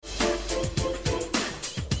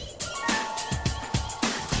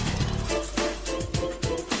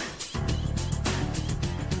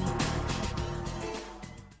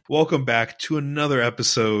Welcome back to another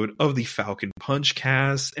episode of the Falcon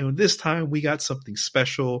Punchcast, and this time we got something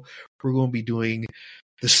special. We're going to be doing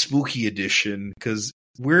the spooky edition because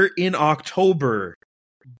we're in October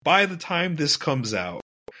by the time this comes out.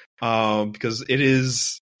 Because it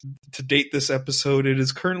is, to date this episode, it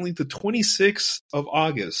is currently the 26th of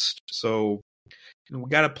August. So we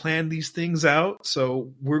got to plan these things out.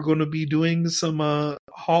 So we're going to be doing some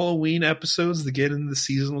Halloween episodes to get in the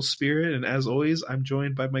seasonal spirit. And as always, I'm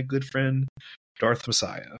joined by my good friend, Darth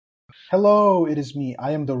Messiah. Hello, it is me.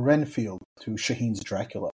 I am the Renfield to Shaheen's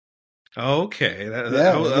Dracula. Okay.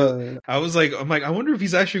 I was like, I wonder if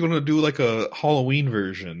he's actually going to do like a Halloween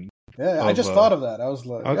version. Yeah, I just thought of that. I was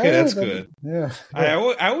like, okay, that's good. Yeah.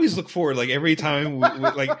 I always look forward, like every time,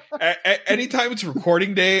 anytime it's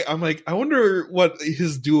recording day, I'm like, I wonder what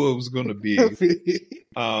his duo is going to be.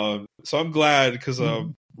 So I'm glad because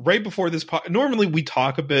right before this, normally we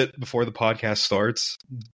talk a bit before the podcast starts.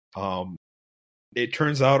 It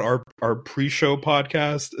turns out our pre-show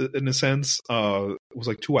podcast, in a sense, was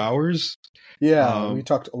like 2 hours. Yeah, we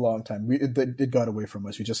talked a long time. It got away from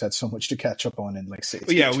us. We just had so much to catch up on and like say.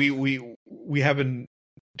 Yeah, we haven't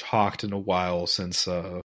talked in a while since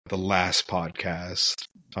the last podcast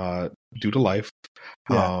due to life.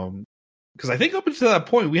 Yeah. Because I think up until that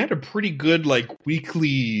point we had a pretty good like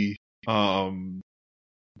weekly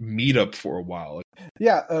meetup for a while.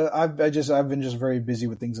 Yeah, I've been just very busy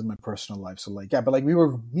with things in my personal life. So like, yeah, but like we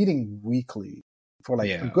were meeting weekly for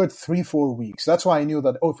like a good 3-4 weeks. That's why I knew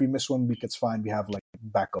that, if we miss 1 week, it's fine. We have like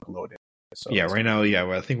backup loaded. So yeah, right now,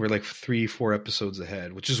 I think we're like 3-4 episodes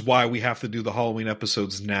ahead, which is why we have to do the Halloween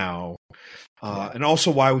episodes now. And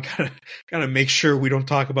also why we gotta make sure we don't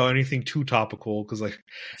talk about anything too topical, because like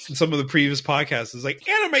in some of the previous podcasts, it's like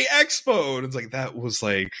Anime Expo, and it's like that was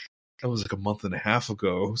like a month and a half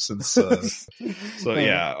ago since. So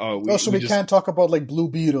yeah. We can't talk about like Blue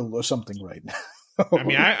Beetle or something right now. I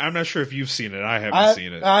mean, I'm not sure if you've seen it. I haven't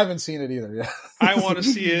seen it. I haven't seen it either. Yeah, I want to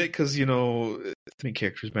see it because the main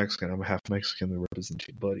character is Mexican. I'm half Mexican. They represent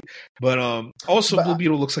you, buddy. But also Blue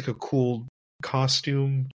Beetle looks like a cool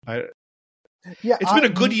costume. It's been a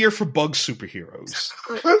good year for bug superheroes.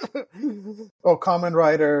 Kamen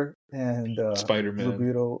Rider and Spider-Man. Blue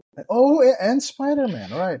Beetle. And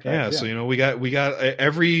Spider-Man. Right. Yeah. So we got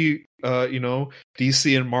every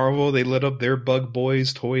DC and Marvel. They lit up their Bug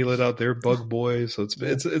Boys. Toei lit out their Bug Boys. So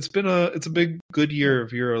it's been a big good year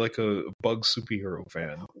if you're like a bug superhero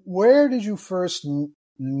fan. Where did you first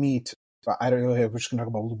meet? I don't know. We're just gonna talk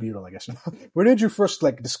about Blue Beetle, I guess. Where did you first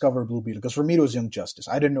like discover Blue Beetle? Because for me, it was Young Justice.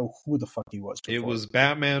 I didn't know who the fuck he was before. It was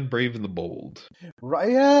Batman: Brave and the Bold.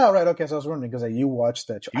 Right? Yeah. Right. Okay. So I was wondering because you watched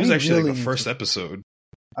that show. It was actually like the first episode.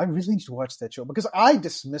 I really need to watch that show because I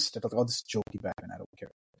dismissed it. I was like, this is jokey Batman. I don't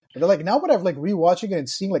care. But like now, when I've like rewatching it and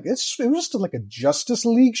seeing like it was just like a Justice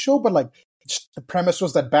League show, but like the premise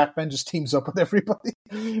was that Batman just teams up with everybody,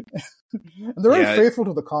 and they're very faithful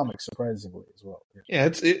to the comics, surprisingly as well. Yeah,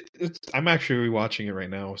 it's. I'm actually rewatching it right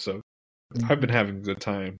now, so I've been having a good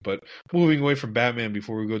time. But moving away from Batman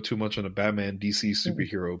before we go too much on a Batman DC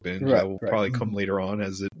superhero binge, that will probably come later on,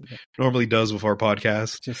 as it normally does with our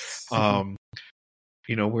podcast.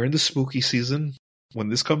 We're in the spooky season when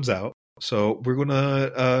this comes out. So we're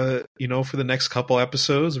gonna, for the next couple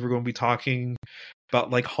episodes, we're going to be talking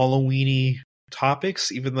about like Halloweeny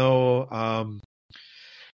topics. Even though,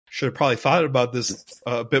 should have probably thought about this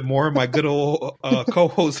a bit more. My good old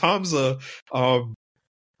co-host Hamza,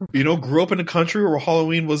 grew up in a country where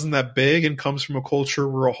Halloween wasn't that big, and comes from a culture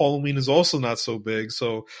where Halloween is also not so big.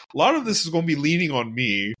 So a lot of this is going to be leaning on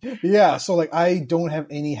me. Yeah, so like I don't have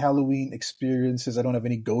any Halloween experiences. I don't have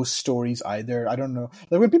any ghost stories either. I don't know.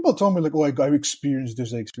 Like when people told me like, I experienced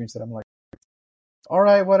this, I experienced that, I'm like, all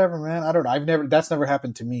right, whatever, man. I don't know. That's never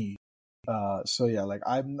happened to me. So yeah, like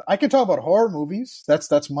I can talk about horror movies.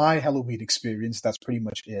 That's my Halloween experience. That's pretty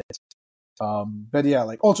much it. But yeah,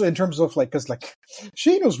 like also in terms of like, cause like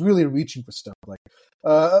Shane was really reaching for stuff like,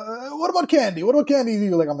 what about candy? What about candy do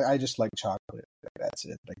you like? I'm like, I just like chocolate. Like, that's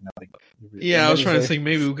it. Like nothing. Yeah, I was trying to think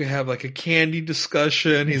maybe we could have like a candy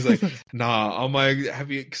discussion. He's like, nah, I'm like,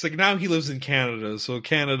 cause like now he lives in Canada. So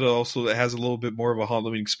Canada also has a little bit more of a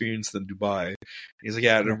Halloween experience than Dubai. And he's like,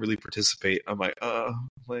 yeah, I don't really participate. I'm like,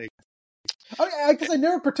 because I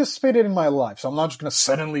never participated in my life. So I'm not just going to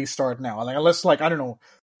suddenly start now. Like, unless like, I don't know,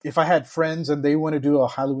 if I had friends and they want to do a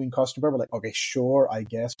Halloween costume, we're like, okay, sure, I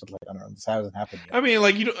guess, but like, I don't know, this hasn't happened yet. I mean,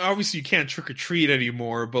 like, obviously you can't trick or treat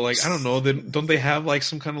anymore, but like, I don't know, then don't they have like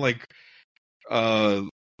some kind of like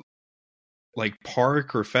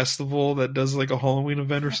park or festival that does like a Halloween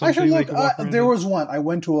event or something? Actually, look, there was one. I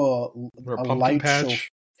went to a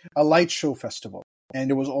light show festival.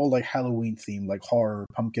 and it was all like Halloween themed, like horror,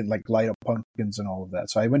 pumpkin, like light up pumpkins and all of that.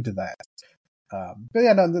 So I went to that. But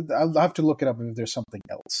yeah, no, I'll have to look it up if there's something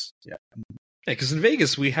else. Yeah. Yeah, because in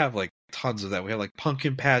Vegas we have like tons of that. We have like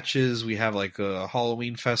pumpkin patches. We have like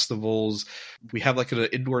Halloween festivals. We have like an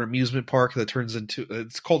indoor amusement park that turns into.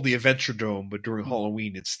 It's called the Adventure Dome, but during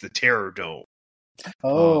Halloween it's the Terror Dome.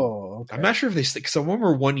 Oh, okay. I'm not sure if they. Because I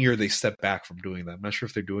remember one year they stepped back from doing that. I'm not sure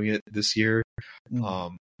if they're doing it this year.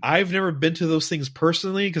 I've never been to those things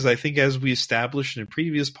personally because I think, as we established in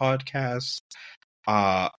previous podcasts,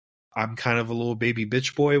 I'm kind of a little baby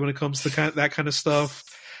bitch boy when it comes to that kind of stuff.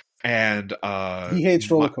 And he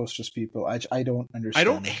hates roller coasters, people. I don't understand. I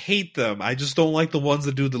don't hate them. I just don't like the ones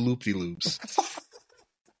that do the loop-de-loops. I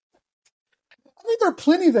think there are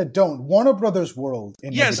plenty that don't. Warner Brothers World.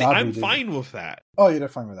 I'm fine with that. Oh, you're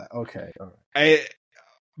fine with that. Okay. All right.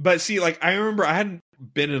 But see, like, I remember I hadn't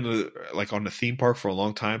been on a theme park for a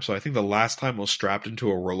long time, so I think the last time I was strapped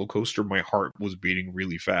into a roller coaster, my heart was beating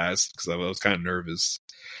really fast because I was kind of nervous.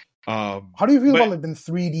 How do you feel about like the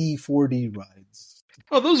 3D, 4D rides?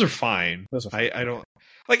 Oh, those are fine. I don't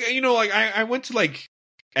like, I went to like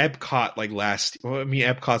Epcot like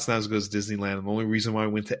Epcot's not as good as Disneyland. And the only reason why I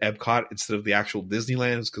went to Epcot instead of the actual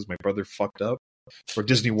Disneyland is because my brother fucked up, or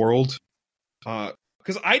Disney World.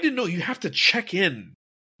 Because I didn't know you have to check in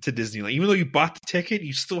to Disneyland. Even though you bought the ticket,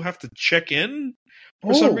 you still have to check in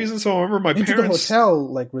for some reason. So I remember my into parents the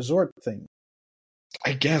hotel like resort thing.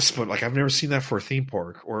 I guess, but like I've never seen that for a theme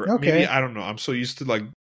park, or maybe I don't know. I'm so used to like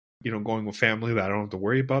going with family that I don't have to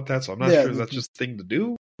worry about that. So I'm not sure that's just a thing to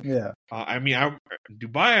do. Yeah.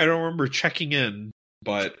 Dubai, I don't remember checking in,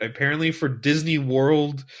 but apparently for Disney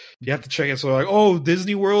World, you have to check in. So like, oh,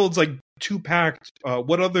 Disney World's like too packed.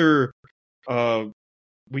 What other?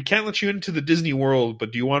 We can't let you into the Disney World,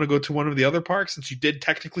 but do you want to go to one of the other parks since you did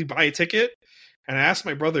technically buy a ticket? And I asked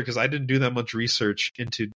my brother because I didn't do that much research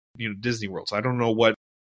into Disney World, so I don't know what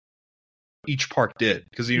each park did,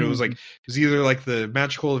 because it was either like the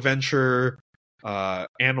Magical Adventure,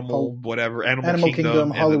 Animal Kingdom,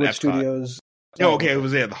 Hollywood Studios. Oh, okay, it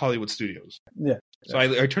was the Hollywood Studios. Yeah. So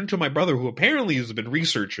I turned to my brother, who apparently has been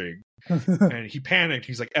researching, and he panicked.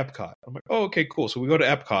 He's like, Epcot. I'm like, oh, okay, cool. So we go to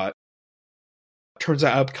Epcot. Turns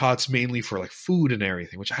out Epcot's mainly for like food and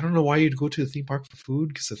everything, which I don't know why you'd go to the theme park for food,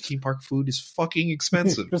 because the theme park food is fucking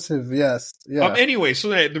expensive. Yes. Yeah. Anyway, so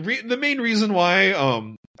the main reason why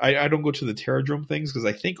I don't go to the Terradrome things, because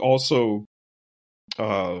I think also,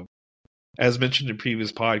 as mentioned in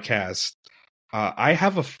previous podcasts, I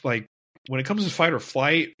have when it comes to fight or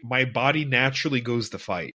flight, my body naturally goes to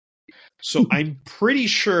fight. So I'm pretty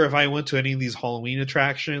sure if I went to any of these Halloween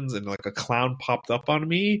attractions and like a clown popped up on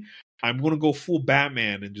me, I'm going to go full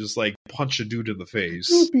Batman and just like punch a dude in the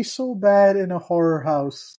face. It would be so bad in a horror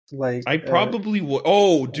house. Like I probably would.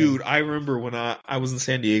 Oh, dude, I remember when I was in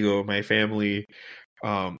San Diego, my family,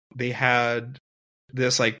 they had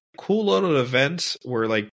this like cool little event where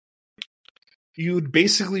like you would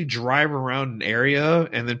basically drive around an area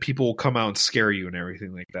and then people will come out and scare you and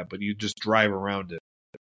everything like that, but you just drive around it.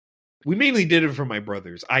 We mainly did it for my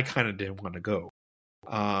brothers. I kind of didn't want to go.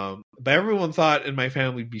 But everyone thought in my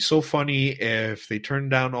family it'd be so funny if they turned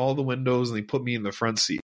down all the windows and they put me in the front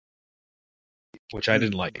seat, which I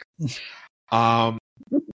didn't like. And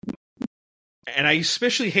I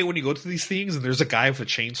especially hate when you go to these things and there's a guy with a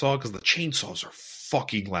chainsaw, because the chainsaws are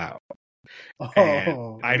fucking loud.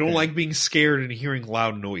 I don't like being scared and hearing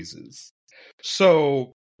loud noises.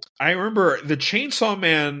 So I remember the Chainsaw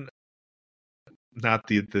Man, not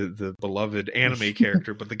the beloved anime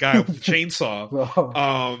character, but the guy with the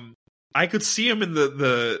chainsaw. I could see him in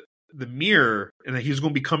the mirror, and that he was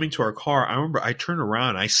going to be coming to our car. I remember I turned around,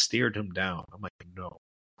 and I stared him down. I'm like, no.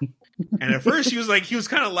 And at first he was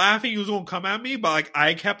kind of laughing. He was going to come at me, but like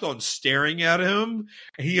I kept on staring at him,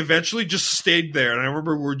 and he eventually just stayed there. And I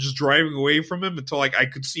remember we were just driving away from him until like I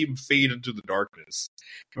could see him fade into the darkness.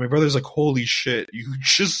 And my brother's like, "Holy shit, you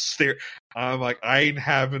just stare!" I'm like, I ain't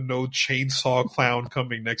having no chainsaw clown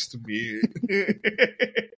coming next to me.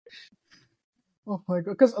 Oh my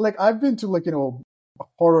god! Because like I've been to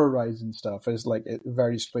horror rides and stuff. It's like at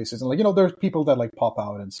various places, and there's people that like pop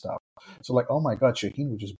out and stuff. So like, oh my god, Shaheen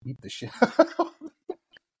would just beat the shit.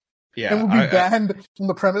 Yeah, and would be banned from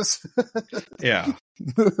the premise. Yeah,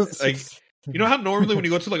 like how normally when you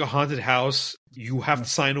go to like a haunted house, you have to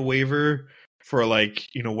sign a waiver for like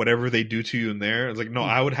whatever they do to you in there. It's like, no,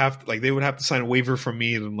 I would have to, like, they would have to sign a waiver from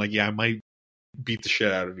me, and I'm like, yeah, I might beat the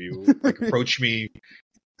shit out of you. Like, approach me.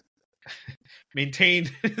 Maintain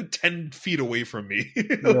 10 feet away from me.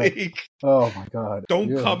 Like, oh my god!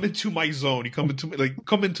 Don't come into my zone. You come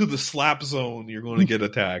into the slap zone, you're going to get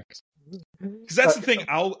attacked. Because that's the thing.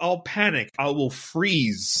 I'll panic. I will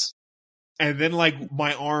freeze, and then like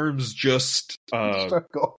my arms just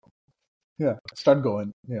start going. Yeah, start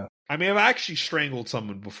going. Yeah. I mean, I've actually strangled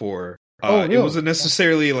someone before. Really? It wasn't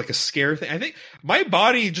necessarily like a scare thing. I think my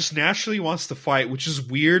body just naturally wants to fight, which is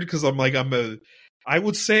weird because I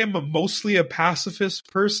would say I'm mostly a pacifist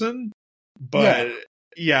person, but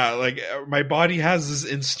yeah, like my body has this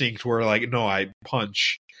instinct where like, no, I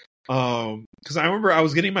punch. Because I remember I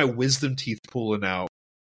was getting my wisdom teeth pulling out,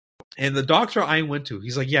 and the doctor I went to,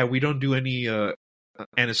 he's like, yeah, we don't do any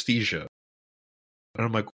anesthesia. And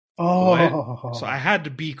I'm like, what? So I had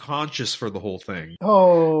to be conscious for the whole thing.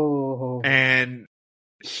 And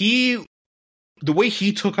the way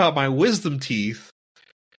he took out my wisdom teeth,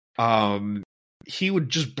 he would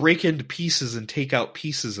just break into pieces and take out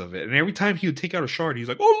pieces of it. And every time he would take out a shard, he's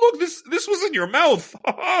like, oh, look, this was in your mouth.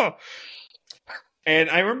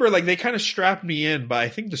 And I remember like they kind of strapped me in, but I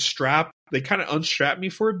think they kind of unstrapped me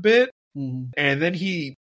for a bit. Mm-hmm. And then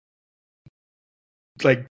he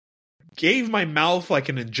like gave my mouth like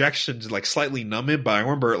an injection to like slightly numb it, but I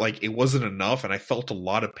remember like it wasn't enough and I felt a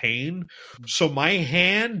lot of pain. So my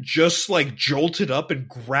hand just like jolted up and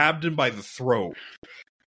grabbed him by the throat.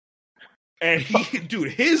 And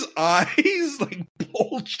his eyes like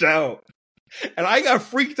bulged out. And I got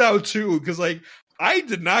freaked out too, because like I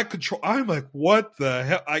did not control. I'm like, what the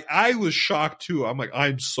hell? I was shocked too. I'm like,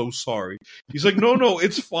 I'm so sorry. He's like, no,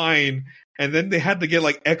 it's fine. And then they had to get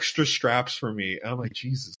like extra straps for me. I'm like,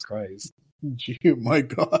 Jesus Christ. Oh my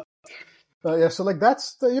God. Yeah, so like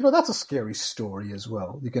that's that's a scary story as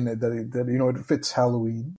well. You can it fits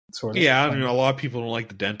Halloween sort of. Yeah, I mean, a lot of people don't like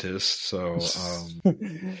the dentist, so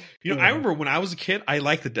I remember when I was a kid, I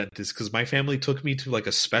liked the dentist because my family took me to like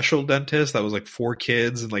a special dentist that was like for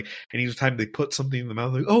kids, and like any time they put something in the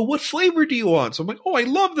mouth, like, oh, what flavor do you want? So I'm like, oh, I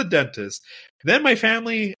love the dentist. Then my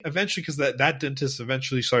family eventually, because that dentist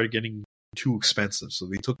eventually started getting too expensive, so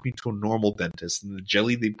they took me to a normal dentist, and the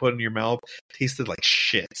jelly they put in your mouth tasted like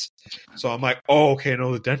shit. So I'm like, oh, okay,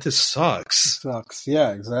 no, the dentist sucks.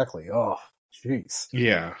 Yeah, exactly. Oh, jeez.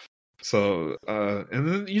 Yeah. So and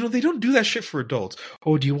then they don't do that shit for adults.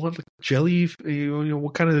 Oh, do you want the jelly?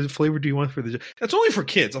 What kind of flavor do you want for the jelly? That's only for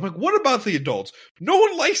kids. I'm like, what about the adults? No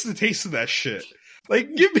one likes the taste of that shit.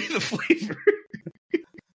 Like, give me the flavor.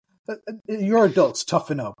 You're adults,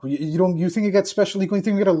 toughen up. You think you get special? You think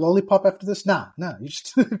you get a lollipop after this? Nah. You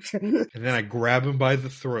just and then I grab him by the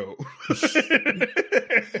throat.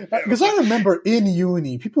 Because I remember in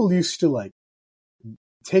uni, people used to like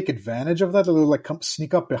take advantage of that. They would like come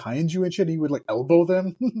sneak up behind you and shit. And you would like elbow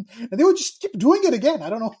them, and they would just keep doing it again. I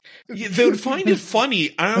don't know. Yeah, they would find it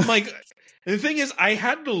funny. And I'm like, and the thing is, I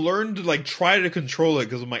had to learn to like try to control it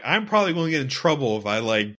because I'm like, I'm probably going to get in trouble if I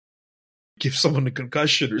like give someone a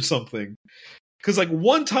concussion or something. Because like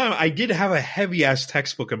one time I did have a heavy ass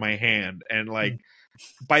textbook in my hand, and like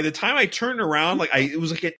by the time I turned around, like it was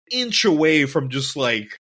like an inch away from just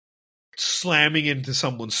like slamming into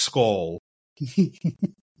someone's skull.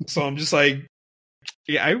 So I'm just like,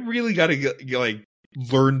 yeah, I really got to like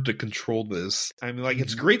learn to control this. I mean, like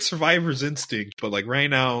it's great survivor's instinct, but like right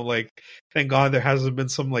now, like thank God there hasn't been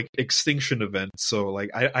some like extinction event. So like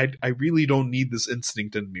I really don't need this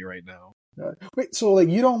instinct in me right now. Wait, so like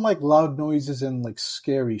you don't like loud noises and like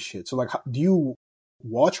scary shit. So like, do you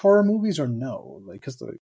watch horror movies or no? Like,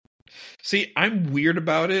 see, I'm weird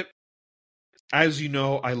about it. As you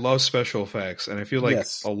know, I love special effects, and I feel like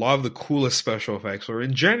a lot of the coolest special effects are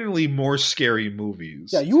in generally more scary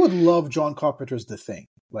movies. Yeah, you would love John Carpenter's The Thing.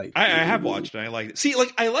 Like, I have watched it. I like it. See,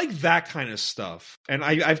 like I like that kind of stuff, and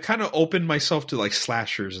I've kind of opened myself to like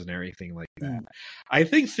slashers and everything like that. I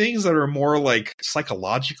think things that are more like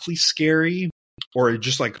psychologically scary or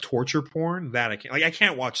just like torture porn, that I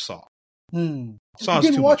can't watch Saw. Saw's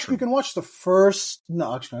too much. You can watch the first.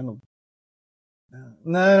 No, actually, I don't.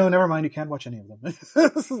 No, never mind. You can't watch any of them.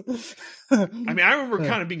 I mean, I remember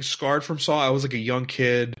kind of being scarred from Saw. I was like a young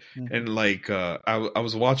kid, and like I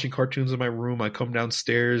was watching cartoons in my room. I come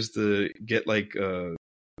downstairs to get like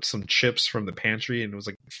some chips from the pantry, and it was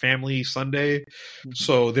like Family Sunday.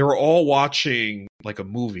 So they were all watching like a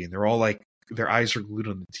movie, and they're all like their eyes are glued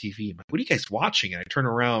on the TV. I'm like, what are you guys watching? And I turn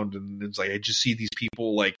around, and it's like I just see these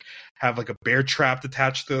people like have like a bear trap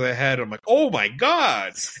attached to their head. I'm like, oh my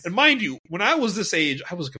God. And mind you, when I was this age,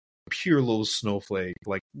 I was like a pure little snowflake,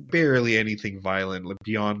 like barely anything violent, like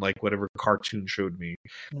beyond like whatever cartoon showed me.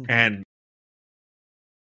 And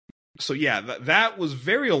so yeah, that was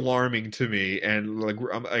very alarming to me, and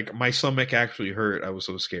like my stomach actually hurt. I was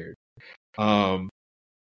so scared. And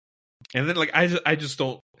then like I just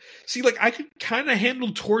don't see, like I could kind of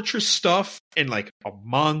handle torture stuff in like a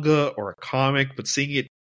manga or a comic, but seeing it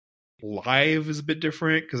live is a bit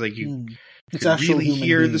different because like you It's can actual really human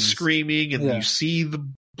hear the beings. screaming and you see the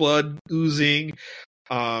blood oozing.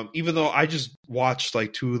 Even though I just watched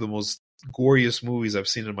like two of the most goriest movies I've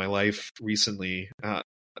seen in my life recently,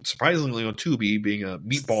 surprisingly on Tubi, being a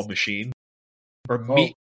Meatball Machine or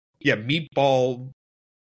Meatball.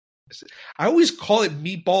 I always call it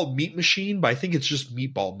Meatball Meat Machine, but I think it's just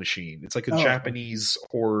Meatball Machine. It's like a Japanese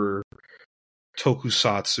horror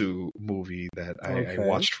tokusatsu movie that I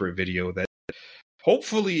watched for a video that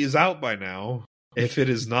hopefully is out by now. If it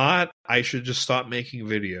is not, I should just stop making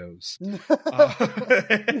videos.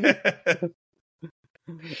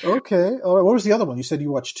 Okay. All right. What was the other one? You said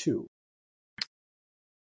you watched two.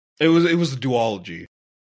 It was the duology.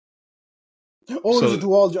 Oh, it was a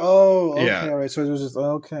duology. Oh, okay. Yeah. All right. So it was just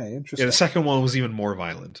okay. Interesting. Yeah, the second one was even more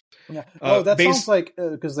violent. Yeah. Oh, that sounds like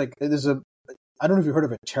because like there's a. I don't know if you heard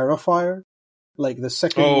of it, Terrifier. Like the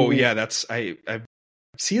second. Oh movie. yeah, that's I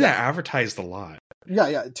see that advertised a lot.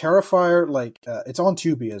 Yeah. Terrifier, like it's on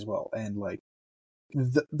Tubi as well, and like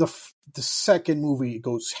the second movie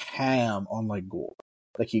goes ham on like gore.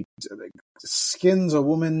 Like he skins a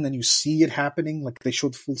woman, and you see it happening. Like they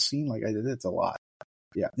showed the full scene. Like I did, it's a lot.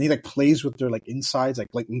 Yeah, and he like plays with their like insides,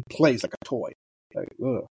 like he plays like a toy. Like,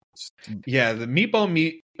 ugh. Yeah, the Meat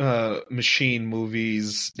Machine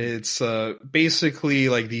movies. It's basically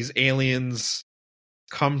like these aliens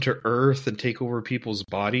come to Earth and take over people's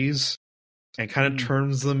bodies, and kind of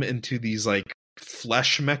turns them into these like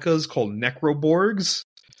flesh mechas called necroborgs.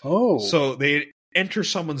 Oh, so they enter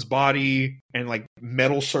someone's body, and like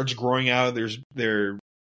metal starts growing out of their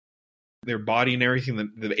body and everything.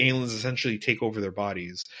 The aliens essentially take over their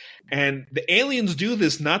bodies, and the aliens do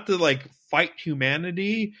this not to like fight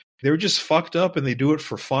humanity. They're just fucked up and they do it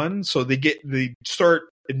for fun. So they start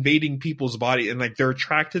invading people's body, and like they're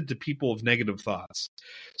attracted to people with negative thoughts.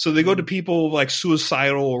 So they go to people like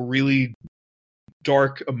suicidal or really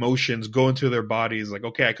dark emotions, go into their bodies. Like,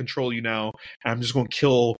 okay, I control you now, and I'm just going to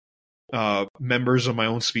kill members of my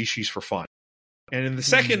own species for fun. And in the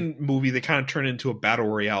second movie, they kind of turn into a battle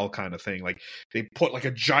royale kind of thing. Like they put like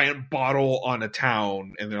a giant bottle on a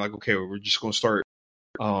town, and they're like, okay, we're just going to start,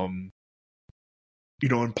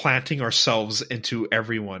 implanting ourselves into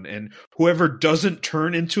everyone. And whoever doesn't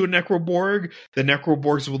turn into a necroborg, the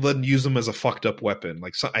necroborgs will then use them as a fucked up weapon.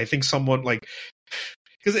 Like, so I think someone like,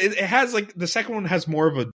 because it has like the second one has more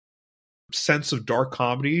of a sense of dark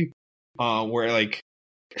comedy, where like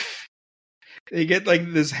they get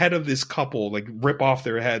like this head of this couple, like rip off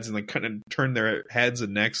their heads and like kind of turn their heads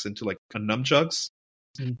and necks into like a nunchucks.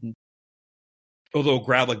 Mm-hmm. Although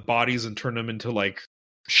grab like bodies and turn them into like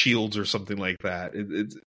shields or something like that.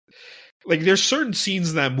 It's like there's certain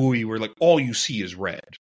scenes in that movie where like all you see is red.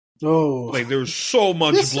 Oh, like there's so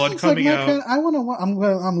much blood coming out.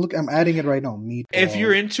 I'm adding it right now. Meatball. If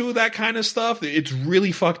you're into that kind of stuff, it's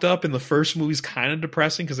really fucked up. And the first movie's kind of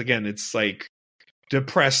depressing because again, it's like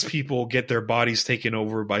depressed people get their bodies taken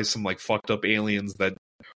over by some like fucked up aliens that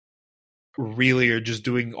really are just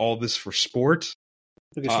doing all this for sport.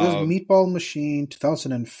 Okay, so there's Meatball Machine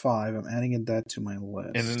 2005. I'm adding that to my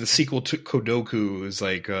list. And then the sequel to Kodoku is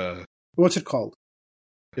like what's it called?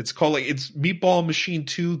 It's called like it's Meatball Machine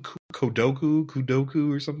 2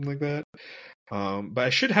 Kudoku or something like that. But I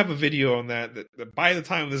should have a video on that by the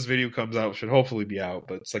time this video comes out should hopefully be out.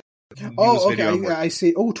 But it's like okay, I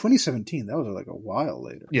see. Oh, 2017. That was like a while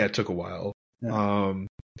later. Yeah, it took a while. Yeah.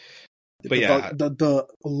 But yeah, the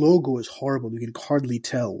logo is horrible. You can hardly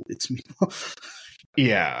tell it's Meatball.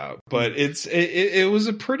 Yeah, but it was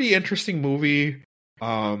a pretty interesting movie.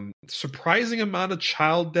 Surprising amount of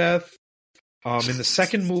child death. In the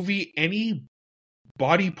second movie, any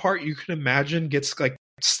body part you can imagine gets like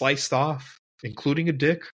sliced off, including a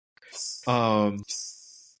dick.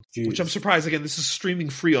 Which I'm surprised. Again, this is streaming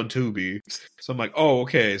free on Tubi, so I'm like, oh,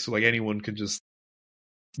 okay. So like anyone can just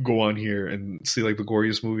go on here and see like the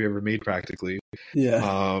goriest movie ever made, practically.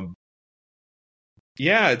 Yeah.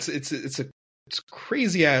 Yeah, it's a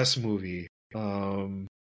crazy ass movie. And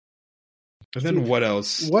then what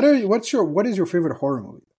else? What is your favorite horror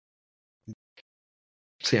movie?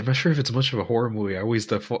 See, I'm not sure if it's much of a horror movie. I always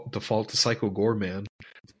default to Psycho Goreman.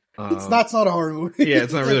 It's not a horror movie. Yeah,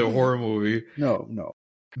 it's not really a horror movie. No.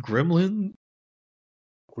 Gremlins?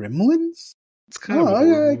 It's kind of a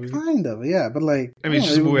horror movie. Kind of, yeah. But like, I mean, it's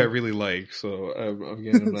just a movie I really like. So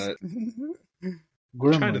again, I'm not.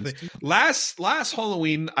 I'm trying to think. Last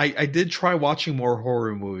Halloween, I did try watching more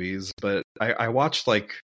horror movies, but I watched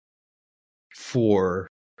like 4.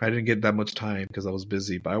 I didn't get that much time because I was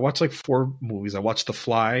busy, but I watched like 4 movies. I watched The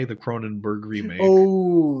Fly, the Cronenberg remake.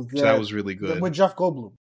 Oh, that was really good with Jeff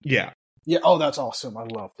Goldblum. Yeah, Yeah. Oh, that's awesome. I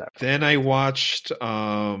love that. Then I watched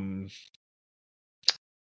damn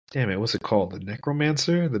it, what's it called? The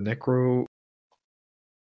Necromancer?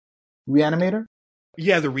 Reanimator?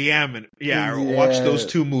 Yeah, the Reanimator. Yeah, I watched those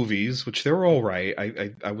two movies, which they were all right.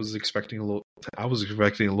 I was expecting a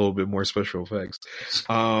little bit more special effects.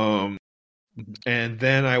 And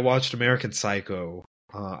then I watched American Psycho.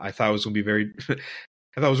 I thought it was going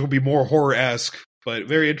to be more horror-esque, but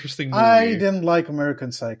very interesting movie. I didn't like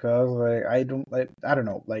American Psycho. I was like, I don't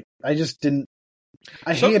know. Like, I just didn't.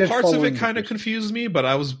 Some parts of it kind of confused me, but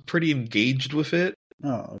I was pretty engaged with it.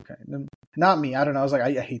 Oh, okay. Not me. I don't know. I was like,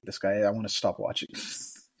 I hate this guy. I want to stop watching.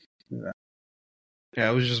 Yeah,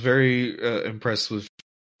 I was just very impressed with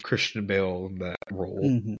Christian Bale in that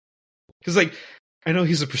role. Because, like, I know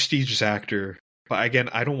he's a prestigious actor, but again,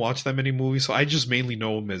 I don't watch that many movies, so I just mainly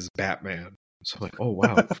know him as Batman. So I'm like, oh,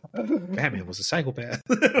 wow. Batman was a psychopath.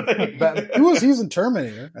 He's in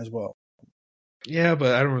Terminator as well. Yeah,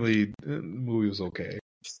 but I don't really... The movie was okay.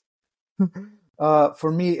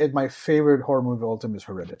 For me, my favorite horror movie of all time is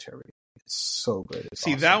Hereditary. It's so good. It's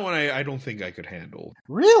awesome. That one I don't think I could handle.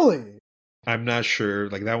 Really? I'm not sure.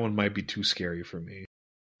 Like, that one might be too scary for me.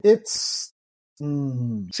 It's...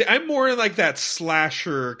 See, I'm more in like that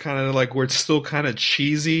slasher kind of like where it's still kind of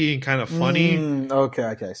cheesy and kind of funny. Okay,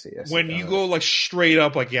 I see. When you go like straight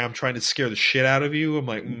up, like, yeah, I'm trying to scare the shit out of you. I'm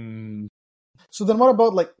like, So then what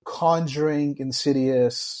about like Conjuring,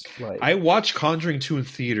 Insidious? Like, I watched Conjuring 2 in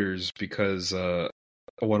theaters because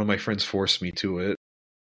one of my friends forced me to it.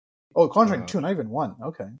 Oh, Conjuring 2, not even 1.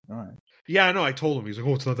 Okay, all right. Yeah, I know. I told him. He's like,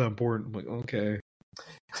 oh, it's not that important. I'm like, okay.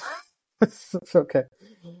 It's okay.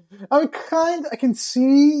 I mean, I can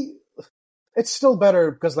see it's still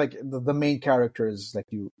better because like the main character is like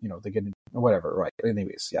you know they get whatever, right?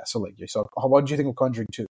 Anyways, yeah. So like, what do you think of Conjuring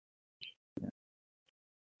 2? Yeah.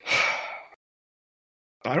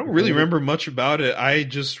 I don't really remember much about it. I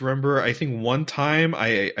just remember, I think one time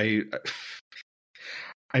I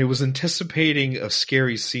was anticipating a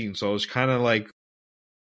scary scene, so I was kind of like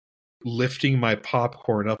lifting my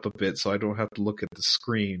popcorn up a bit so I don't have to look at the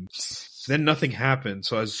screen. Then nothing happened.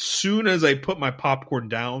 So as soon as I put my popcorn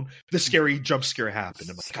down, the scary jump scare happened.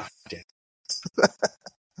 I'm like, God damn.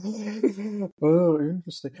 Oh,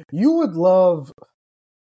 interesting. You would love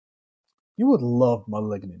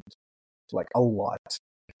Malignant, like a lot.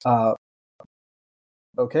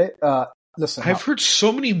 Okay. Listen, I've heard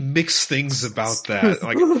so many mixed things about that,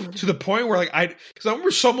 like to the point where like because I remember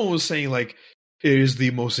someone was saying like it is the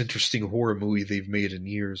most interesting horror movie they've made in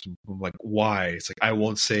years. I'm like, why? It's like, I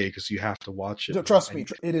won't say because you have to watch it. Trust me,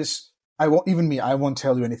 it is. I won't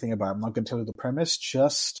tell you anything about it. I'm not going to tell you the premise.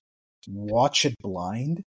 Just watch it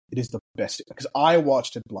blind. It is the best because I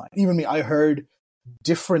watched it blind. Even me, I heard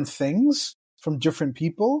different things from different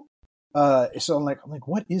people. So I'm like,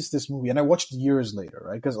 what is this movie? And I watched it years later,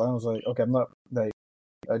 right? Because I was like, okay, I'm not like,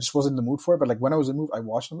 I just wasn't in the mood for it. But like when I was in the mood, I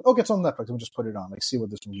watched them. Okay, it's on Netflix. Let me just put it on, like see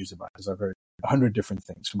what this movie is about. Because I've heard 100 different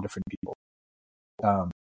things from different people.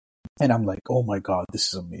 And I'm like, oh my god, this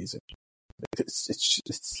is amazing. It's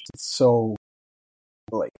so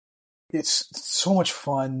like it's so much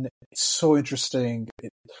fun. It's so interesting.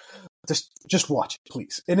 Just watch it,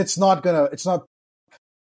 please. And it's not. I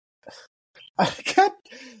can't.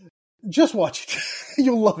 Just watch it.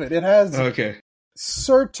 You'll love it. It has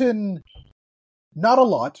certain, not a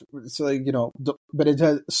lot, so but it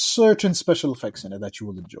has certain special effects in it that you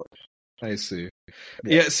will enjoy. I see.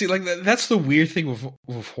 Yeah, see, like that's the weird thing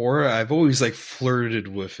with horror. I've always like flirted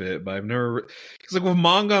with it, but I've never, because like with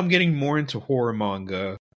manga, I'm getting more into horror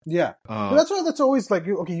manga. Yeah, but that's always like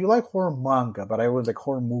you like horror manga, but I always like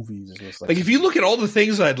horror movies. Like if you look at all the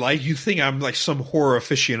things I'd like, you think I'm like some horror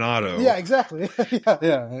aficionado. Yeah, exactly.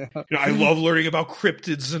 yeah. I love learning about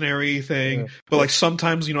cryptids and everything, but like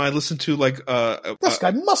sometimes I listen to like this guy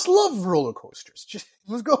must love roller coasters. Just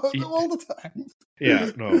let's go all the time. Yeah,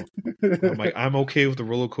 no, I'm okay with the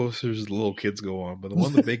roller coasters the little kids go on, but the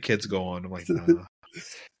one the big kids go on, I'm like,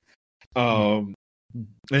 nah.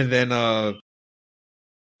 And then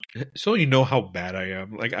so you know how bad I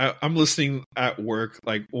am. Like I'm listening at work,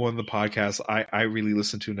 like one of the podcasts I really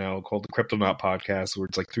listen to now called the Cryptonaut Podcast, where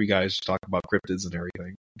it's like three guys talk about cryptids and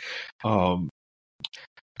everything.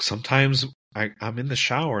 Sometimes I'm in the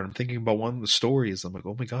shower and I'm thinking about one of the stories. I'm like,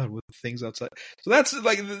 oh my god, what are the things outside? So that's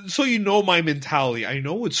like, so my mentality. I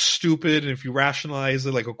know it's stupid, and if you rationalize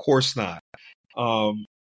it, like, of course not.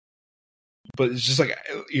 But it's just like,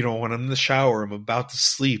 when I'm in the shower, I'm about to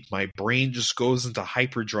sleep, my brain just goes into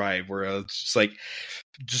hyperdrive where it's just like,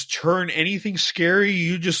 just turn anything scary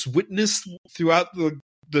you just witnessed throughout the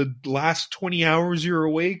last 20 hours you're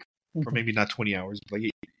awake, or maybe not 20 hours, but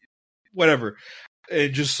like whatever.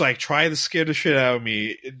 and just like try to scare the shit out of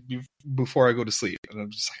me before I go to sleep. And I'm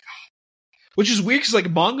just like, which is weird because like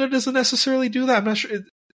manga doesn't necessarily do that. I'm not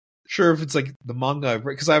sure if it's like the manga I've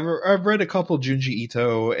read, because I've read a couple Junji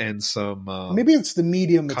Ito and some. Maybe it's the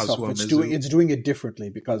medium itself. Kazuo It's doing it differently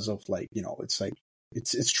because of like, you know, it's like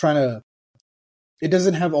it's trying to. It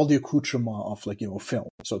doesn't have all the accoutrement of like, you know, film,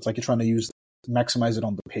 so it's like you're trying to maximize it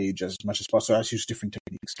on the page as much as possible. I use different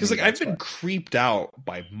techniques. Because like I've been creeped out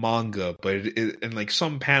by manga, but and like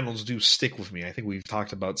some panels do stick with me. I think we've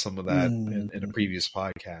talked about some of that in a previous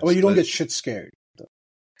podcast. Well, you don't get shit scared.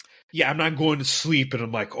 Yeah, I'm not going to sleep and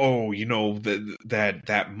I'm like, oh, you know,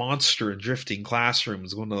 that monster in Drifting Classroom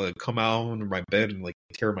is going to come out under my bed and like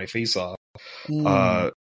tear my face off.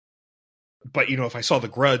 But you know, if I saw The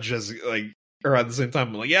Grudge as like, or at the same time,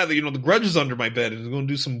 I'm like, yeah, you know, The Grudge is under my bed and it's going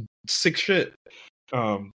to do some sick shit.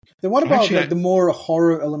 Then what about actually, like the more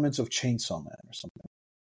horror elements of Chainsaw Man or something?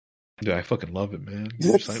 Dude, I fucking love it, man.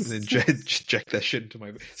 Inject that shit into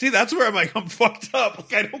my... See, that's where I'm like, I'm fucked up.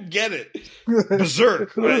 Like, I don't get it.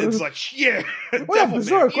 Berserk. It's like, yeah. Well, yeah,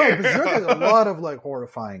 Berserk, right. Berserk has a lot of, like,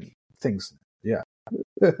 horrifying things. Yeah.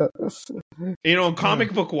 You know,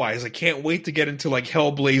 comic book-wise, I can't wait to get into, like,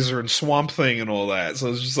 Hellblazer and Swamp Thing and all that. So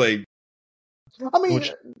it's just like... I mean...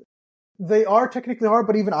 They are technically hard,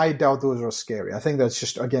 but even I doubt those are scary. I think that's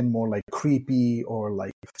just, again, more like creepy or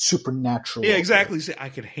like supernatural. Yeah, exactly. See, I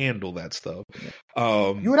can handle that stuff.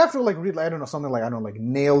 Yeah. You would have to like read, I don't know, something like, I don't know, like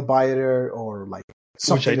Nailbiter or like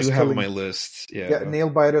something. Which I do have on my list. Yeah,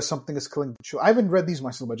 Nailbiter, something is killing the children. I haven't read these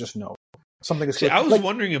myself, but just know. Something is killing. I was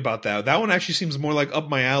wondering about that. That one actually seems more like up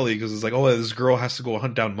my alley because it's like, oh, this girl has to go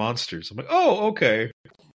hunt down monsters. I'm like, oh, okay.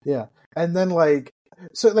 Yeah. And then like,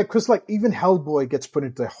 so, like, because, like, even Hellboy gets put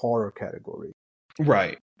into the horror category.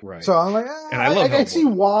 Right. So I'm like, and I love I see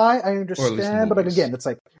why, I understand, but, like, again, it's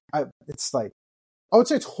like, I would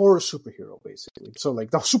say it's horror superhero, basically. So, like,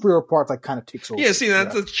 the superhero part, like, kind of takes over. Yeah, see,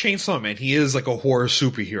 that's Chainsaw Man. He is, like, a horror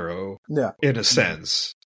superhero. Yeah. In a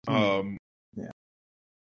sense. Yeah.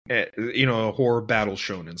 You know, a horror battle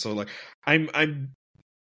shonen. So, like, I'm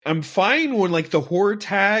fine when, like, the horror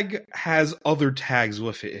tag has other tags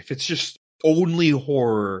with it. If it's just only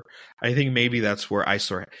horror, I think maybe that's where I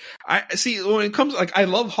start. I see when it comes, like, I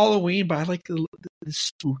love Halloween, but I like the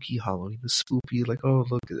spooky Halloween, the spoopy, like, oh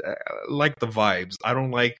look, I like the vibes. I don't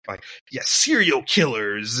like serial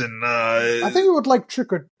killers and I think you would like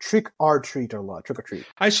Trick or Treat a lot. Trick or Treat.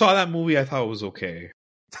 I saw that movie. I thought it was okay.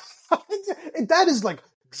 That is like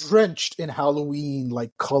drenched in Halloween like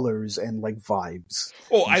colors and like vibes.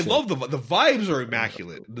 Oh, I love the vibes are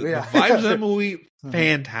immaculate. The vibes of that movie,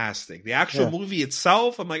 fantastic. The actual movie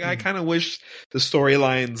itself, I'm like, I kind of wish the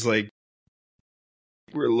storylines like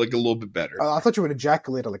were like a little bit better. I thought you would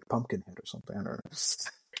ejaculate like Pumpkinhead or something. I don't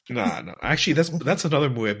know. No. Actually, that's another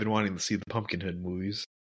movie I've been wanting to see, the Pumpkinhead movies.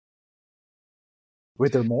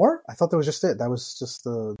 Wait, there are more? I thought that was just it. That was just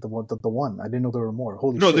the one. I didn't know there were more.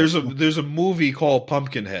 Holy shit. No, there's a movie called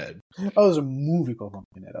Pumpkinhead. Oh, there's a movie called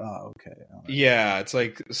Pumpkinhead. Oh, okay. Right. Yeah, it's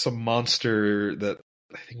like some monster that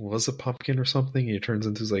I think was a pumpkin or something. And it turns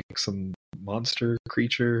into like some monster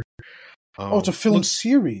creature. It's a film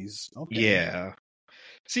series. Okay. Yeah.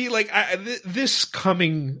 See, like this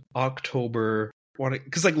coming October,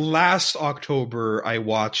 because like last October I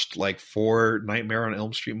watched like 4 Nightmare on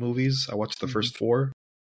Elm Street movies. I watched the first 4,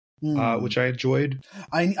 which I enjoyed.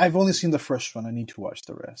 I've only seen the first one. I need to watch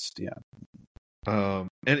the rest. Yeah.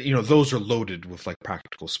 And you know, those are loaded with like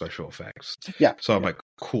practical special effects. Yeah. So I'm like,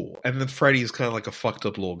 cool. And then Freddy is kind of like a fucked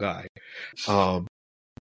up little guy.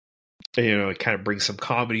 You know, it kind of brings some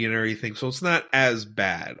comedy and everything, so it's not as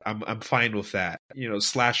bad. I'm fine with that. You know,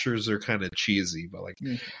 slashers are kind of cheesy, but like,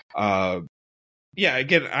 yeah.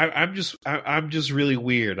 Again, I'm just really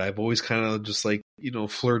weird. I've always kind of just like, you know,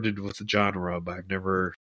 flirted with the genre, but I've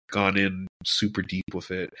never gone in super deep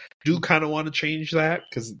with it. Do kind of want to change that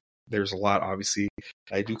because there's a lot, obviously,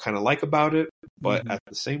 I do kind of like about it, but at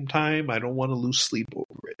the same time, I don't want to lose sleep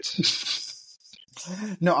over it.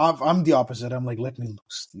 No, I'm the opposite. I'm like, let me lose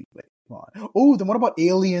sleep. Like, come on. Oh, then what about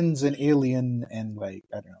Aliens and Alien and like,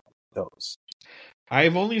 I don't know, those?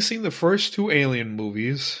 I've only seen the first 2 Alien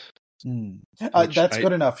movies. That's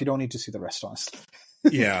good enough. You don't need to see the rest, honestly.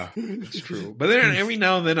 Yeah, it's true. But then every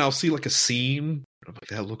now and then I'll see like a scene. I'm like,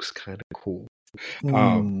 that looks kind of cool.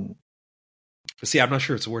 But see, I'm not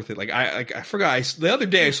sure it's worth it. Like I forgot. The other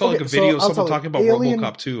day I saw like a video of someone talking about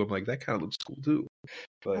RoboCop 2. I'm like, that kind of looks cool too.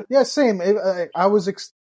 But yeah, same.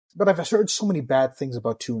 But I've heard so many bad things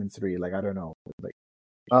about 2 and 3. Like I don't know. Like,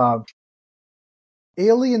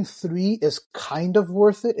 Alien 3 is kind of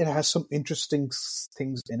worth it. It has some interesting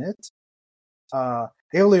things in it.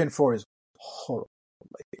 Alien 4 is horrible.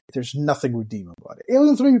 There's nothing redeeming about it.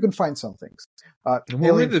 Alien 3, you can find some things. What were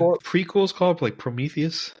Alien the 4, prequels called? Like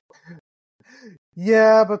Prometheus?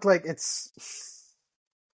 yeah, but like it's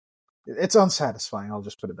unsatisfying. I'll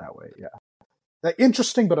just put it that way. Yeah, like,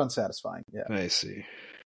 interesting but unsatisfying. Yeah, I see.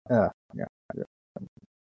 yeah.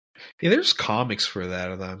 Yeah, there's comics for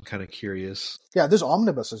that, and I'm kind of curious. Yeah, there's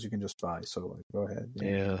omnibuses you can just buy. So like, go ahead.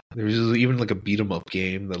 Yeah, there's even like a beat 'em up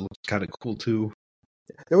game that looks kind of cool too.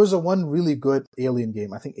 There was one really good Alien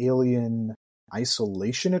game. I think Alien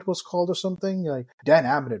Isolation it was called or something. Like Dan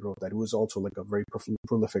Abnett wrote that. He was also like a very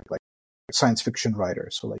prolific like science fiction writer.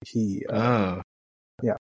 So like he, yeah.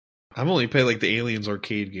 I've only played like the Aliens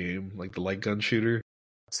arcade game, like the light gun shooter.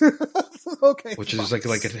 Okay, which is like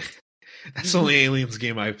that's the only Aliens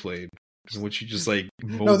game I've played. In which you just like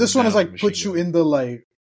no, this one is like put you in the like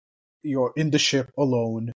you're in the ship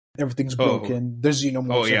alone. Everything's broken. There's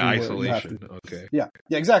xenomorphs. Oh yeah, everywhere. isolation. Okay. Yeah,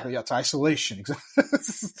 exactly. Yeah, it's isolation.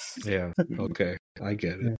 Exactly. Yeah. Okay, I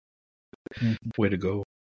get it. Yeah. Way to go.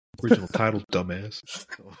 Original title, dumbass.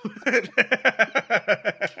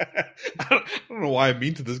 I don't know why I'm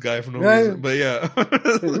mean to this guy for no reason, but yeah.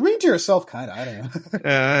 You're mean to yourself, kind of. I don't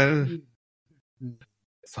know.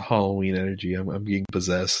 It's the Halloween energy. I'm getting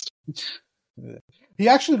possessed. He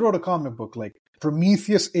actually wrote a comic book like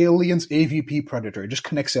Prometheus, Aliens, AVP, Predator. It just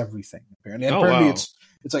connects everything. Apparently, Wow. it's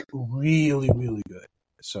like really, really good.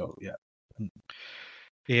 So yeah.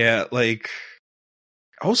 Yeah, like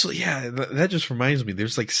also, yeah, that just reminds me.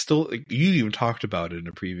 There's like still, like, you even talked about it in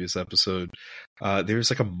a previous episode. There's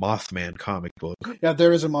like a Mothman comic book. Yeah,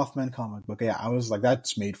 there is a Mothman comic book. Yeah, I was like,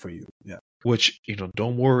 that's made for you. Yeah. Which,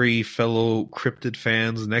 don't worry, fellow cryptid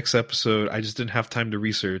fans. Next episode, I just didn't have time to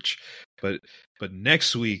research, but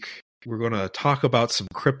next week we're going to talk about some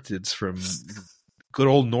cryptids from good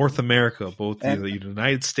old North America, both the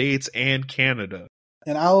United States and Canada.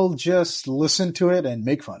 And I'll just listen to it and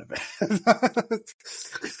make fun of it.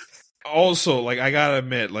 Also, like, I gotta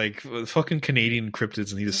admit, like, fucking Canadian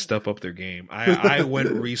cryptids need to step up their game. I went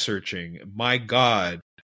researching. My God,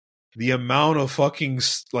 the amount of fucking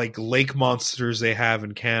like lake monsters they have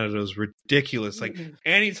in Canada is ridiculous. Like,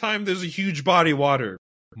 anytime there's a huge body of water,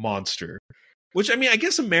 monster. Which, I mean, I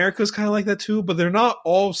guess America's kind of like that too, but they're not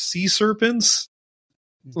all sea serpents.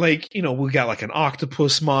 Like, we got like an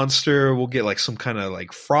octopus monster. We'll get like some kind of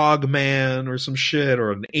like frog man or some shit,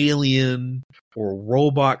 or an alien or a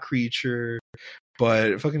robot creature.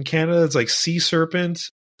 But fucking Canada, it's like sea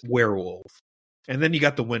serpent, werewolf. And then you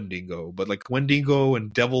got the Wendigo. But like Wendigo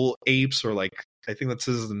and devil apes are like, I think that's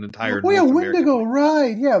an entire Oh yeah, North Wendigo, American.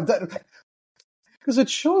 right. Yeah, because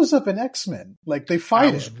it shows up in X-Men. Like, they fight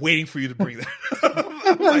I was waiting for you to bring that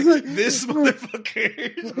up. like, this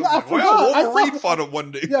motherfucker. I forgot. Wolverine fought him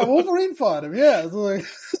one day. Yeah, Wolverine fought him. Yeah. It's like,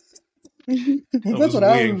 I was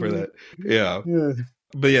waiting for that. Yeah.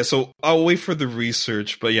 But yeah, so I'll wait for the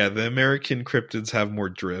research. But yeah, the American cryptids have more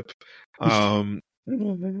drip. Yeah,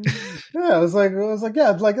 I was like,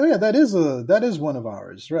 yeah, that is one of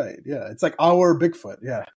ours, right? Yeah, it's like our Bigfoot.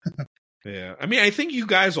 Yeah. Yeah, I mean, I think you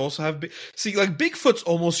guys also have see, like, Bigfoot's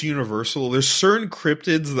almost universal. There's certain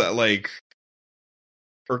cryptids that like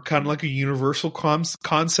are kind of like a universal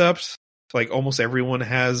concept. Like, almost everyone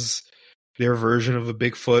has their version of a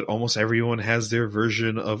Bigfoot. Almost everyone has their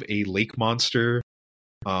version of a lake monster.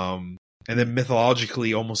 And then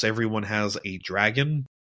mythologically, almost everyone has a dragon.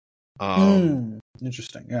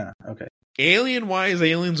 Interesting. Yeah. Okay. Alien wise,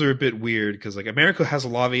 aliens are a bit weird because like America has a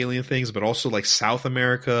lot of alien things, but also like South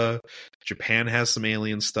America, Japan has some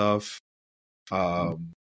alien stuff.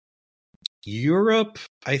 Europe,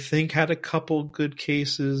 I think, had a couple good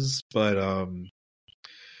cases, but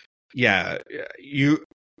yeah, I'm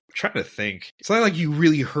trying to think. It's not like you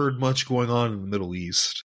really heard much going on in the Middle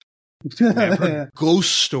East. I've heard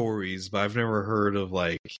ghost stories, but I've never heard of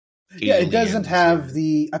like. Yeah, it doesn't have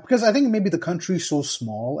because I think maybe the country's so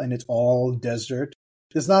small and it's all desert.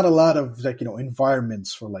 There's not a lot of like,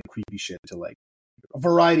 environments for like creepy shit to like a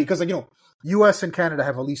variety. Because like, US and Canada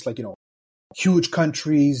have at least like, huge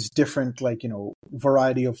countries, different like,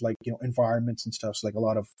 variety of like, environments and stuff. So like a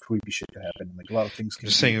lot of creepy shit can happen. Like a lot of things can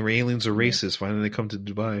just saying aliens are racist. Why didn't they come to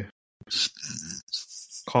Dubai?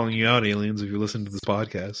 Calling you out, aliens, if you listen to this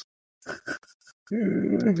podcast.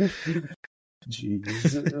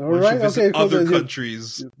 Jeez. All right. Okay. Cool. Other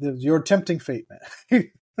countries. You're tempting fate,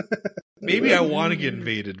 man. Maybe I want to get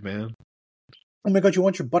invaded, man. Oh my God! You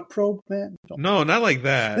want your butt probe, man? No, not like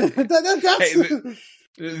that.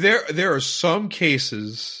 Hey, there are some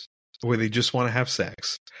cases where they just want to have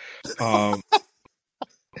sex. And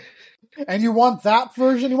you want that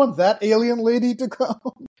version? You want that alien lady to come?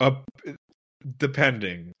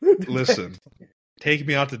 Depending. Listen. Take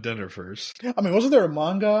me out to dinner first. I mean, wasn't there a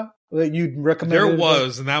manga that you'd recommend? There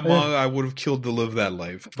was, and that manga I would have killed to live that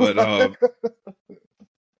life. But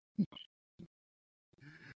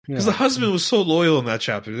because the husband was so loyal in that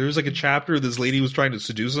chapter. There was like a chapter this lady was trying to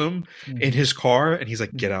seduce him in his car, and he's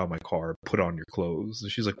like, "Get out of my car, put on your clothes."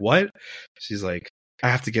 And she's like, "What?" She's like, "I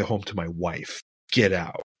have to get home to my wife. Get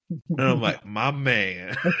out." And I'm like, "My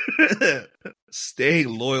man, stay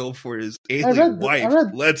loyal for his alien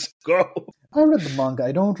wife. Let's go." I read the manga.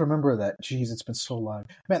 I don't remember that. Jeez, it's been so long.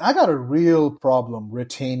 Man, I got a real problem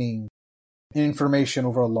retaining information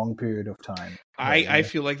over a long period of time. I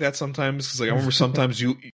feel like that sometimes because like I remember sometimes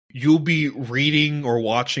you'll be reading or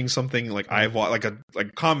watching something like I've watched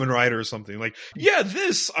like Common Rider or something like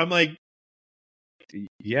this. I'm like,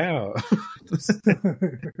 yeah.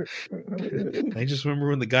 I just remember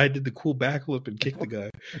when the guy did the cool backflip and kicked the guy.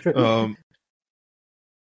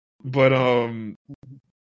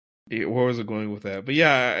 Where was it going with that? But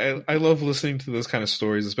yeah, I love listening to those kind of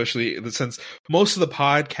stories, especially in the sense most of the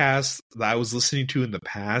podcasts that I was listening to in the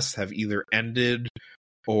past have either ended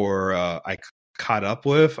or I caught up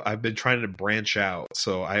with. I've been trying to branch out,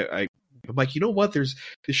 so I'm like, you know what? There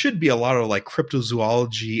should be a lot of like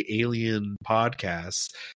cryptozoology, alien podcasts.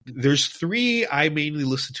 There's 3 I mainly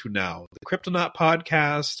listen to now: the Cryptonaut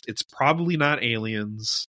podcast. It's probably not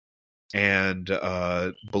aliens. And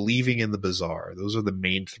Believing in the Bizarre. Those are the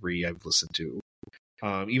main 3 I've listened to.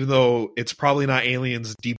 Even though it's probably not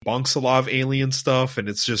aliens, debunks a lot of alien stuff, and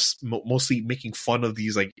it's just mostly making fun of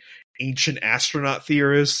these like ancient astronaut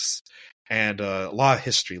theorists and a lot of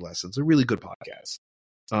history lessons. A really good podcast.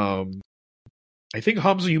 I think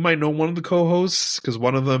Hamza, you might know one of the co-hosts because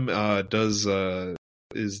one of them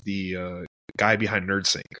is the guy behind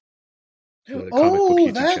NerdSync.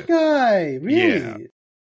 Oh, that guy! Really? Yeah.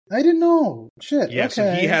 I didn't know. Shit. Yeah, okay.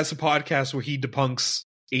 so he has a podcast where he debunks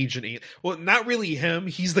Agent Alien. Well, not really him.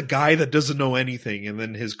 He's the guy that doesn't know anything, and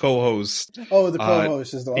then his co-host. Oh, the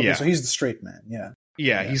co-host is the. Okay, yeah. So he's the straight man. Yeah.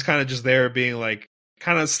 Yeah, he's kind of just there, being like,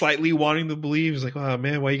 kind of slightly wanting to believe. He's like, "Oh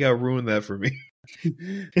man, why you gotta ruin that for me?"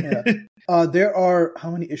 Yeah. There are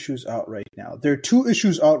how many issues out right now? There are 2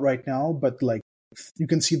 issues out right now, but like you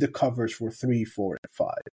can see the covers for 3, 4, and 5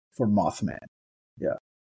 for Mothman. Yeah.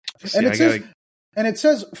 And it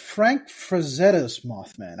says Frank Frazetta's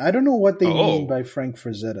Mothman. I don't know what they mean by Frank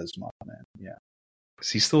Frazetta's Mothman. Yeah. Is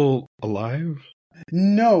he still alive?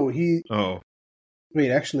 No, he... Oh.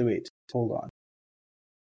 Wait. Hold on.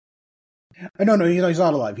 No, he's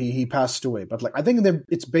not alive. He passed away. But like, I think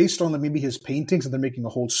it's based on like, maybe his paintings, and they're making a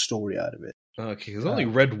whole story out of it. Okay, because I only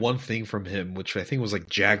read one thing from him, which I think was like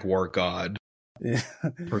Jaguar God. Yeah.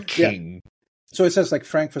 Or King. Yeah. So it says like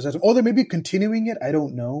Frank Frazetta. Oh, they may be continuing it. I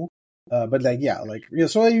don't know. But like, yeah, like, yeah.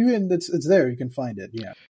 So it's there. You can find it.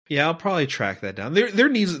 Yeah. Yeah, I'll probably track that down.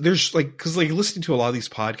 There's like, because like listening to a lot of these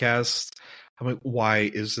podcasts, I'm like, why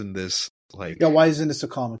isn't this like? Yeah, why isn't this a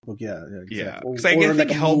comic book? Yeah, exactly. Yeah. Because I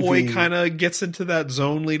think Hellboy kind of gets into that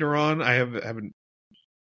zone later on. I haven't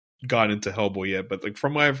gotten into Hellboy yet, but like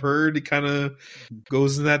from what I've heard, it kind of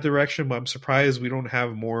goes in that direction. But I'm surprised we don't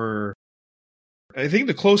have more. I think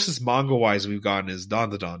the closest manga wise we've gotten is Don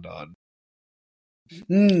the Don Don.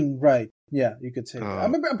 Right. Yeah, you could say that.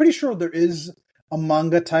 I'm pretty sure there is a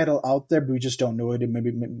manga title out there, but we just don't know it. And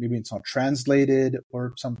maybe it's not translated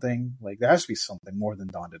or something. Like there has to be something more than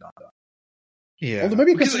Don the Don Don. Yeah. Although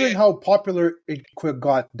maybe considering how popular it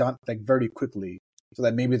got done like very quickly, so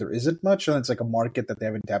that maybe there isn't much, and it's like a market that they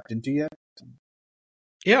haven't tapped into yet.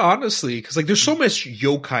 Yeah, honestly, because like there's so much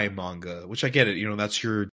yokai manga, which I get it. You know, that's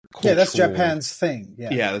your cultural, yeah, that's Japan's thing.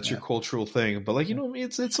 Yeah, that's your cultural thing. But like, you know,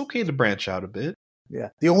 it's okay to branch out a bit. Yeah,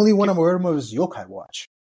 the only one I'm aware of is Yokai Watch,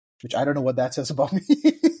 which I don't know what that says about me.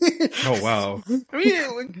 Oh wow! I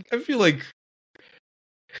mean, like, I feel like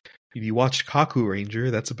you watched Kaku Ranger.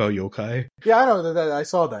 That's about yokai. Yeah, I know that. I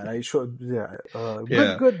saw that. I showed. Yeah,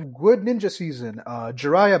 good ninja season.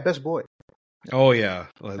 Jiraiya, best boy. Oh yeah,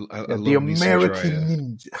 I love the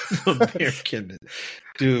American ninja. American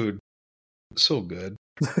dude, so good.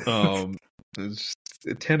 It's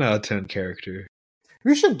a 10 out of 10 character.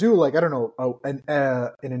 We should do like, I don't know,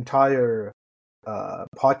 an entire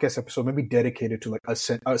podcast episode, maybe dedicated to like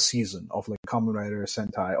a season of like Kamen Rider,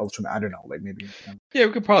 Sentai, Ultraman. I don't know, like maybe. Yeah,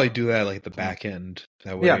 we could probably do that like at the back end.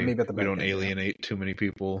 That way, maybe at the back we don't end, alienate too many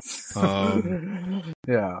people.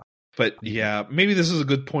 Yeah. But yeah, maybe this is a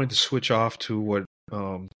good point to switch off to what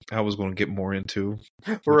I was going to get more into.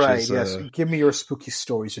 Right, yes. Give me your spooky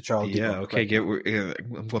stories, which I'll yeah, okay. I'm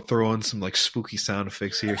going to throw in some like spooky sound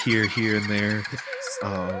effects here, and there.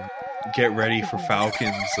 Get ready for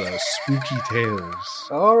Falcon's spooky tales.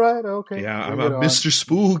 All right, okay. Yeah, I'm a Mr.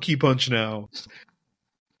 Spooky Punch now.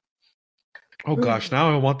 Oh gosh,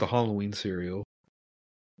 now I want the Halloween cereal.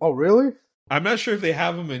 Oh, really? I'm not sure if they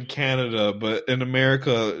have them in Canada, but in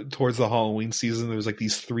America, towards the Halloween season, there's like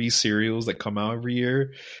these 3 cereals that come out every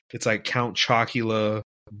year. It's like Count Chocula,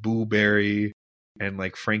 Boo Berry, and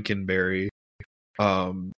like Frankenberry.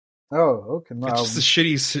 Oh, okay. It's just a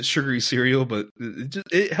shitty sugary cereal, but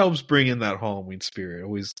it helps bring in that Halloween spirit.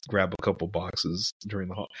 Always grab a couple boxes during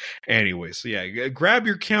the Anyway, so yeah, grab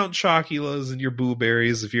your Count Choculas and your Boo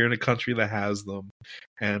Berries if you're in a country that has them,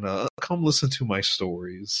 and come listen to my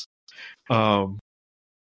stories. So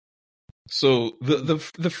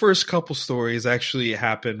the first couple stories actually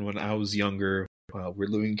happened when I was younger. We're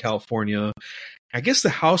living in California. I guess the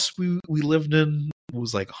house we lived in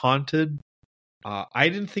was like haunted. I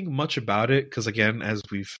didn't think much about it because, again, as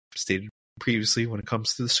we've stated previously, when it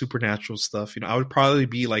comes to the supernatural stuff, I would probably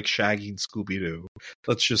be like Shaggy and Scooby Doo.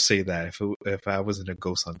 Let's just say that if I was in a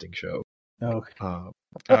ghost hunting show. Okay.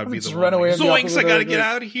 I would be the run away. Zoinks! I gotta get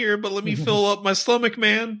out of here, but let me fill up my stomach,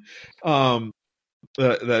 man. That'd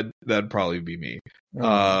probably be me.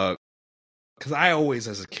 Because I always,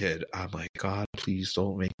 as a kid, I'm like, God, please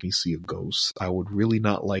don't make me see a ghost. I would really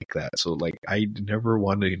not like that. So, like, I never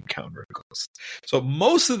wanted to encounter a ghost. So,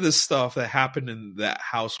 most of this stuff that happened in that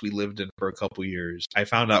house we lived in for a couple years, I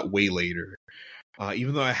found out way later.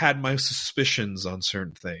 Even though I had my suspicions on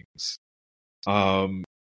certain things.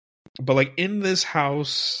 But, like, in this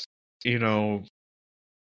house,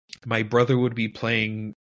 my brother would be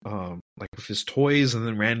playing, like, with his toys, and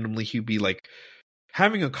then randomly he'd be, like,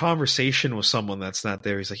 having a conversation with someone that's not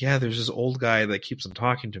there. He's like, yeah, there's this old guy that keeps on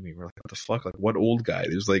talking to me. We're like, what the fuck? Like, what old guy?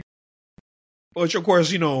 There's like, which of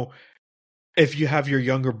course, if you have your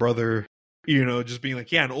younger brother, just being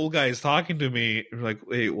like, yeah, an old guy is talking to me. We're like,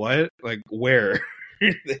 wait, what? Like, where?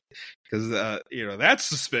 Because, that's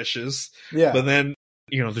suspicious. Yeah. But then,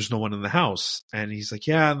 there's no one in the house. And he's like,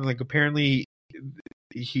 yeah. And like, apparently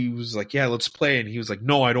he was like, yeah, let's play. And he was like,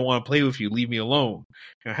 no, I don't want to play with you. Leave me alone.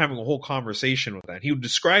 Having a whole conversation with that. He would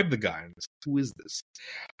describe the guy. And who is this?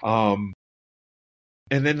 And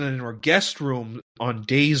then in our guest room, on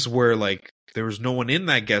days where like there was no one in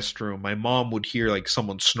that guest room, my mom would hear like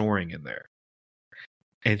someone snoring in there.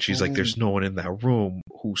 And she's like, there's no one in that room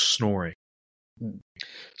who's snoring. So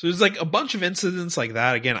there's like a bunch of incidents like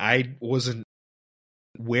that. Again, I wasn't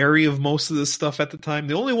wary of most of this stuff at the time.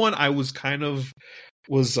 The only one I was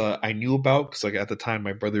I knew about because like at the time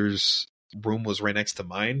my brother's room was right next to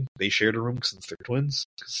mine. They shared a room since they're twins.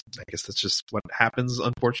 I guess that's just what happens,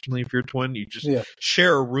 unfortunately, if you're a twin. You just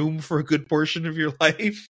share a room for a good portion of your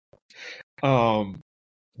life. But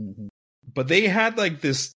they had like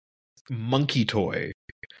this monkey toy.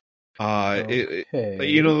 Like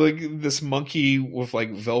this monkey with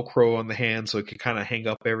like Velcro on the hand so it could kind of hang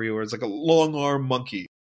up everywhere. It's like a long arm monkey.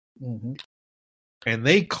 And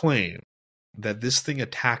they claim that this thing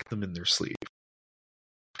attacked them in their sleep.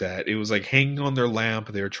 That it was like hanging on their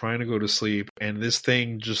lamp. They were trying to go to sleep, and this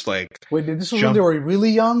thing just like. Wait, this was when they were really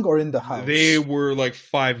young or in the house? They were like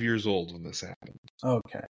 5 years old when this happened.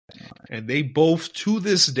 Okay. Right. And they both, to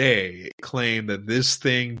this day, claim that this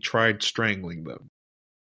thing tried strangling them.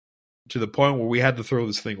 To the point where we had to throw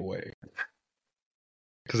this thing away.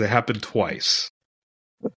 Because it happened twice.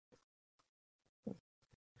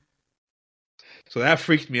 So that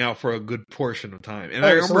freaked me out for a good portion of time. And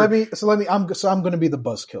I remember, I'm going to be the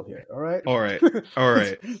buzzkill here. All right. All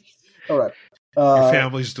right. Your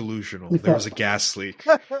family's delusional. There was a gas leak,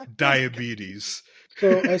 diabetes. So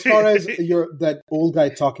as far as that old guy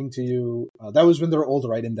talking to you, that was when they were older,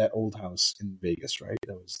 right? In that old house in Vegas, right?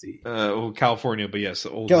 That was the California, but yes, the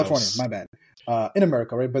old California. House. My bad. In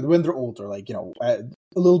America, right? But when they're older, like a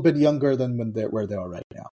little bit younger than where they are right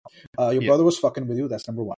now. Your brother was fucking with you. That's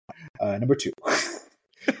number one. Number two,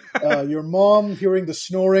 your mom hearing the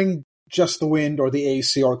snoring, just the wind or the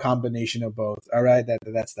AC or a combination of both. All right,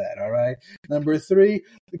 that's that. All right. Number three,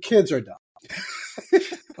 the kids are dumb.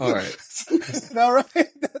 All right. All right.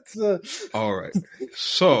 That's all right.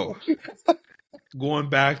 So, going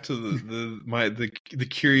back to the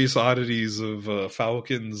curious oddities of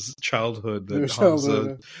Falcon's childhood that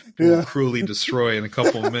Hamza will cruelly destroy in a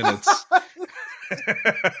couple of minutes.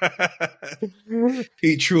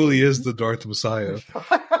 He truly is the Darth Messiah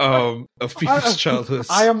of people's childhoods.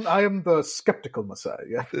 I am the skeptical Messiah.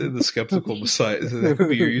 Yeah. The skeptical Messiah. That could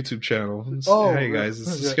be your YouTube channel. Hey guys,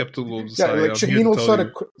 it's the skeptical Messiah. Yeah, like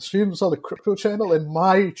Shaheen saw the crypto channel, and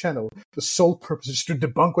my channel. The sole purpose is to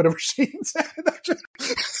debunk whatever Shaheen said.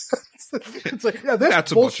 It's like, yeah,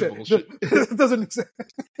 that's bullshit. A bunch of bullshit. It doesn't exist.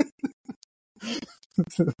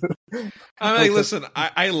 I'm like, listen,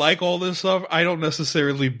 I like all this stuff. I don't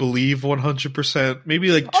necessarily believe 100%.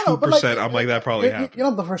 Maybe like 2%. I'm like, that probably happened. You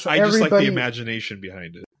know, the first one, I just like the imagination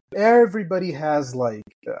behind it. Everybody has like,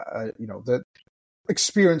 the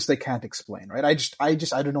experience they can't explain, right? I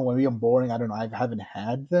don't know. Maybe I'm boring. I don't know. I haven't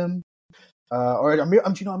had them. Or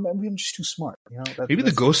I'm just too smart. You know, maybe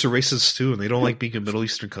the ghosts are racist too, and they don't like being in Middle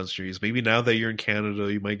Eastern countries. Maybe now that you're in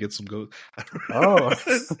Canada, you might get some ghosts.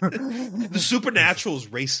 The supernatural is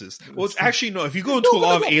racist. Well, it's actually no. If you go into a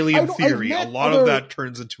lot of alien theory, a lot of that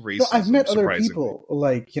turns into racism. I've met other people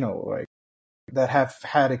like that have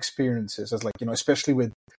had experiences as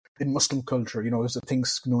especially in Muslim culture. There's the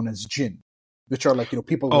things known as jinn, which are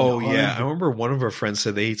people. Oh yeah, I remember one of our friends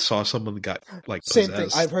said they saw someone that got same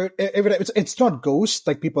possessed. thing. I've heard it's not ghosts.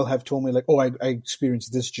 Like people have told me I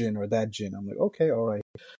experienced this jinn or that jinn. I'm like, okay, all right.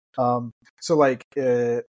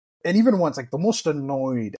 And even once the most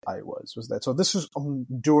annoyed I was that. So this was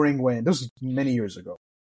this was many years ago.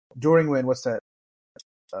 During what's that?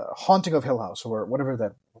 Haunting of Hill House or whatever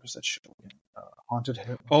that. What was that show? Haunted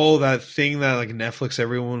Hill. Oh, that thing that Netflix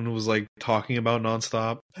everyone was talking about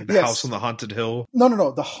nonstop. The House on the Haunted Hill.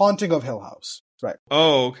 No. The Haunting of Hill House. Right.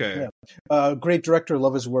 Oh, okay. Yeah. Great director.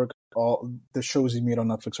 Love his work. All the shows he made on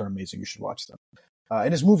Netflix are amazing. You should watch them.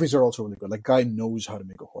 And his movies are also really good. Guy knows how to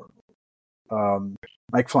make a horror movie.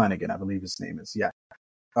 Mike Flanagan, I believe his name is. Yeah.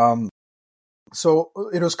 So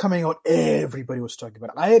it was coming out. Everybody was talking about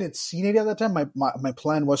it. I hadn't seen it at that time. My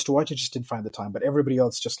plan was to watch it. Just didn't find the time. But everybody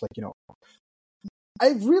else just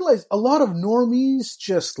I've realized a lot of normies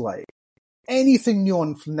just anything new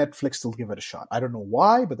on Netflix, they'll give it a shot. I don't know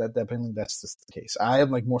why, but apparently that's just the case. I am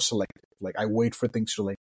more selective. I wait for things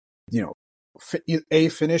to A,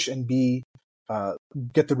 finish, and B,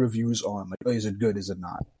 get the reviews on. Is it good? Is it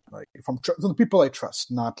not? From the people I trust,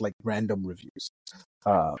 not random reviews.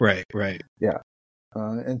 Right. Yeah.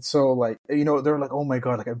 And so they're like, oh my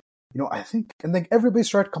god, I think, and everybody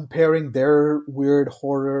started comparing their weird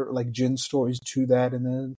horror, jinn stories to that, and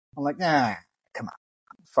then I'm like, nah, come on,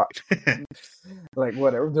 fuck.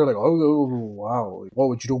 Whatever. They're like, oh, wow.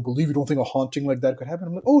 Well, you don't believe, you don't think a haunting like that could happen?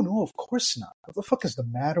 I'm like, oh no, of course not. What the fuck is the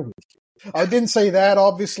matter with you? I didn't say that,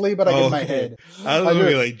 obviously, but in my head. I was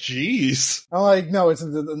really jeez. I'm like, no, it's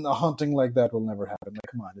a haunting like that will never happen.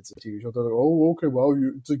 Come on, it's a TV show. They're like, oh, okay, well,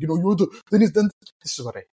 you're the, then this is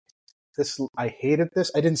what I hate. I hated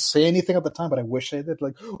this. I didn't say anything at the time, but I wish I did.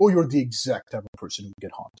 You're the exact type of person who would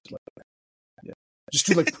get haunted like that. Yeah, just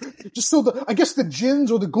to just so I guess the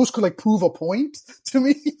jinns or the ghosts could prove a point to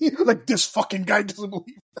me. This fucking guy doesn't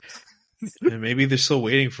believe that. And maybe they're still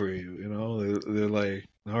waiting for you. They're like,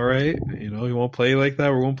 all right, you won't play like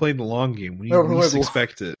that. We're going to play the long game. When you least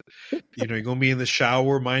expect it. You're going to be in the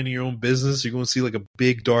shower, minding your own business. You're going to see a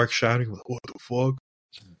big dark shadow. You're like, what the fuck?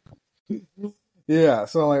 Yeah,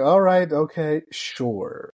 so I'm like, all right, okay,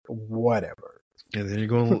 sure, whatever. And then you're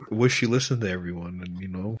going to wish you listened to everyone,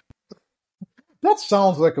 and That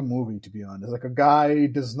sounds like a movie, to be honest. A guy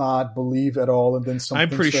does not believe at all, and then something. I'm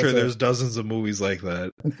pretty sure there's dozens of movies like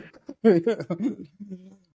that. Yeah.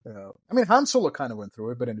 I mean, Han Solo kind of went through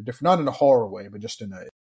it, but in a different, not in a horror way, but just in a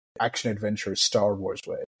action-adventure Star Wars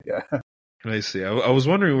way. Yeah. I see. I was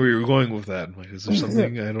wondering where you were going with that. I'm like, is there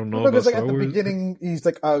something I don't know about Star at the Wars? beginning, he's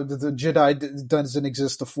like, the Jedi doesn't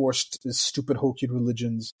exist, the Force is stupid, hokey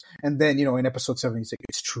religions. And then, in Episode 7, he's like,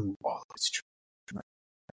 it's true. Oh, it's true.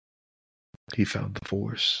 He found the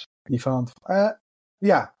Force. He found...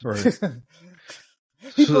 yeah. Right.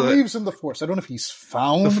 He believes in the Force. I don't know if he's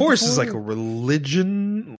found the Force. Is a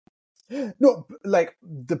religion? No,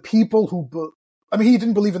 the people who... he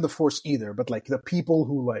didn't believe in the Force either, but the people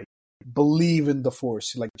who, believe in the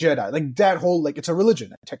Force, Jedi, that whole, it's a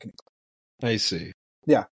religion, technically. I see.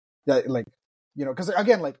 Yeah. Because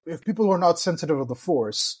again, if people who are not sensitive of the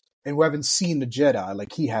Force and who haven't seen the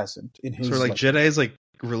Jedi, he hasn't in his... So Jedi is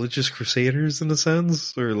religious crusaders in a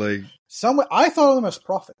sense, or somewhat. I thought of them as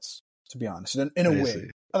prophets, to be honest, in a way. See.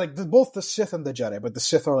 Both the Sith and the Jedi, but the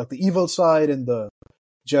Sith are the evil side and the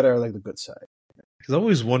Jedi are the good side. Because I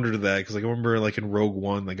always wondered that, because I remember in Rogue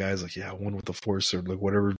One, the guy's one with the Force, or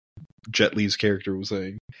whatever Jet Li's character was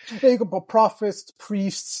saying. Yeah, you can put prophets,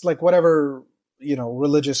 priests, whatever,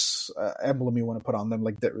 religious emblem you want to put on them,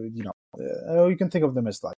 you can think of them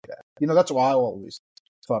as that. That's why I always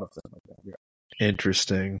thought of them like that. Yeah.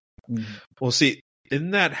 Interesting. Mm-hmm. Well, see,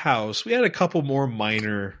 in that house, we had a couple more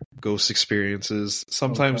minor ghost experiences.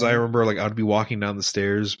 Sometimes I remember I'd be walking down the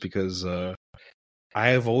stairs because I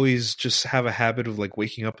have always just have a habit of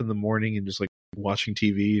waking up in the morning and just watching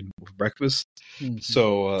TV and for breakfast. Mm-hmm.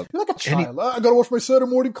 So you're like a child. I gotta watch my Saturday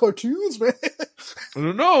morning cartoons, man.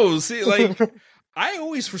 No, see, I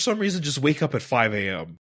always, for some reason, just wake up at 5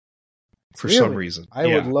 a.m. For Really? some reason. I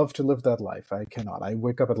would love to live that life. I cannot. I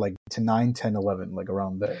wake up at like 9, 10, 11, like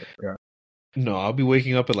around there. Yeah. No, I'll be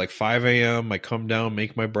waking up at like 5 a.m. I come down,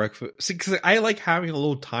 make my breakfast. See, because I like having a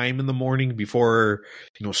little time in the morning before,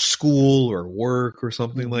 school or work or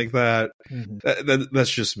something like that.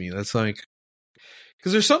 That's just me. That's like,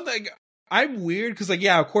 because there's something, I'm weird because,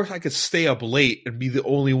 of course I could stay up late and be the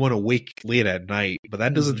only one awake late at night, but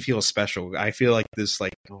that doesn't feel special. I feel like this,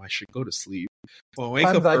 I should go to sleep. Well, I wake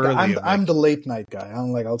up early. I'm the late night guy.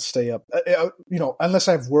 I'm like, I'll stay up, unless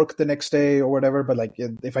I've worked the next day or whatever. But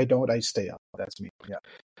if I don't, I stay up. That's me. Yeah.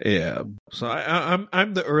 Yeah. So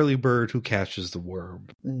I'm the early bird who catches the worm.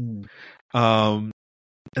 And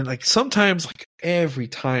sometimes, every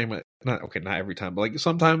time, not every time, but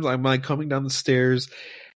sometimes I'm coming down the stairs.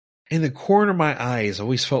 In the corner of my eyes, I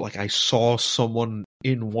always felt like I saw someone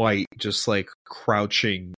in white just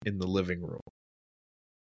crouching in the living room.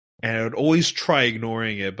 And I would always try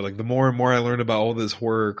ignoring it, but the more and more I learned about all these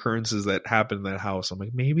horror occurrences that happened in that house, I'm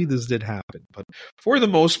like, maybe this did happen. But for the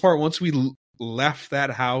most part, once we left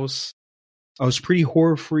that house, I was pretty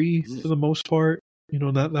horror free for the most part.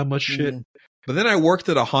 Not that much shit. But then I worked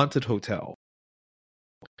at a haunted hotel.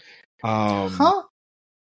 Huh?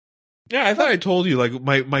 Yeah, I thought I told you,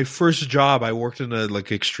 my first job, I worked in a,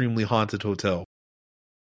 extremely haunted hotel.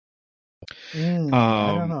 I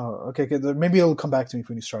don't know. Okay, maybe it'll come back to me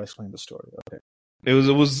when you start explaining the story. Okay. It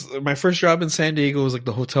was my first job in San Diego was,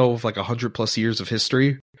 the hotel with, 100+ years of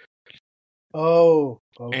history. Oh.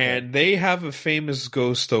 Okay. And they have a famous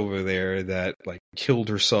ghost over there that, killed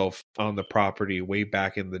herself on the property way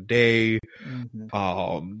back in the day.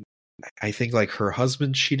 I think her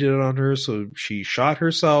husband cheated on her, so she shot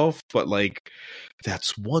herself. But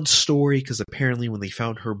that's one story, because apparently when they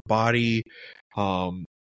found her body, normally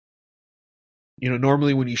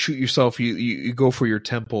when you shoot yourself, you go for your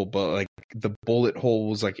temple, but the bullet hole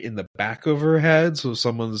was in the back of her head, so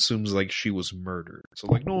someone assumes she was murdered. So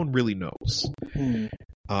no one really knows. And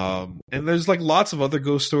there's lots of other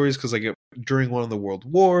ghost stories because during one of the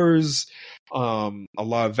world wars, a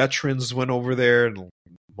lot of veterans went over there and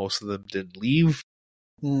most of them didn't leave.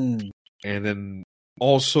 And then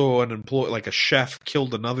also an employee, a chef,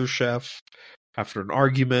 killed another chef after an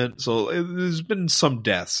argument. So there's been some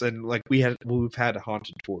deaths, and we've had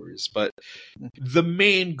haunted tours, but the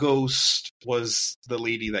main ghost was the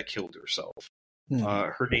lady that killed herself.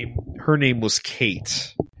 Her name was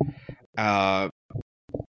Kate. And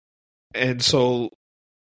so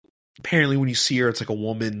apparently when you see her, it's a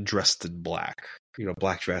woman dressed in black,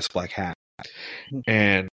 black dress, black hat.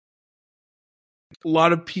 And a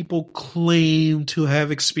lot of people claim to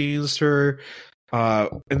have experienced her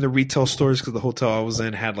in the retail stores, because the hotel I was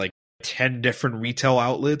in had 10 different retail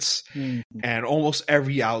outlets, and almost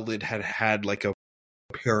every outlet had a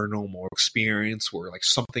paranormal experience where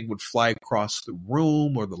something would fly across the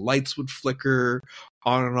room, or the lights would flicker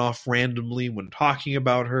on and off randomly when talking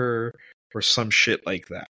about her, or some shit like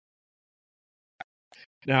that.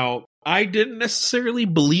 Now, I didn't necessarily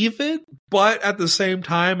believe it, but at the same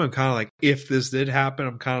time, I'm kind of if this did happen,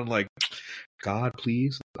 I'm kind of God,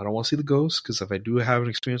 please, I don't want to see the ghost, because if I do have an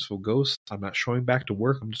experience with a ghost, I'm not showing back to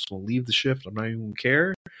work. I'm just going to leave the shift. I'm not even going to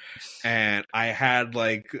care. And I had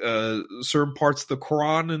certain parts of the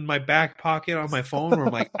Quran in my back pocket on my phone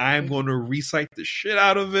where I'm I'm going to recite the shit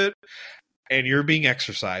out of it. And you're being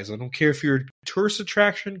exercised. I don't care if you're a tourist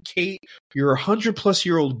attraction, Kate, you're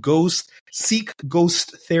 100+ ghost, seek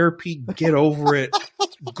ghost therapy, get over it,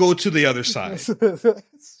 go to the other side.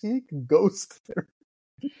 Seek ghost therapy.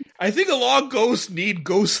 I think a lot of ghosts need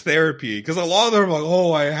ghost therapy, because a lot of them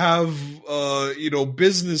are I have,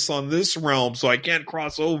 business on this realm, so I can't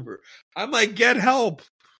cross over. I'm get help.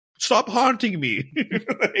 Stop haunting me.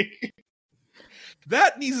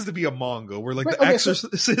 That needs to be a manga where the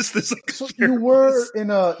Exorcist is so you were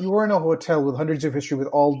in a hotel with hundreds of history with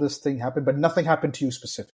all this thing happened, but nothing happened to you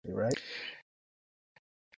specifically, right?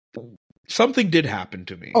 Something did happen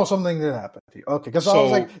to me. Oh, something did happen to you. Okay, because I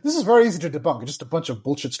was this is very easy to debunk. It's just a bunch of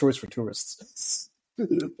bullshit stories for tourists.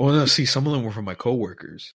 Well, no, see, some of them were from my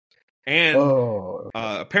coworkers. And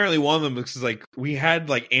apparently one of them, because we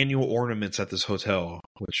had annual ornaments at this hotel,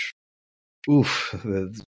 which,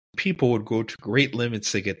 the people would go to great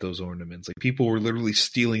limits to get those ornaments. People were literally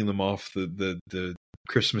stealing them off the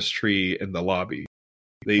Christmas tree in the lobby.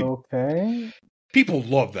 Okay. People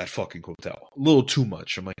love that fucking hotel. A little too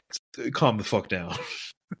much. I'm calm the fuck down.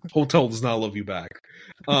 Hotel does not love you back.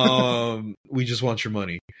 We just want your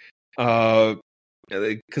money.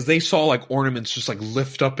 Because they saw ornaments just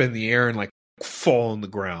lift up in the air and fall on the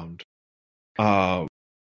ground.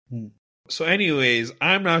 So anyways,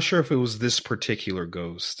 I'm not sure if it was this particular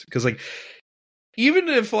ghost. Because, like, even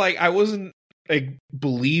if, like, I wasn't, like,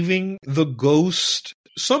 believing the ghost,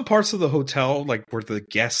 some parts of the hotel, like, where the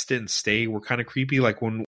guests didn't stay were kind of creepy. Like,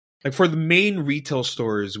 when, like, for the main retail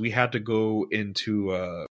stores, we had to go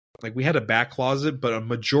into, like, we had a back closet, but a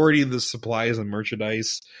majority of the supplies and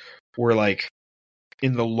merchandise were, like,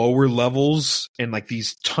 in the lower levels, and like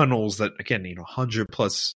these tunnels that, again,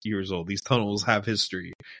 100+ years old, these tunnels have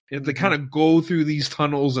history. You have to kind of go through these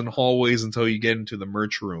tunnels and hallways until you get into the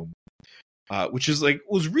merch room, which is like,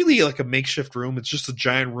 was really like a makeshift room. It's just a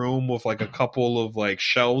giant room with like a couple of like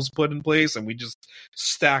shelves put in place, and we just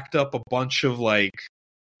stacked up a bunch of like,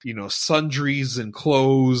 sundries and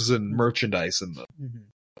clothes and merchandise in them.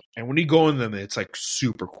 And when you go in them, it's like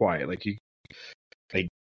super quiet, like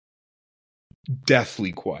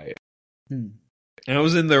deathly quiet. And I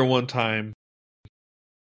was in there one time.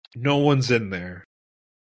 No one's in there.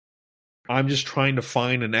 I'm just trying to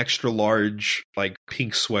find an extra large, like,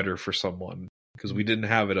 pink sweater for someone because we didn't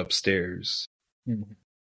have it upstairs.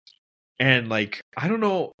 And, like, I don't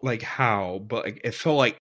know, like, how, but like, it felt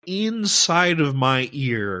like inside of my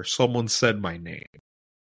ear, someone said my name.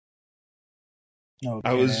 Okay.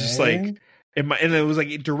 I was just like, and it was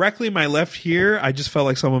like directly in my left ear. I just felt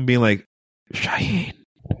like someone being like, Shaheen.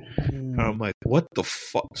 And I'm like, what the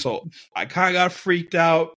fuck? So I kind of got freaked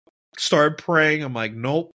out, started praying. I'm like,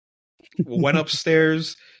 nope. Went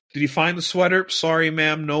upstairs. Did he find the sweater? Sorry,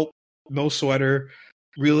 ma'am. Nope. No sweater.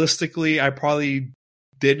 Realistically, I probably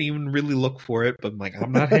didn't even really look for it, but I'm like,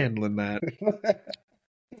 I'm not handling that.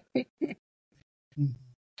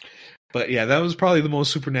 But yeah, that was probably the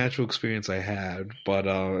most supernatural experience I had.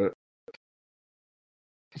 But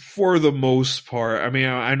for the most part, I mean,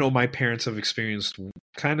 I know my parents have experienced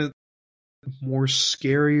kind of more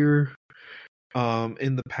scarier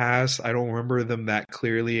in the past. I don't remember them that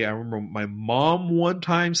clearly. I remember my mom one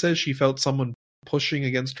time said she felt someone pushing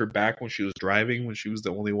against her back when she was driving, when she was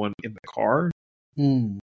the only one in the car.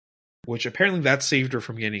 Which apparently that saved her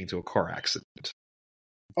from getting into a car accident.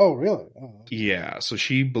 Oh, really? Oh. Yeah, so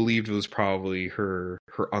she believed it was probably her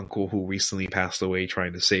uncle who recently passed away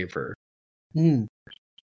trying to save her.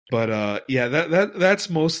 But yeah, that's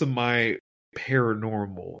most of my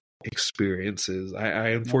paranormal experiences. I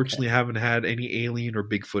unfortunately haven't had any alien or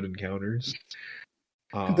Bigfoot encounters.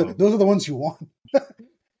 Those are the ones you want.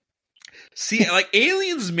 See, like,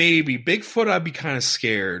 aliens maybe. Bigfoot, I'd be kind of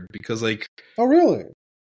scared because, like... Oh, really?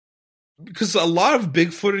 Because a lot of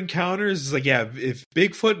Bigfoot encounters is like, yeah, if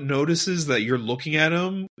Bigfoot notices that you're looking at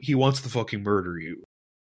him, he wants to fucking murder you.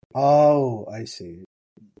 Oh, I see.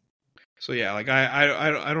 So yeah, like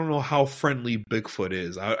I don't know how friendly Bigfoot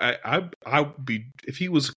is. I'd be, if he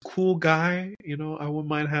was a cool guy, I wouldn't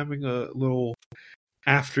mind having a little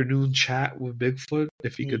afternoon chat with Bigfoot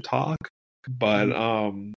if he could talk. But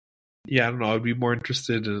yeah, I don't know. I'd be more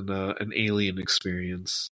interested in an alien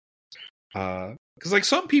experience. Because like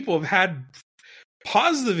some people have had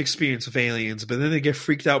positive experience with aliens, but then they get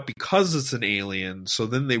freaked out because it's an alien. So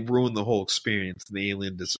then they ruin the whole experience, and the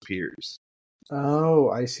alien disappears. Oh,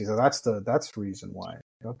 I see. So that's the reason why.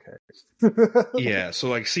 Okay. Yeah. So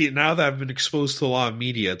like, see, now that I've been exposed to a lot of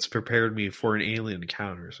media, it's prepared me for an alien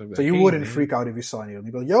encounter. So, you wouldn't freak out if you saw an alien.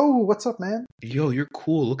 You'd be like, "Yo, what's up, man? Yo, you're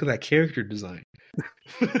cool. Look at that character design."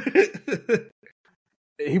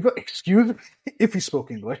 Excuse me, if he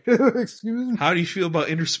spoke English. Excuse me. How do you feel about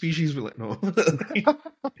interspecies? No.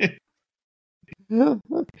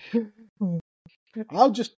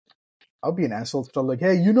 I'll be an asshole. So I'm like,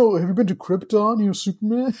 hey, have you been to Krypton?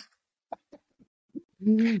 Superman?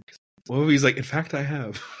 Well, he's like, in fact, I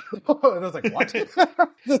have. And I was like, what?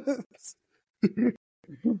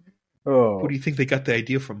 Who do you think they got the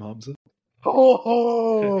idea from, Hamza?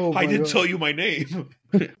 Oh, I didn't tell you my name.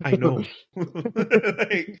 I know.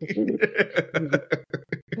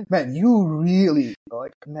 Man, you really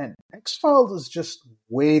man, X-Files is just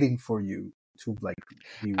waiting for you to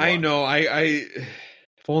be I know. I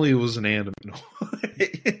if only it was an anime. No.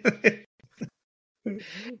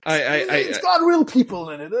 It's got real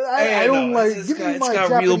people in it. I don't like. It's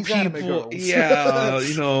got real people. Yeah,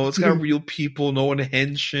 it's got real people. No one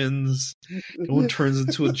henshins. No one turns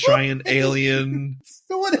into a giant alien.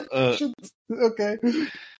 No one henshins. Okay.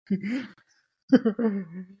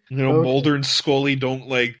 Mulder and Scully don't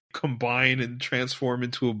combine and transform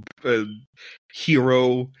into a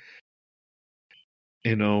hero.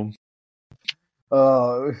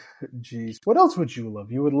 Jeez. What else would you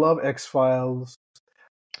love? You would love X-Files.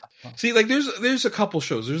 See, like there's a couple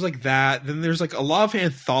shows. There's like that. Then there's like a lot of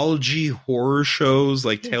anthology horror shows,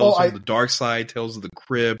 like Tales from the Dark Side, Tales of the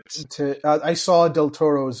Crypt. I saw Del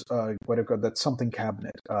Toro's that something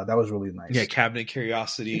cabinet. That was really nice. Yeah, Cabinet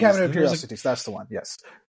Curiosities. Cabinet of Curiosities. That's the one. Yes.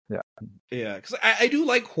 Yeah. Yeah, because I do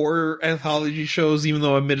like horror anthology shows, even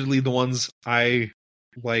though admittedly the ones I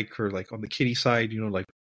like are like on the kiddie side. You know, like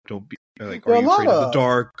Don't Be like Are You Afraid of the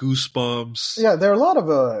Dark, Goosebumps. Yeah, there are a lot of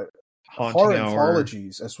horror Hour.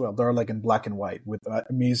 anthologies as well. They're like in black and white with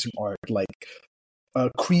amazing art, like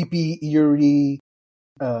creepy, eerie.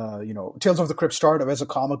 Tales of the Crypt started as a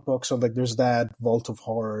comic book, so like there's that Vault of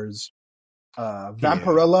Horrors.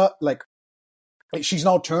 Vampirella, like she's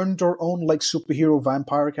now turned her own like superhero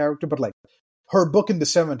vampire character, but like her book in the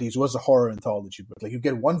 70s was a horror anthology book. Like you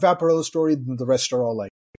get one Vampirella story, and the rest are all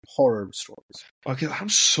like horror stories. Okay, I'm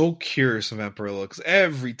so curious of Vampirella because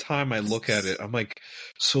every time I look at it, I'm like,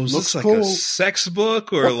 so is this like cool. a sex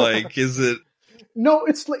book or like is it? No,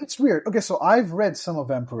 it's weird. Okay, so I've read some of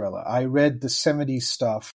Vampirella. I read the 70s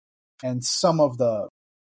stuff and some of the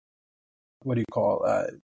 80s,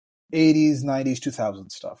 90s,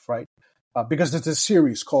 2000s stuff, right? Because there's this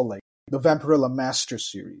series called like the Vampirella Master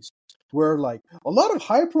Series, where like a lot of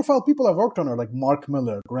high-profile people have worked on her, like Mark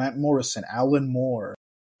Miller, Grant Morrison, Alan Moore.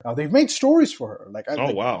 They've made stories for her.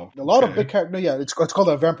 Wow. A lot of big characters. Yeah, it's called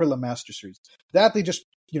the Vampirella Master Series. That they just,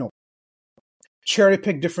 cherry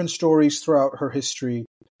pick different stories throughout her history,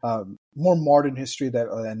 more modern history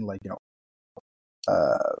and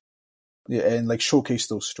like showcase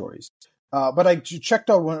those stories. But I checked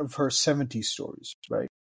out one of her 70s stories, right?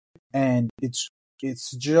 And it's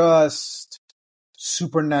just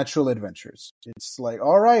supernatural adventures. It's like,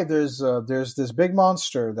 all right, there's this big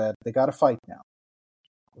monster that they got to fight now.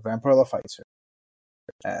 Vampirella fights her,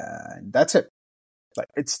 and that's it. Like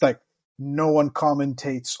it's like no one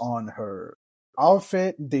commentates on her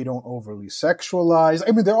outfit. They don't overly sexualize.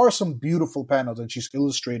 I mean, there are some beautiful panels, and she's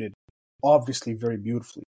illustrated, obviously, very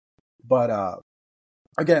beautifully. But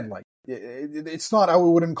again, like it's not. I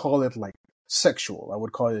wouldn't call it like sexual. I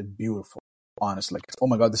would call it beautiful. Honestly, like, oh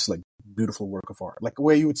my god, this is like beautiful work of art. Like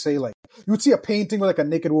where you would see a painting with like a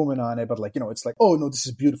naked woman on it, but like it's like, oh no, this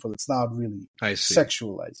is beautiful. It's not really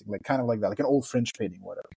sexualizing, like kind of like that, like an old French painting,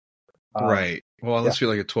 whatever. Right. Well, unless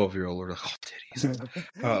you're like a 12-year-old or like, oh, titties.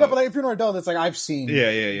 Yeah, but like if you're an adult, it's like I've seen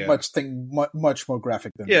much more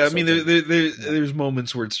graphic than this. I mean, there's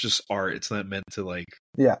moments where it's just art. It's not meant to like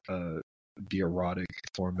be erotic,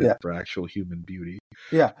 formative for actual human beauty.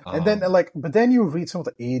 Yeah, and then but then you read some of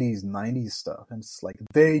the 80s, 90s stuff, and it's like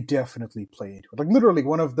they definitely play into it. Like literally,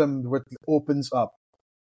 one of them opens up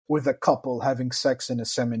with a couple having sex in a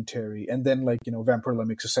cemetery, and then Vampirella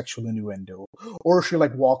makes a sexual innuendo, or she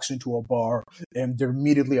like walks into a bar and they're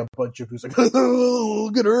immediately a bunch of who's like, oh,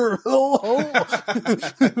 look at her,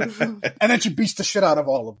 and then she beats the shit out of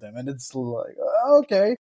all of them, and it's like,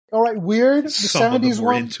 okay. All right, weird. The Some 70s of them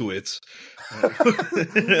were one into it.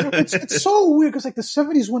 It's so weird because like the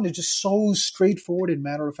 70s one is just so straightforward and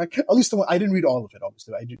matter of fact. At least the one I didn't read all of it.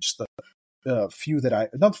 Obviously, I did just the few that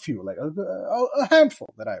not few, like a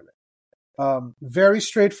handful that I read. Very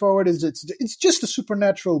straightforward. It's just a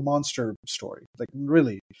supernatural monster story, like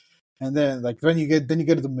really. And then when you get to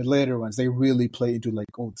the later ones, they really play into like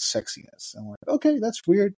the sexiness. I'm like, okay, that's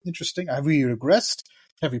weird, interesting. Have we regressed?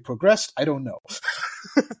 Have we progressed? I don't know.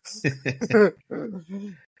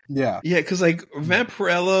 Yeah, because like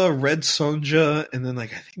Vampirella, Red Sonja, and then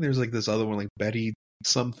like I think there's like this other one like Betty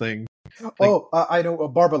something. Like, I know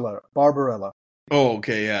Barbarella. Oh,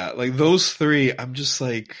 okay, yeah. Like those three, I'm just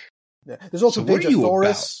like. Yeah. There's also Deja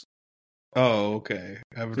Thoris. Oh, okay.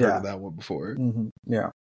 I haven't heard of that one before. Mm-hmm. Yeah.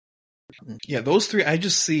 Yeah, those three I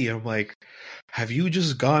just see. I'm like, have you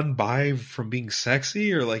just gone by from being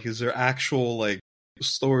sexy, or like, is there actual like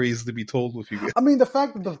stories to be told with you guys? I mean, the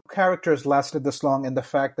fact that the characters lasted this long, and the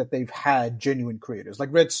fact that they've had genuine creators,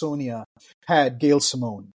 like Red Sonja had Gail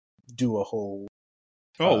Simone do a whole.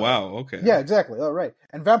 Oh wow! Okay. Yeah, exactly. All right.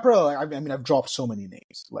 And Vampirella, I mean, I've dropped so many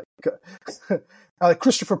names. Like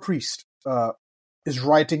Christopher Priest is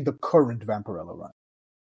writing the current Vampirella run.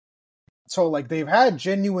 So like they've had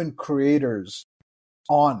genuine creators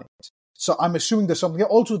on it. So I'm assuming there's something.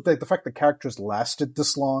 Also, like the fact that characters lasted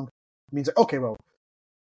this long means okay, well,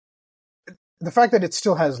 the fact that it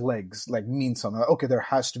still has legs like means something. Like, okay, there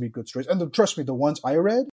has to be good stories. And trust me, the ones I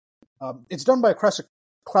read, it's done by a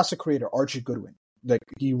classic creator, Archie Goodwin. Like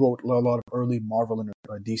he wrote a lot of early Marvel and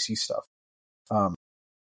DC stuff.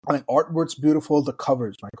 I mean, artwork's beautiful. The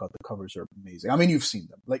covers, my god, the covers are amazing. I mean, you've seen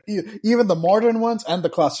them. Like even the modern ones and the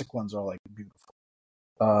classic ones are like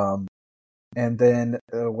beautiful. And then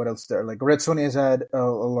what else there? Like Red Sonja has had a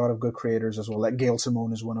lot of good creators as well. Like Gail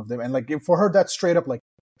Simone is one of them. And like for her, that's straight up like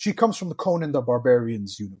she comes from the Conan the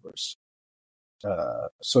Barbarian's universe.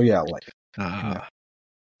 So yeah, like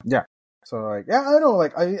yeah. So like yeah, I know.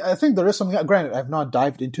 Like I think there is something. Granted, I've not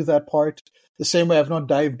dived into that part the same way I've not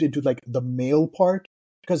dived into like the male part,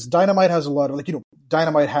 because Dynamite has a lot of like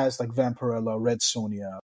Dynamite has like Vampirella, Red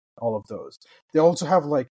Sonja, all of those. They also have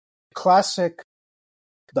like classic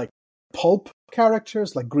like pulp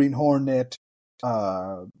characters like Green Hornet,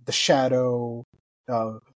 the Shadow,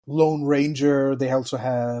 Lone Ranger. They also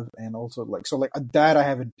have, and also like so like that I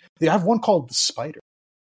haven't. They have one called the Spider.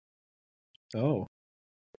 Oh.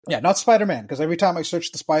 Yeah, not Spider-Man, because every time I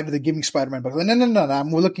search the Spider, they give me Spider-Man. But no, I'm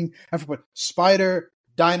looking for Spider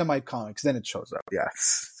Dynamite comics. Then it shows up. Yeah,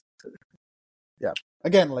 yeah.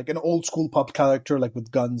 Again, like an old school pop character, like with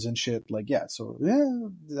guns and shit. Like yeah, so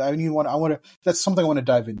yeah, I want to. That's something I want to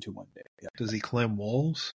dive into one day. Yeah. Does he climb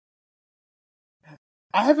walls?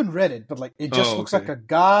 I haven't read it, but like it just looks like a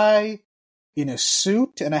guy in a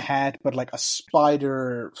suit and a hat, but like a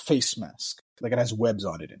spider face mask. Like it has webs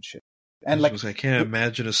on it and shit. And like I can't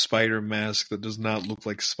imagine a spider mask that does not look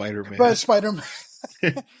like Spider-Man. But Spider-Man.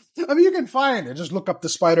 I mean, you can find it. Just look up the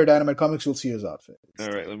Spider Dynamite comics. You'll see his outfit. All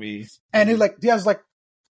right, let me. And he has like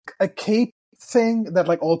a cape thing that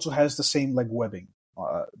like also has the same like webbing,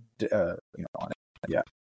 on it. Yeah.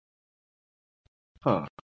 Huh.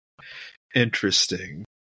 Interesting.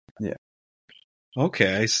 Yeah.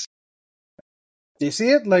 Okay. Do you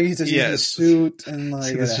see it? Like he's in a suit and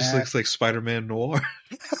like. This just looks like Spider-Man Noir.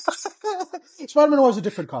 Spider-Man Noir is a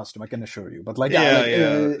different costume, I can assure you. But like,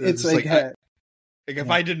 it's like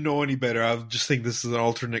if I didn't know any better, I would just think this is an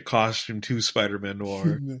alternate costume to Spider-Man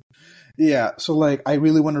Noir. Yeah, so like I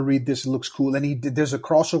really want to read this. It looks cool, and there's a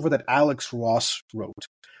crossover that Alex Ross wrote,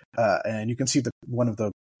 and you can see one of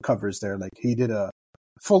the covers there. Like he did a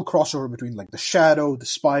full crossover between like the Shadow, the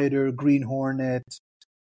Spider, Green Hornet,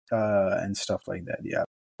 and stuff like that. Yeah.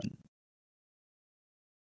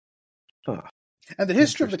 Huh. And the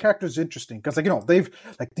history of the characters is interesting because, like,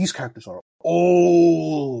 these characters are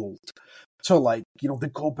old. So, like, they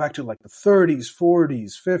go back to, like, the 30s,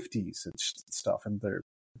 40s, 50s and stuff. And they're,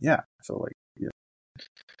 so, like, yeah.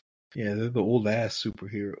 Yeah, they're the old-ass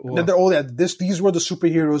superhero. Well, they're old. These were the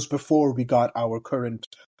superheroes before we got our current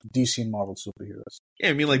DC and Marvel superheroes. Yeah,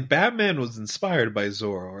 I mean, like, Batman was inspired by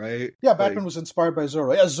Zorro, right? Yeah, Batman was inspired by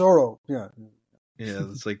Zorro. Yeah, Zorro. Yeah. Yeah,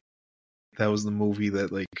 it's like, that was the movie that,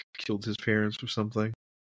 like, killed his parents or something.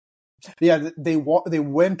 Yeah, they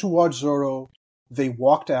went to watch Zorro. They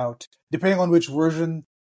walked out. Depending on which version,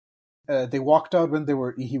 they walked out when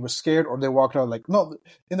he was scared, or they walked out like, no,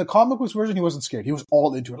 in the comic book version, he wasn't scared. He was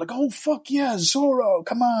all into it. Like, oh, fuck yeah, Zorro,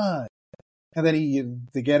 come on. And then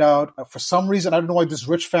they get out. For some reason, I don't know why this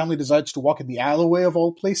rich family decides to walk in the alleyway of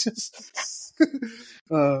all places.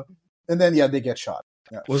 And then, they get shot.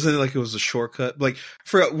 Yeah. Wasn't it like it was a shortcut? Like,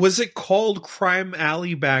 was it called Crime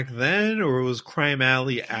Alley back then, or was Crime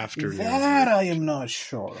Alley after that? I am not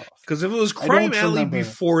sure of. Because if it was Crime Alley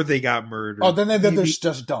before they got murdered, then they're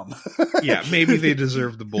just dumb. Yeah, maybe they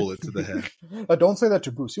deserve the bullet to the head. Don't say that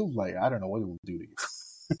to Bruce. He'll I don't know what he'll do to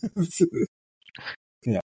you.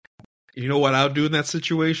 Yeah. You know what I would do in that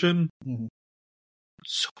situation? Mm-hmm.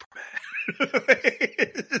 Superman.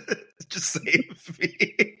 Just save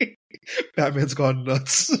me. Batman's gone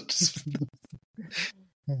nuts.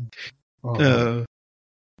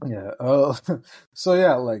 So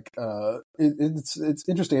yeah, like it's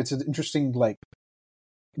interesting. It's an interesting like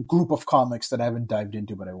group of comics that I haven't dived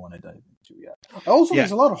into, but I want to dive into. Yeah. Also,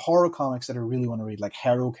 there's a lot of horror comics that I really want to read, like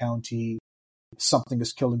Harrow County, Something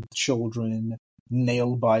is Killing the Children,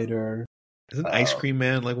 Nailbiter. Isn't Ice Cream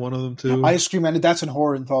Man like one of them too? Ice Cream Man, that's in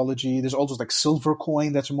horror anthology. There's also like Silver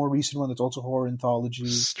Coin, that's a more recent one. That's also horror anthology.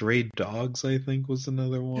 Stray Dogs, I think, was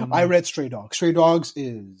another one. I read Stray Dogs. Stray Dogs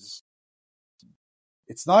it's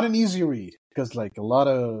not an easy read because like a lot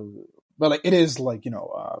of, but like it is like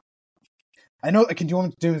I know. Do you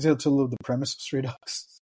want me to do a little the premise of Stray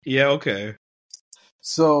Dogs? Yeah. Okay.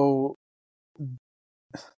 So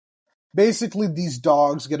basically, these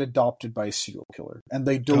dogs get adopted by a serial killer, and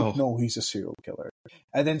they don't know he's a serial killer.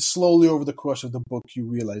 And then slowly over the course of the book, you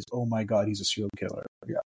realize, oh my god, he's a serial killer.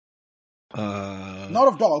 Yeah. Not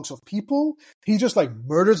of dogs, of people. He just like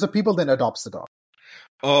murders the people, then adopts the dog.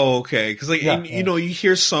 Oh, okay. Because like you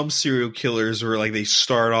hear some serial killers where like they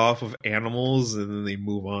start off with animals and then they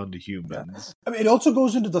move on to humans. I mean, it also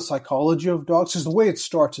goes into the psychology of dogs. Because the way it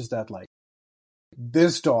starts is that like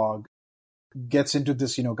this dog gets into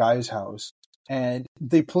this, guy's house, and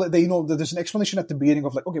they there's an explanation at the beginning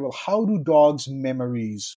of like, okay, well, how do dogs'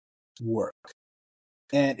 memories work?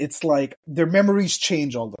 And it's like their memories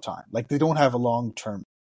change all the time. Like they don't have a long-term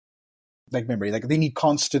like memory. Like they need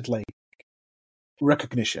constant like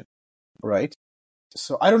recognition, right?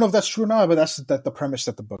 So I don't know if that's true or not, but that's the premise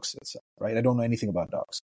that the book says, right? I don't know anything about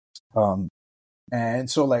dogs. And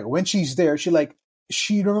so like when she's there,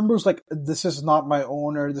 she remembers like, this is not my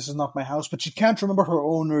owner, this is not my house, but she can't remember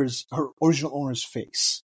her original owner's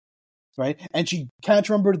face, right? And she can't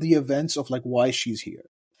remember the events of like why she's here.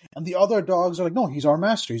 And the other dogs are like, no, he's our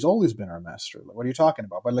master. He's always been our master. Like, what are you talking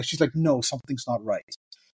about? But like, she's like, no, something's not right.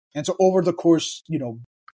 And so over the course,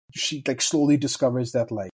 she like slowly discovers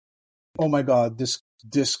that like, oh my God,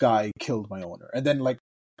 this guy killed my owner, and then like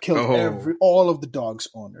killed all of the dog's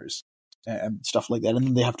owners and stuff like that, and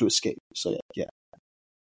then they have to escape. So yeah.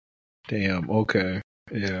 Damn. Okay.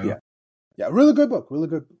 Yeah. Really good book. Really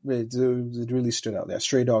good. It really stood out. Yeah,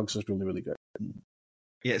 Stray Dogs was really, really good.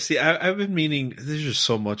 Yeah. See, I've been meaning. There's just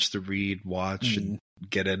so much to read, watch, and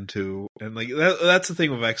get into, and like that's the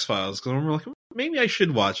thing with X-Files, because I'm like, maybe I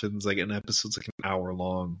should watch it. And it's like an episode's like an hour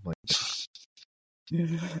long. Like,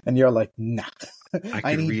 and you're like, nah.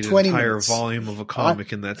 I could read an entire volume of a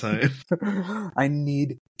comic in that time. I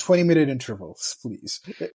need 20-minute intervals, please.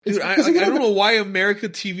 Dude, I don't know why America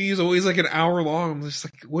TV is always like an hour long. I'm just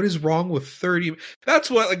like, what is wrong with 30? That's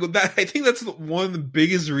what, like, that. I think that's one of the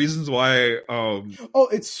biggest reasons why.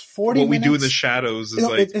 It's 40. What minutes. We Do in the Shadows is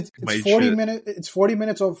like it's 40 minutes. It's 40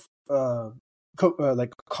 minutes of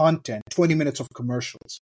like content, 20 minutes of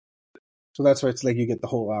commercials. So that's why it's like you get the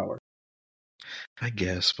whole hour. I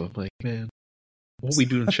guess, but I'm like, man, What We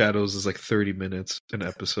Do in the Shadows is like 30 minutes an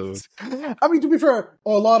episode. I mean, to be fair, a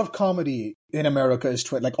lot of comedy in America is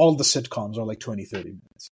like all the sitcoms are like 20, 30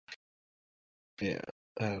 minutes. Yeah,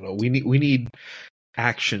 I don't know. We need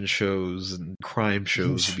action shows and crime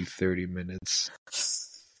shows to be 30 minutes.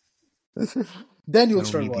 Then you'll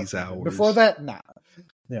start watching these hours. Before that, nah.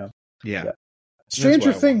 Yeah.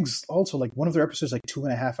 Stranger Things also, like, one of their episodes like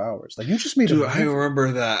 2.5 hours. Like, you just made Dude, I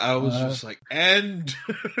remember that. I was just like, and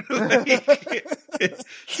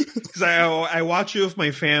because I watch it with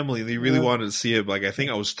my family. They really wanted to see it. But, like, I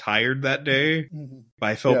think I was tired that day, but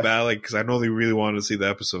I felt bad, like, because I know they really wanted to see the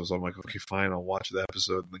episode. So I'm like, okay, fine, I'll watch the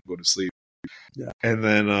episode and then go to sleep. Yeah, and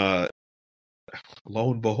then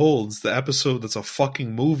lo and behold, it's the episode that's a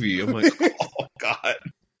fucking movie. I'm like, oh god.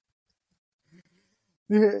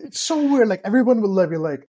 It's so weird. Like, everyone will be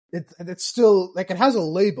like, it's still like, it has a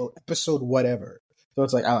label, episode whatever. So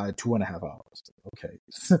it's like 2.5 hours. Okay.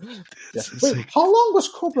 Wait, like, how long was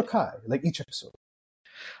Cobra Kai? Like, each episode?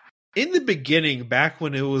 In the beginning, back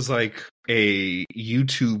when it was like a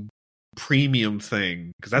YouTube premium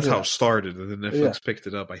thing, because that's how it started, and then Netflix picked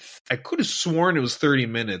it up. I could have sworn it was 30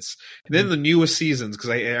 minutes. And then the newest seasons, because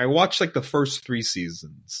I watched like the first 3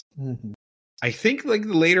 seasons. Mm-hmm. I think like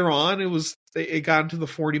later on it got into the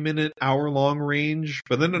 40-minute, hour-long range.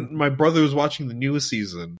 But then my brother was watching the newest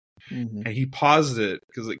season, and he paused it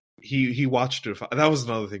because like he watched it. That was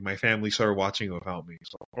another thing. My family started watching it without me.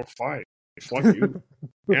 So fine, fuck you,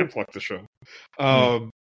 and fuck the show. I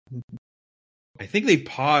think they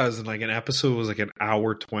paused, and like an episode was like an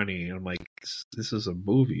hour 20. And I'm like, this is a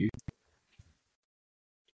movie.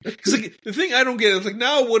 Because like the thing I don't get is like,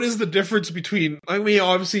 now what is the difference between? I mean,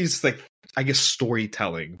 obviously it's like, I guess,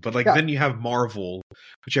 storytelling, but like then you have Marvel,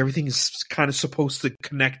 which everything is kind of supposed to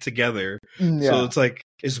connect together. So it's like,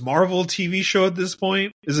 is Marvel a TV show at this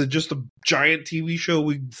point? Is it just a giant TV show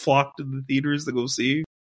we flocked to the theaters to go see?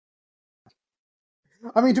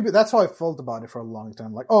 I mean, that's how I felt about it for a long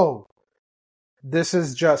time. Like, oh, this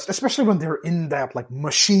is just, especially when they're in that like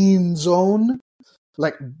machine zone,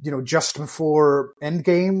 like, just before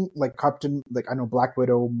Endgame, like I know Black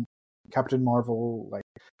Widow, Captain Marvel, like,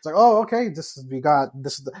 it's like, oh, okay, this is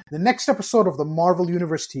the next episode of the Marvel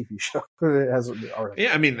Universe TV show.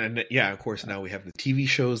 Yeah, I mean, and of course, now we have the TV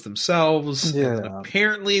shows themselves. Yeah. And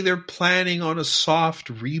apparently they're planning on a soft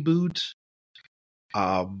reboot.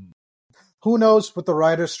 Who knows? With the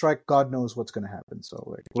writer's strike, God knows what's going to happen. So,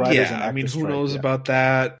 like, I mean, who knows about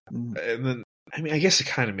that? And then, I mean, I guess it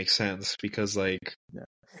kind of makes sense because, like,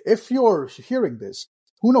 if you're hearing this,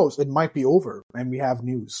 who knows? It might be over, and we have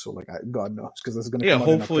news. So, like, God knows, because it's going to. Yeah,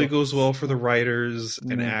 hopefully it goes well for the writers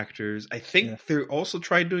and actors. I think they're also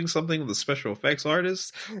tried doing something with the special effects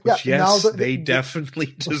artists, which they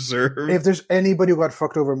definitely deserve. If there's anybody who got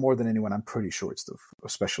fucked over more than anyone, I'm pretty sure it's the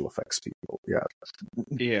special effects people. Yeah.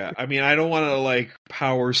 Yeah, I mean, I don't want to like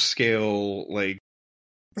power scale like.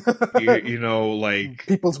 Like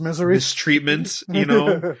people's misery, mistreatment,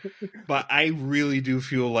 but I really do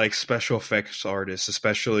feel like special effects artists,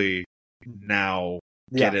 especially now,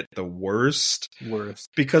 get it the worst. Worst.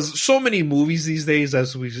 Because so many movies these days,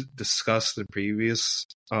 as we've discussed in previous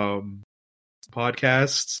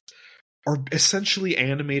podcasts, are essentially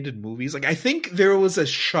animated movies. Like, I think there was a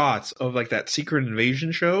shot of like that Secret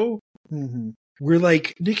Invasion show where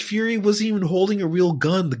like Nick Fury wasn't even holding a real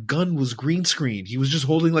gun. The gun was green screen. He was just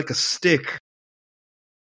holding like a stick.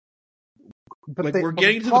 But like, we're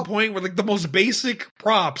getting to the point where like the most basic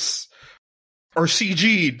props are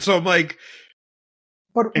CG'd. So I'm like,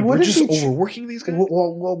 but and we're just overworking these guys.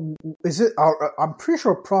 Well, is it? I'm pretty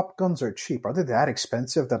sure prop guns are cheap. Are they that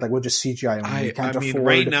expensive that like we'll just CGI? I mean,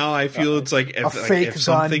 right now I feel it's like if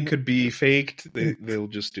something could be faked, they'll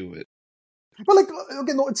just do it. But like,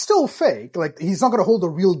 okay, no, it's still fake. Like, he's not going to hold a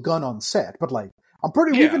real gun on set. But like,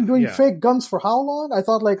 we've been doing fake guns for how long? I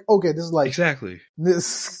thought like, okay, this is like exactly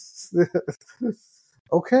this.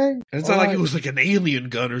 Okay. And it's not like it was like an alien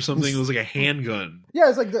gun or something. It was like a handgun. Yeah,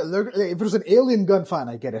 it's like if it was an alien gun, fine,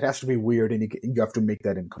 I get it. It has to be weird, and you have to make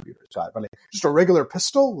that in computer time. But like just a regular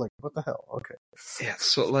pistol, like what the hell? Okay. Yeah.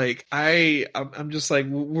 So like I'm just like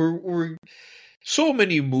we're so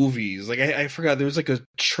many movies. Like I forgot there was like a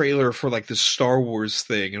trailer for like the Star Wars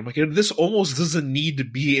thing, and I'm like, this almost doesn't need to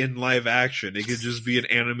be in live action. It could just be an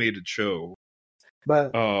animated show.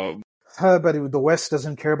 But the West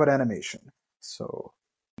doesn't care about animation, so.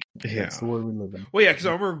 Yeah, that's the world we live in. Well, yeah, because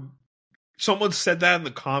I remember someone said that in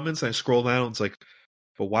the comments, and I scrolled down, and it's like,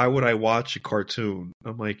 but why would I watch a cartoon?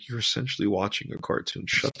 I'm like, you're essentially watching a cartoon.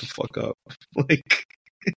 Shut the fuck up. Like,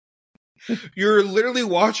 you're literally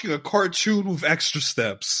watching a cartoon with extra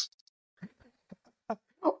steps.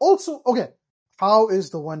 Also, okay, how is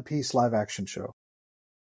the One Piece live action show?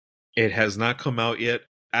 It has not come out yet.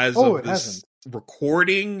 As of this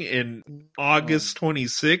recording in August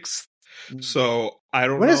 26th. So I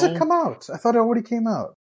don't know. When does it come out? I thought it already came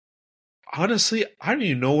out. Honestly, I don't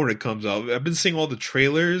even know when it comes out. I've been seeing all the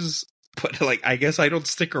trailers, but like, I guess I don't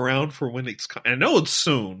stick around for when it's. I know it's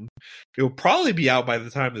soon. It'll probably be out by the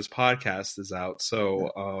time this podcast is out.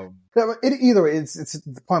 So, either way, it's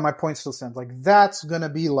the point. My point still stands. Like, that's gonna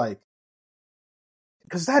be like,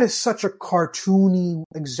 because that is such a cartoony,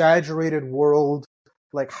 exaggerated world.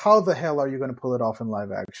 Like, how the hell are you going to pull it off in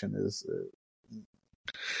live action?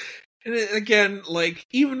 And again, like,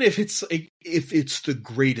 even if it's the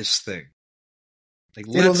greatest thing, like,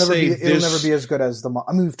 it'll never be as good as the manga.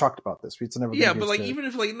 I mean, we've talked about this. It's never. Yeah, but like, even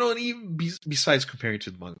if like no, even besides comparing to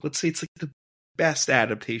the manga, let's say it's like the best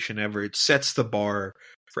adaptation ever. It sets the bar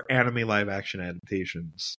for anime live action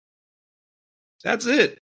adaptations. That's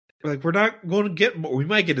it. Like, we're not going to get more. We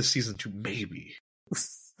might get a season 2, maybe.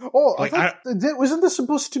 Oh, like, wasn't this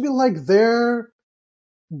supposed to be like their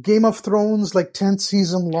Game of Thrones, like 10th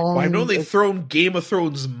season long? Well, I know they've thrown Game of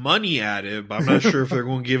Thrones money at it, but I'm not sure if they're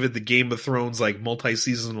going to give it the Game of Thrones like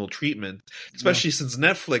multi-seasonal treatment, especially since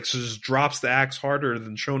Netflix just drops the axe harder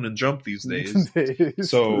than Shonen Jump these days.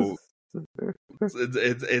 So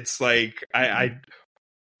it's like I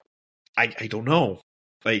don't know.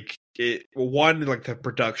 Like, one, like the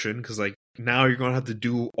production, because like now you're going to have to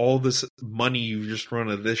do all this money you've just run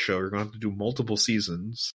at this show. You're going to have to do multiple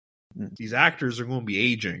seasons. These actors are going to be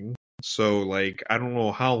aging, so like I don't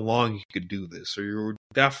know how long you could do this. So you're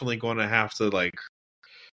definitely going to have to, like,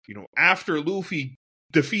 you know, after Luffy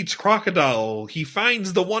defeats Crocodile, he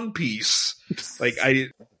finds the One Piece. Like,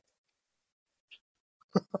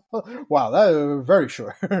 wow, that very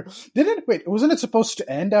sure. Wasn't it supposed to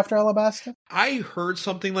end after Alabasta? I heard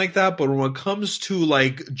something like that, but when it comes to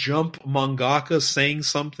like Jump mangaka saying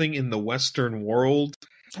something in the Western world.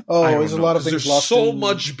 Oh, there's a lot of things. There's so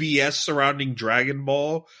much BS surrounding Dragon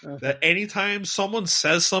Ball that anytime someone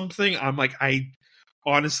says something, I'm like, I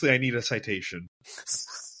need a citation.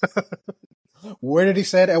 Where did he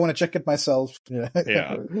say it? I want to check it myself.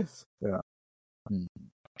 Yeah.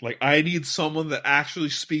 Like, I need someone that actually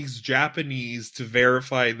speaks Japanese to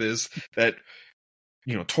verify this, that,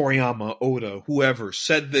 you know, Toriyama, Oda, whoever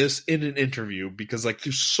said this in an interview, because like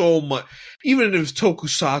there's so much, even if it's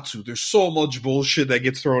tokusatsu, there's so much bullshit that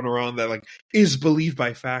gets thrown around that like is believed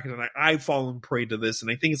by fact, and I've fallen prey to this, and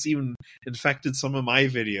I think it's even infected some of my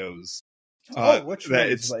videos. Which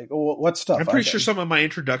ones? Like, what stuff? I'm pretty sure some of my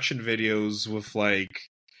introduction videos with like,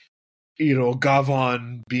 you know,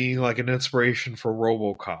 Gavon being like an inspiration for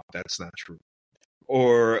RoboCop. That's not true.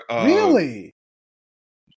 Or really?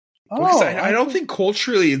 Because I don't think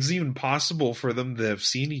culturally it's even possible for them to have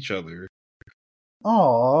seen each other.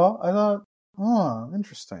 Oh, I thought.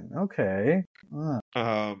 Interesting. Okay.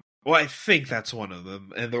 Well, I think that's one of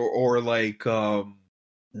them, and or like, let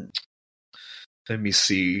me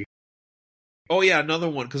see. Oh yeah, another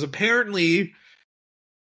one, because apparently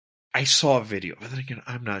I saw a video, but then again,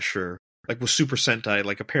 I'm not sure. like with Super Sentai,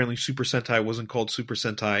 like apparently Super Sentai wasn't called Super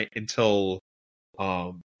Sentai until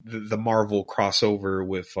the Marvel crossover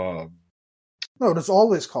with No, it was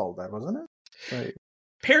always called that, wasn't it? Right.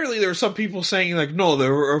 Apparently there were some people saying like no,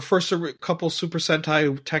 there were first a couple Super Sentai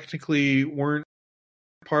who technically weren't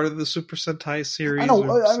part of the Super Sentai series. I know.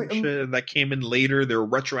 Or some shit, and that came in later. They were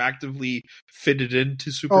retroactively fitted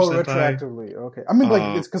into Super Sentai. Retroactively. Okay. I mean,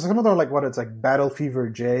 like, it's because some of them are like what it's like Battle Fever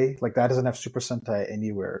J. Like that doesn't have Super Sentai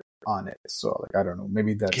anywhere on it. So like I don't know.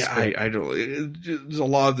 Maybe that's I don't. There's a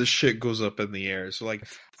lot of this shit goes up in the air. So like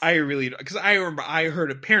I really because I remember I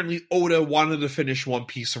heard apparently Oda wanted to finish One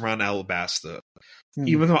Piece around Alabasta,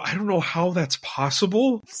 even though I don't know how that's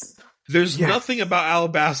possible. There's nothing about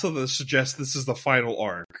Alabasta that suggests this is the final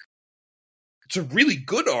arc. It's a really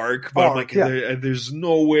good arc, but I'm like, there's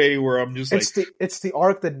no way where I'm just it's the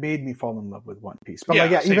arc that made me fall in love with One Piece.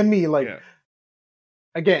 But even me,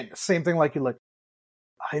 again, same thing. Like you, like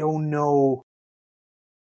I don't know.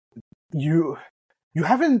 You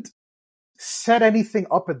haven't set anything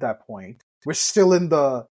up at that point. We're still in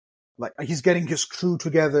the like he's getting his crew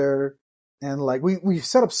together, and like we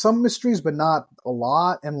set up some mysteries, but not a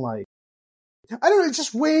lot, and like. I don't know, it's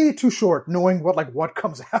just way too short knowing what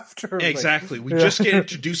comes after. Exactly. We just get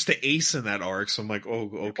introduced to Ace in that arc, so I'm like, oh,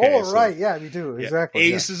 okay. Oh, so, right, yeah, we do. Exactly.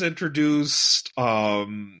 Ace is introduced,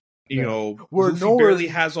 you know, Luffy barely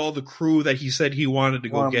has all the crew that he said he wanted to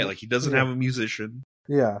go get. Like, he doesn't have a musician.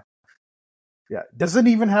 Yeah. Yeah. Doesn't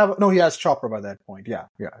even have... No, he has Chopper by that point. Yeah,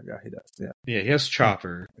 he does. Yeah, he has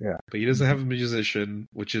Chopper. Yeah. But he doesn't have a musician,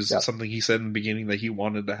 which is something he said in the beginning that he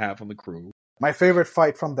wanted to have on the crew. My favorite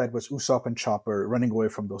fight from that was Usopp and Chopper running away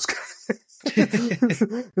from those guys. This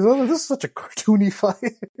is such a cartoony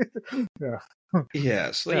fight.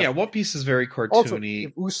 Yes. One Piece is very cartoony. Also,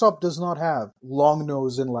 if Usopp does not have long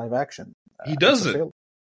nose in live action, he doesn't.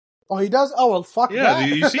 Oh, he does? Oh, well, fuck that.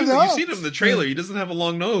 You see him in the trailer. He doesn't have a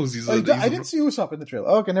long nose. I didn't see Usopp in the trailer.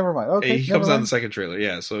 Okay, never mind. Okay, he comes out in the second trailer.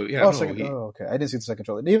 Yeah, so yeah. Okay. I didn't see the second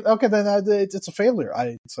trailer. Okay, then it's a failure.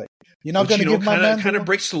 It's like you're not going to give my man kind of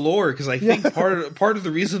breaks the lore because I think part of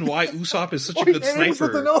the reason why Usopp is such a good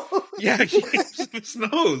sniper. Yeah, he aims with his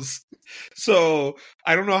nose. So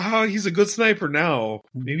I don't know how he's a good sniper now.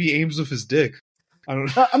 Maybe he aims with his dick. I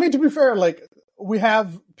don't know. I mean, to be fair, like. We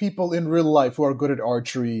have people in real life who are good at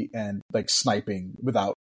archery and like sniping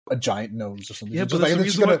without a giant nose or something. Yeah, but that's the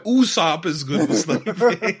reason why Usopp is good at sniping.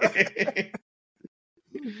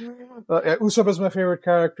 Usopp is my favorite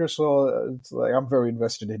character, so it's like I'm very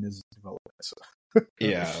invested in his development. So.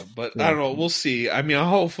 Yeah, but I don't know. We'll see. I mean,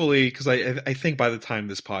 hopefully, because I think by the time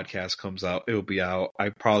this podcast comes out, it'll be out. I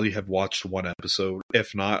probably have watched one episode.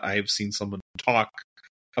 If not, I have seen someone talk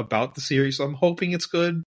about the series, so I'm hoping it's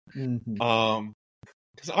good. Mm-hmm.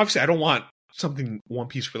 Because obviously I don't want something One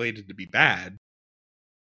Piece related to be bad,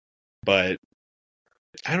 but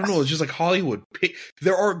I don't know. It's just like Hollywood.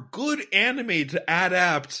 There are good anime to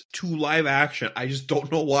adapt to live action. I just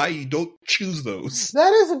don't know why you don't choose those.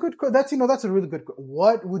 That is a good. That's a really good.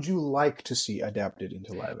 What would you like to see adapted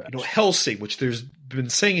into live action? Hellsing, which there's been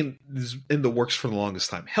saying is in the works for the longest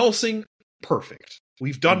time. Hellsing, perfect.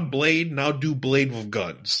 We've done Blade. Now do Blade with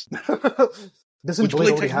guns. Doesn't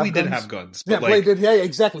Blade technically did have guns. But Blade did. Yeah,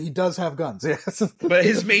 exactly. He does have guns. Yes. But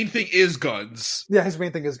his main thing is guns. Yeah, his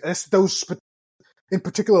main thing is those, in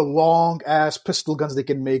particular, long-ass pistol guns they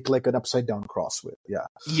can make like an upside-down cross with. Yeah.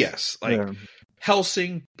 Yes.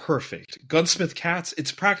 Hellsing, perfect. Gunsmith Cats,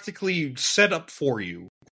 it's practically set up for you.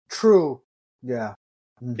 True. Yeah.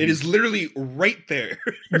 Mm-hmm. It is literally right there.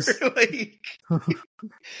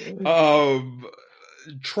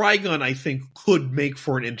 Trigun, I think, could make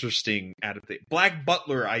for an interesting adaptation. Black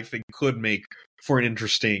Butler, I think, could make for an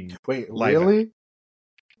interesting. Wait, really?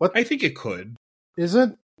 What? I think it could. Is it?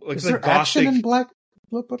 Is there action in Black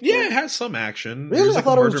Butler? Yeah, it has some action. Really? There's I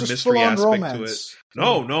thought it was just full-on romance.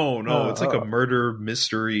 No. It's like a murder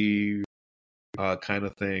mystery kind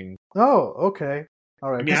of thing. Oh, okay. All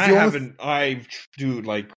right. I mean, I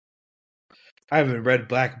haven't read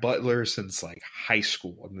Black Butler since like high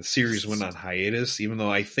school, and the series went on hiatus, even though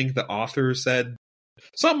I think the author said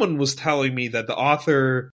someone was telling me that the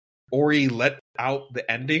author already let out the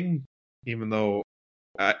ending, even though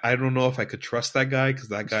I don't know if I could trust that guy, because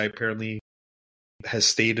that guy apparently has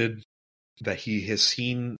stated that he has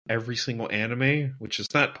seen every single anime, which is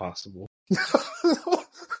not possible.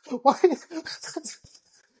 Why?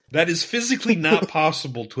 That is physically not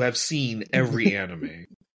possible to have seen every anime.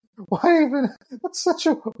 Why even? That's such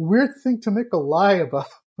a weird thing to make a lie about.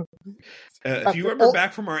 If you remember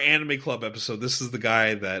back from our anime club episode, this is the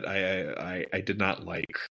guy that I did not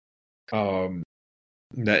like.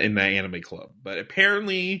 in that anime club. But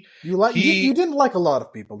apparently, you didn't like a lot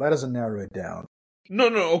of people. That doesn't narrow it down. No,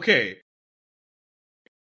 okay.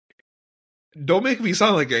 Don't make me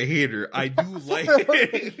sound like a hater. I do like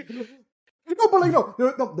it. No, but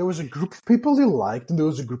no, there was a group of people you liked, and there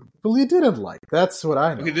was a group of people you didn't like. That's what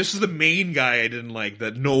I know. Okay, this is the main guy I didn't like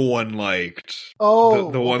that no one liked.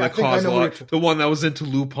 Oh, the one that caused a lot. The one that was into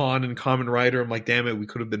Lupin and Kamen Rider. I'm like, damn it, we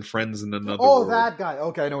could have been friends in another world. That guy.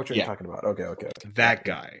 Okay, I know what you're talking about. Okay. That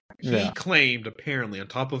guy. He claimed, apparently, on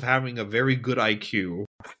top of having a very good IQ,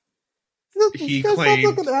 he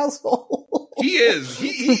claimed like an asshole. He is.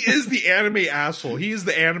 He is the anime asshole. He is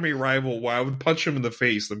the anime rival where I would punch him in the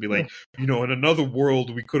face and be like, in another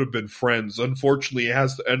world we could have been friends. Unfortunately, it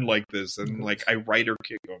has to end like this. And like I Rider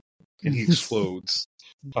kick him and he explodes.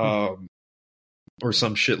 Or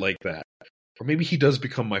some shit like that. Or maybe he does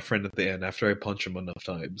become my friend at the end after I punch him enough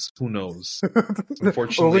times. Who knows?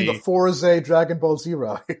 Unfortunately, or in the Forza Dragon Ball Z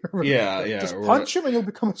ride. Yeah. Just punch him and you'll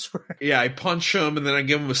become his friend. Yeah, I punch him and then I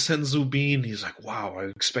give him a Senzu bean. He's like, "Wow, I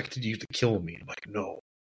expected you to kill me." I'm like, "No,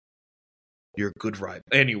 you're a good rival."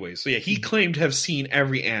 Anyway, so yeah, he claimed to have seen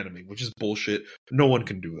every anime, which is bullshit. No one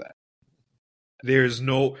can do that. There's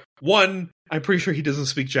no one. I'm pretty sure he doesn't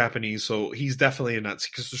speak Japanese, so he's definitely a Nazi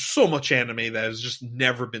because there's so much anime that has just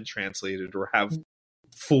never been translated or have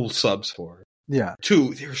full subs for. Yeah.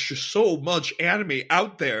 2, there's just so much anime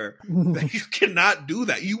out there that you cannot do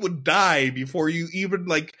that. You would die before you even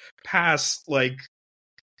pass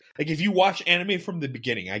if you watch anime from the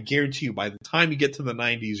beginning, I guarantee you by the time you get to the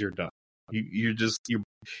 90s, you're done. You're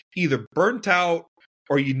either burnt out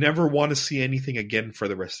or you never want to see anything again for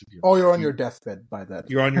the rest of your life. Oh, you're on your deathbed by then.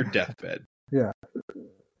 You're on your deathbed. Yeah.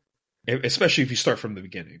 Especially if you start from the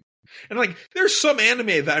beginning. And there's some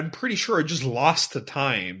anime that I'm pretty sure are just lost to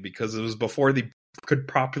time because it was before they could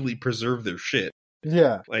properly preserve their shit.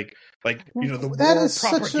 Yeah. The war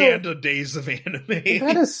propaganda days of anime.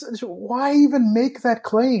 That is why even make that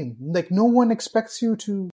claim? No one expects you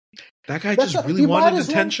to. That guy just really wanted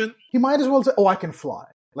attention. He might as well say, "Oh, I can fly."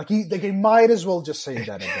 He might as well just say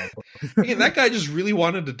that. Yeah, that guy just really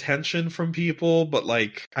wanted attention from people, but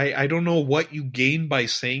I don't know what you gain by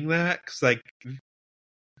saying that because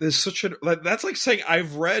there's such a that's like saying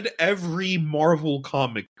I've read every Marvel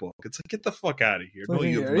comic book. It's like get the fuck out of here. No,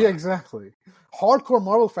 you have not. Yeah, exactly. Hardcore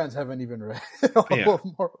Marvel fans haven't even read all of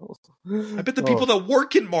Marvel. I bet the people that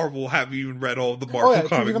work in Marvel haven't even read all of the Marvel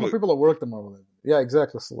comic books. The people that work in Marvel. Yeah,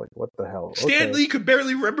 exactly. So what the hell? Stan Lee could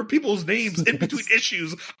barely remember people's names in between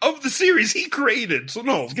issues of the series he created. So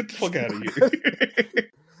no, get the fuck out of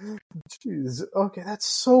here. Jeez. Okay, that's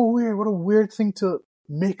so weird. What a weird thing to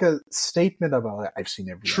make a statement about. I've seen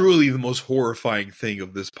every. Truly the most horrifying thing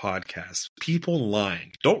of this podcast. People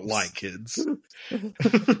lying. Don't lie, kids.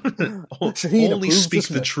 Only speak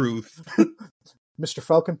the truth. Mr.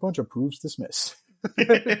 Falconpunch approves dismiss.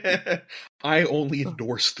 I only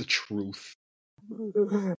endorse the truth.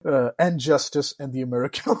 And justice and the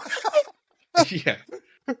American way. Yeah.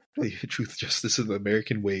 The truth, justice, and the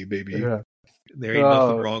American way, baby. Yeah. There ain't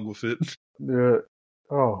nothing wrong with it.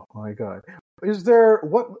 Oh my god. Is there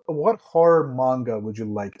what horror manga would you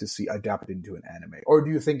like to see adapted into an anime? Or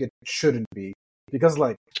do you think it shouldn't be? Because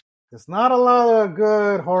there's not a lot of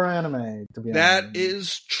good horror anime, to be honest. That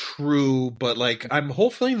is true, but I'm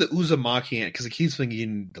hoping the Uzumaki, because it keeps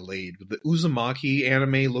getting delayed, but the Uzumaki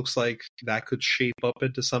anime looks like that could shape up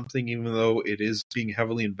into something, even though it is being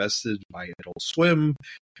heavily invested by Adult Swim,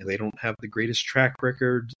 and they don't have the greatest track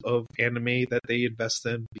record of anime that they invest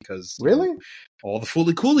in, because really? All the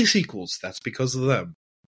Fooly Cooly sequels, that's because of them.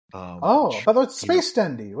 But Space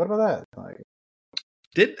Dandy, what about that?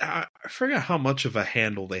 I forget how much of a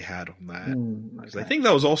handle they had on that. Because I think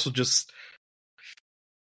that was also just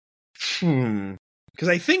because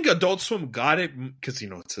I think Adult Swim got it because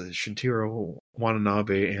it's a Shinichiro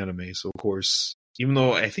Watanabe anime, so of course, even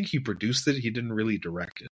though I think he produced it, he didn't really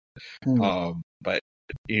direct it. But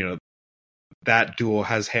that duo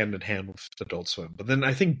has hand in hand with Adult Swim. But then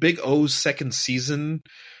I think Big O's second season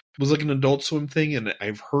was an Adult Swim thing, and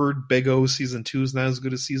I've heard Big O season 2 is not as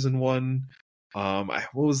good as season 1.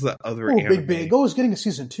 What was the other anime? Big O is getting a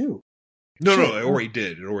season 2. No, it already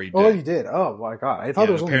did. It already did. Oh, you did. Oh my god! I thought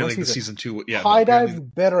there was only one season 2. Yeah, High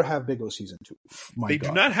Dive better have Big O season 2. They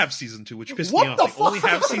do not have season 2, which pissed me off. They only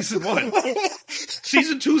have season 1.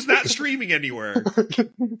 Season 2 is not streaming anywhere.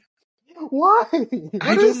 Why?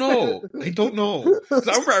 I don't know. I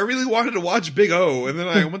remember I really wanted to watch Big O, and then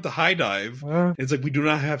I went to High Dive. It's we do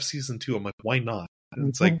not have season 2. I'm like, why not? And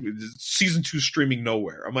it's season 2 streaming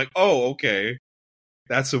nowhere. I'm like, oh, okay.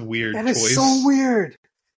 That's a weird choice. That is so weird.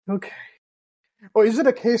 Okay. Or is it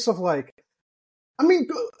a case of I mean,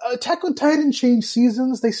 Attack on Titan changed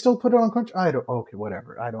seasons. They still put it on Crunch. I don't. Okay,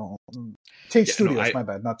 whatever. I don't. Change studios. My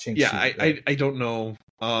bad. Not change. Yeah, studios, I don't know.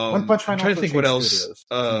 One Punch Man. I'm trying to think what else.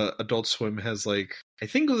 Studios. Adult Swim has like. I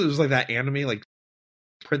think it was like that anime like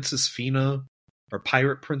Princess Fina or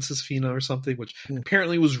Pirate Princess Fina or something, which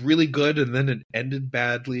apparently was really good, and then it ended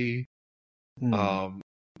badly.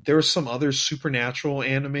 There was some other supernatural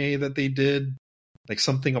anime that they did, like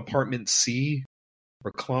something Apartment C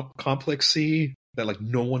or Complex C that like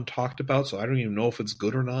no one talked about, so I don't even know if it's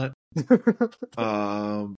good or not.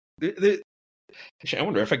 Actually, I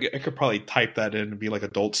wonder if I could probably type that in and be like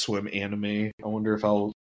Adult Swim anime. I wonder if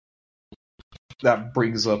that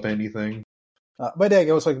brings up anything. But yeah,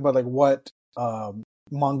 I was like about like what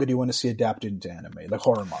manga do you want to see adapted into anime, like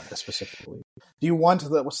horror manga specifically? Do you want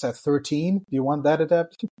what's that 13? Do you want that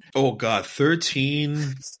adapted? Oh god,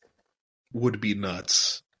 13 would be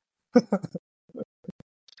nuts.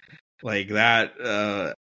 Like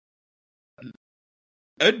that.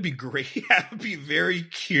 It'd be great. I'd be very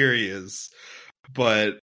curious,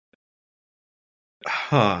 but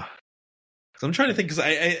I'm trying to think because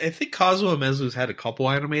I think Kazuo Umezu's had a couple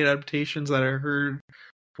anime adaptations that I heard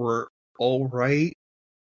were all right.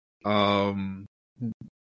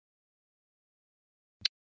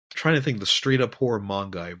 Trying to think the straight up horror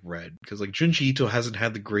manga I've read because like Junji Ito hasn't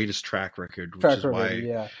had the greatest track record, which is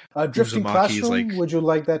why Drifting Uzumaki Classroom. Is like, would you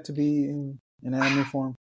like that to be in anime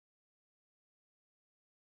form?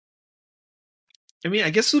 I mean,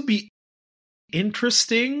 I guess it would be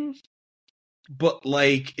interesting, but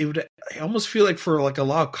like it would. I almost feel like for like a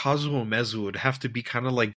lot of Kazuo Umezu, it would have to be kind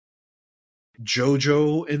of like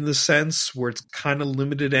JoJo in the sense where it's kind of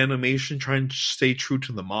limited animation, trying to stay true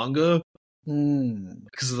to the manga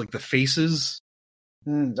because of like the faces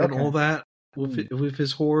and all that with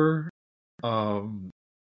his horror. I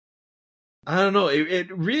don't know.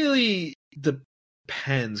 It really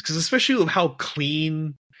depends because especially with how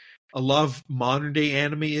clean a lot of modern day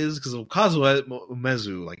anime is because of Kazuo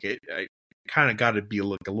Umezu, like I kind of got to be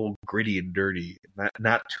like a little gritty and dirty,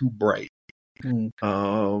 not too bright. Trying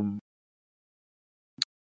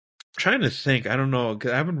to think, I don't know,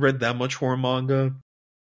 because I haven't read that much horror manga.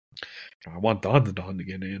 I want Don to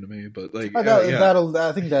get an anime, but like that'll.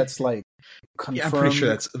 I think that's like confirmed. Yeah, I'm pretty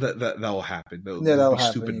sure that'll happen. That'll be happen,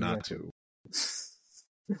 stupid not to.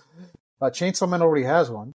 Chainsaw Man already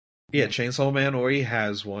has one. Yeah, Chainsaw Man already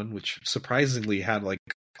has one, which surprisingly had like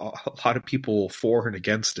a lot of people for and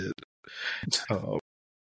against it.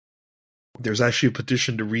 There's actually a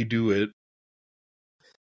petition to redo it.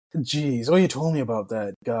 Jeez, you told me about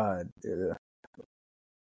that. God, yeah.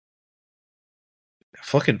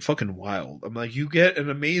 Fucking wild. I'm like, you get an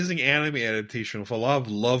amazing anime adaptation with a lot of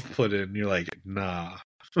love put in. You're like, nah,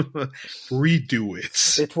 redo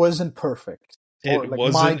it. It wasn't perfect. It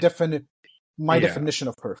wasn't. My definition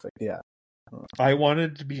of perfect. Yeah, I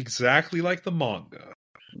wanted it to be exactly like the manga.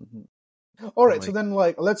 All right, so then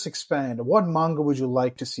let's expand. What manga would you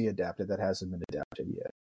like to see adapted that hasn't been adapted yet?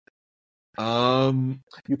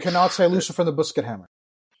 You cannot say Lucifer and the Biscuit Hammer.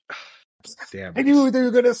 Damn. I knew they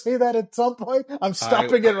were going to say that at some point. I'm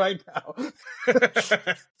stopping it right now.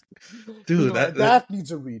 Dude, that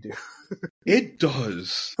needs a redo. It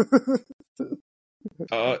does.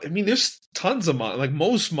 I mean, there's tons of like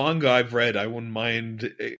most manga I've read, I wouldn't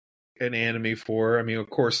mind an anime for. I mean,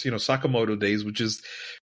 of course, Sakamoto Days, which is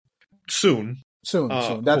soon. Soon.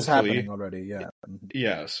 That's happening already. Yeah.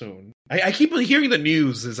 Yeah, soon. I keep hearing the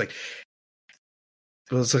news. It's like,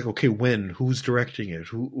 okay, when? Who's directing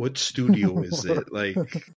it? What studio is it? Like,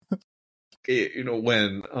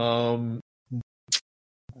 when?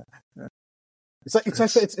 It's like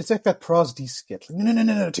that Prosdy skit.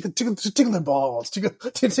 No. Tickle the balls.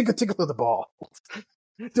 Tickle the ball.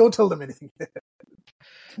 Don't tell them anything.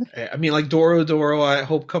 I mean, like Doro, I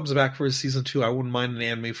hope comes back for season 2. I wouldn't mind an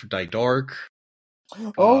anime for Die Dark.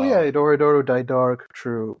 Oh yeah, Doro Die Dark.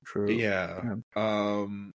 True. Yeah.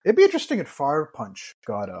 It'd be interesting if Fire Punch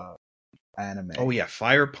got a anime. Oh yeah,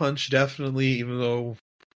 Fire Punch definitely. Even though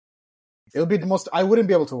it would be the most, I wouldn't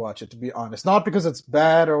be able to watch it, to be honest. Not because it's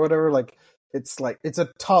bad or whatever. It's a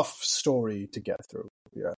tough story to get through.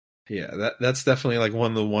 Yeah. Yeah, that's definitely like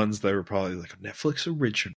one of the ones that were probably like a Netflix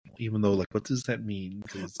original. Even though, like, what does that mean?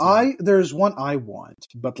 There's one I want,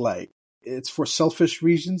 but it's for selfish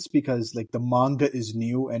reasons because the manga is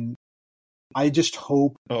new and I just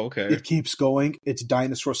hope it keeps going. It's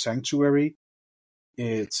Dinosaur Sanctuary.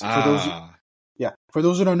 It's for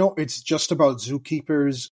those who don't know, it's just about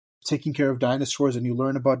zookeepers taking care of dinosaurs, and you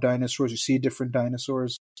learn about dinosaurs, you see different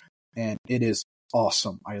dinosaurs, and it is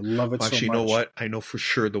awesome. I love it so much. Actually, you know what? I know for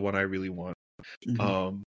sure the one I really want.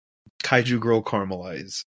 Kaiju Girl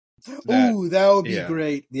Caramelize. Ooh, that would be yeah.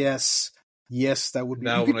 great. Yes. Yes, that would be.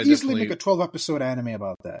 That You one could I easily definitely- make a 12-episode anime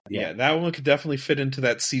about that. Yeah, that one could definitely fit into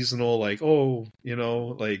that seasonal, like, 12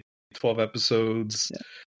 episodes. Yeah.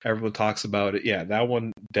 Everyone talks about it. Yeah, that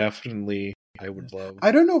one definitely I would love.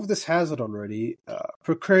 I don't know if this has it already.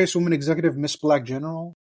 Precarious Woman Executive Miss Black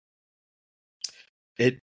General.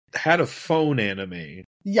 It had a phone anime.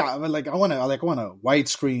 Yeah, but I want a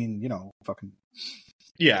widescreen, fucking.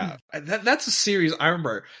 Yeah, that's a series I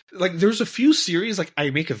remember. Like, there's a few series, like, I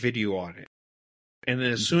make a video on it. And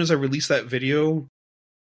then as soon as I release that video,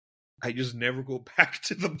 I just never go back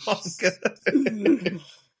to the manga.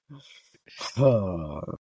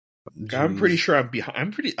 I'm pretty sure I'm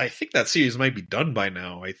behind. I think that series might be done by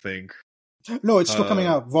now, I think. No, it's still coming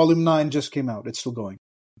out. Volume 9 just came out. It's still going.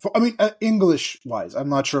 English-wise. I'm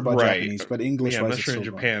not sure about Japanese, but English-wise, I'm not it's sure in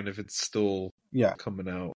still Japan if it's still coming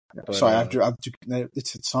out. Yeah. But, so I have to.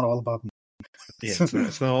 It's not all about me. Yeah,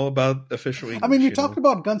 it's not all about official English. I mean, we talked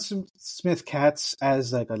about Gunsmith Cats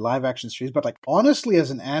as like a live action series, but like honestly, as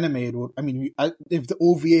an anime, it would. I mean, if the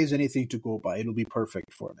OVA is anything to go by, it'll be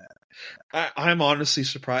perfect for an anime. I'm honestly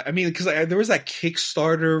surprised. I mean, because there was that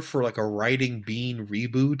Kickstarter for like a Writing Bean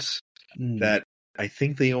reboot that I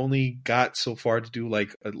think they only got so far to do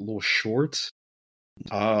like a little short.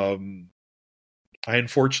 I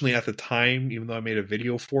unfortunately at the time, even though I made a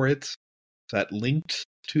video for it that linked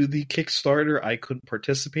to the Kickstarter, I couldn't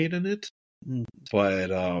participate in it.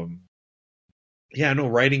 But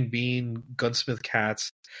Writing Bean, Gunsmith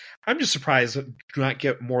Cats. I'm just surprised do not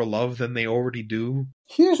get more love than they already do.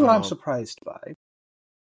 Here's what I'm surprised by.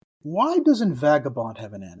 Why doesn't Vagabond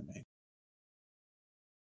have an anime?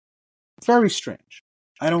 Very strange.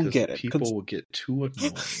 I don't get it. People will get too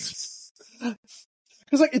annoying.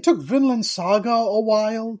 Because like it took Vinland Saga a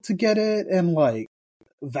while to get it, and like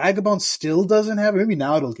Vagabond still doesn't have it. Maybe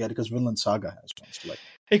now it'll get it because Vinland Saga has one. So,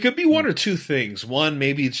 it could be one or two things. One,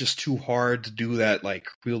 maybe it's just too hard to do that like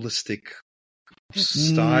realistic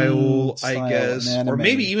style, I guess. Or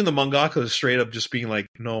maybe even the mangaka is straight up just being like,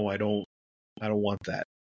 no, I don't want that.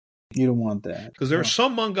 You don't want that. Because there are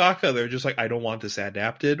some mangaka, they're just like, I don't want this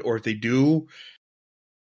adapted. Or if they do,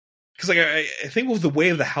 because like I think with The Way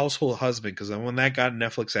of the Household Husband, because when that got a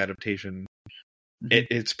Netflix adaptation,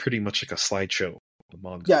 it's pretty much like a slideshow. The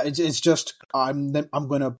manga. Yeah, it's just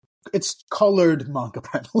it's colored manga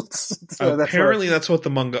panels. So apparently, that's what the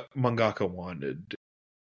mangaka wanted.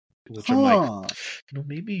 Which I'm like,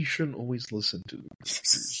 maybe you shouldn't always listen to.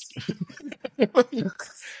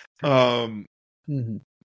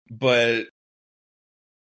 But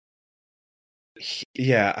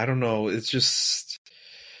yeah, I don't know. It's just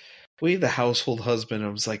Way of the Household Husband. I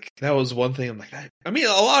was like, that was one thing. I'm like, I mean,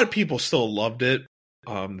 a lot of people still loved it.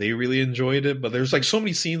 They really enjoyed it, but there's like so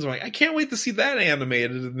many scenes where I'm like, I can't wait to see that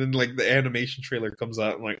animated, and then like the animation trailer comes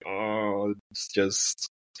out, I'm like, oh, it's just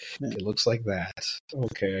it looks like that.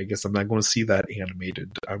 Okay, I guess I'm not going to see that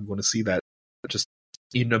animated. I'm going to see that just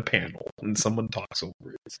in a panel and someone talks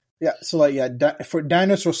over it. Yeah, so like for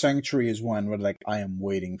Dinosaur Sanctuary is one where like I am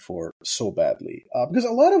waiting for so badly because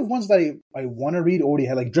a lot of ones that I want to read already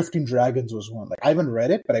had, like Drifting Dragons was one. Like I haven't read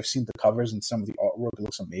it, but I've seen the covers and some of the artwork. It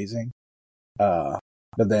looks amazing.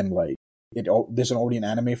 But then like there's already an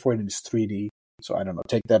anime for it and it's 3D. So I don't know.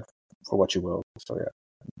 Take that for what you will. So yeah.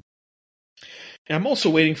 And I'm also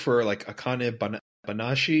waiting for like Akane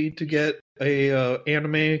Banashi to get a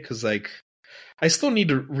anime because like I still need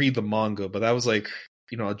to read the manga, but that was like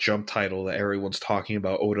a jump title that everyone's talking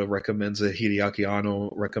about. Oda recommends it, Hideaki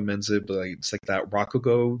Anno recommends it, but like it's like that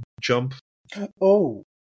Rakugo Jump. Oh.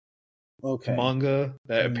 Okay. Manga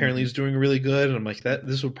that apparently is doing really good, and I'm like,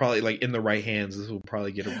 this would probably, like, in the right hands, this will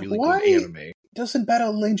probably get a really good anime. Doesn't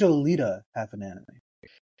Battle Angel Alita have an anime?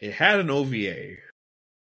 It had an OVA.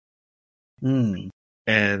 And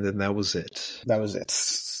then that was it. That was it.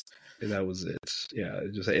 Yeah,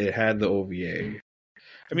 it had the OVA.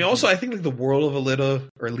 I mean, also, I think like the world of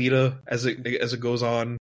Alita as it goes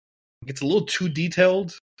on, it's a little too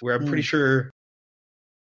detailed. Where I'm pretty sure,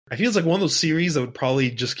 I feel it's like one of those series that would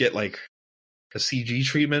probably just get like a CG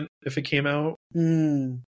treatment if it came out.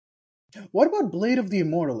 What about Blade of the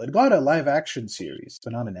Immortal? It got a live action series,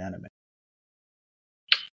 but not an anime.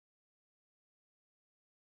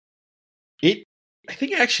 I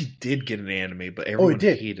think it actually did get an anime, but everyone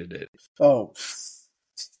hated it. Oh.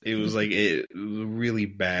 It was like it was a really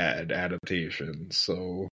bad adaptation,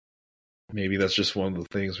 so maybe that's just one of the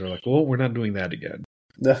things where like, well, we're not doing that again.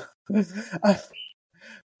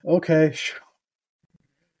 Okay.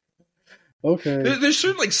 Okay. There's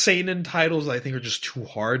certain like seinen titles that I think are just too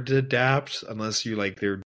hard to adapt unless you like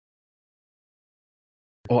they're.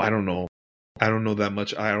 Oh, I don't know. I don't know that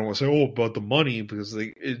much. I don't want to say about the money because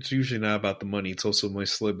like, it's usually not about the money. It's also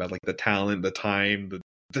mostly about like the talent, the time,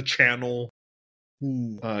 the channel.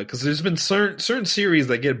 Because there's been certain series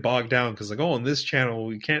that get bogged down because like, oh, on this channel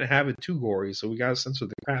we can't have it too gory, so we gotta censor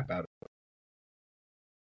the crap out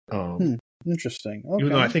of it. Interesting. Okay.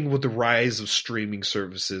 Even though I think with the rise of streaming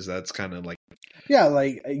services, that's kind of like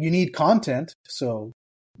like you need content, so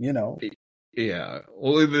yeah.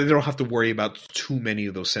 Well, they don't have to worry about too many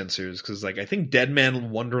of those censors because like I think Dead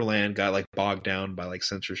Man Wonderland got like bogged down by like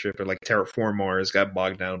censorship, or like Terraform Mars got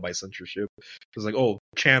bogged down by censorship. It's like, oh,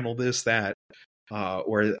 channel this, that.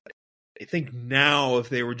 Or I think now if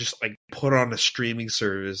they were just like put on a streaming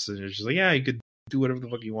service and it's just like, yeah, you could do whatever the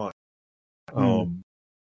fuck you want.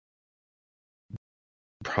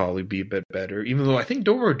 Probably be a bit better. Even though I think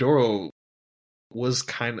Doro was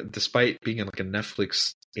kind of, despite being in like a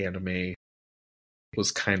Netflix anime,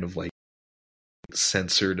 was kind of like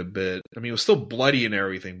censored a bit. I mean, it was still bloody and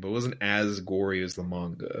everything, but it wasn't as gory as the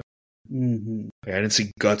manga. Like, I didn't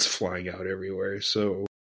see guts flying out everywhere, so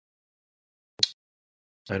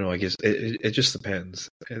I know, I guess it just depends.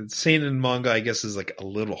 And seinen manga, I guess, is like a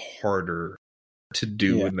little harder to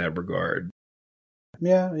do in that regard.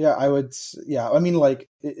 Yeah, I would. Yeah, I mean, like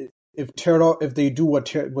if they do what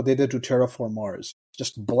they did to Terraform Mars,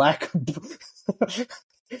 just black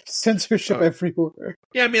censorship everywhere.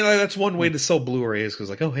 Yeah, I mean that's one way to sell Blu-rays because,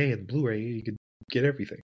 like, oh hey, in Blu-ray you could get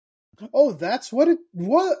everything. Oh, that's what it.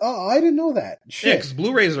 What? Oh, I didn't know that. Shit. Yeah, because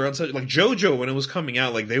Blu-rays are uncensored. Like JoJo, when it was coming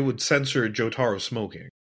out, like they would censor Jotaro smoking.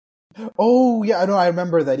 Oh yeah, I know. I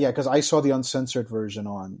remember that. Yeah, because I saw the uncensored version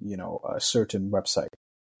on a certain website.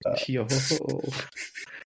 Yo.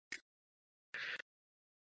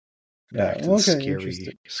 Yeah, okay,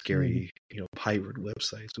 scary, pirate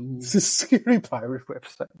websites. Ooh. Scary pirate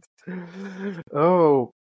websites.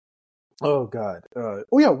 Oh God. Oh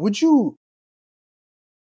yeah. Would you?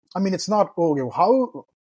 I mean, it's not. Okay, how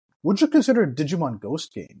would you consider Digimon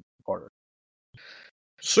Ghost game horror?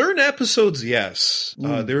 Certain episodes, yes.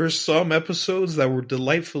 There are some episodes that were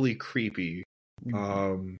delightfully creepy.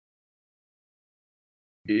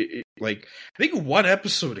 Like, I think one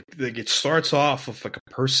episode, like, it starts off with like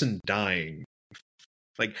a person dying,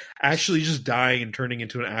 like actually just dying and turning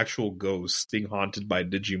into an actual ghost, being haunted by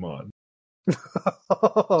Digimon.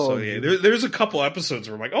 So yeah, there's a couple episodes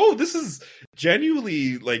where I'm like, oh, this is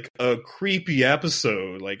genuinely like a creepy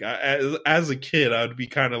episode. Like, as a kid, I would be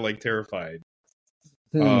kind of like terrified.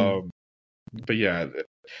 But yeah,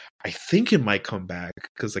 I think it might come back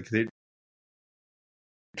because like they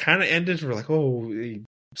kind of ended for like, oh,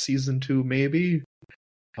 season 2 maybe.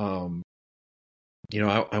 I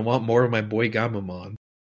want more of my boy Gamamon.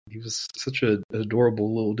 He was such an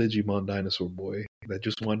adorable little Digimon dinosaur boy that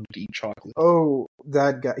just wanted to eat chocolate. Oh,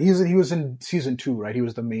 that guy. He was in season 2, right? He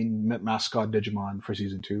was the main mascot Digimon for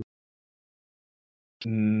season 2.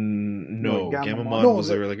 No, Gamamon was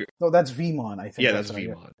there like. No, that's Vmon. I think. Yeah, that's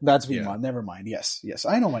Vmon. That's Vmon. Yeah. Never mind. Yes,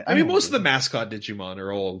 I know. I mean, most of the mascot Digimon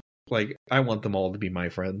are all like. I want them all to be my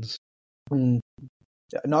friends. Yeah,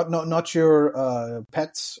 not your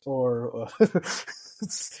pets or.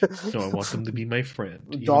 No, I want them to be my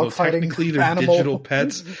friend. Dog fighting. Technically, they're digital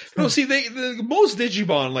pets. No, see, most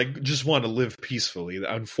Digimon like just want to live peacefully.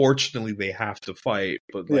 Unfortunately, they have to fight,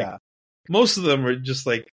 but like most of them are just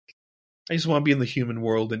like. I just want to be in the human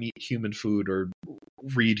world and eat human food or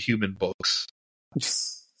read human books.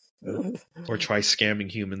 Or try scamming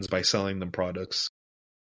humans by selling them products.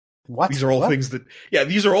 What? These are all things that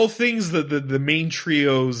the main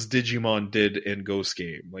trio's Digimon did in Ghost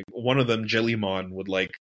Game. Like one of them, Jellymon, would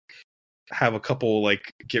like have a couple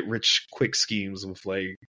like get rich quick schemes with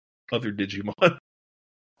like other Digimon.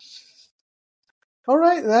 All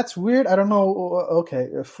right, that's weird. I don't know. Okay,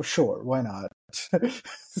 for sure. Why not?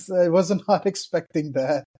 I wasn't not expecting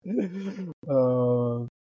that.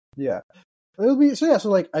 Yeah, it'll be so. Yeah, so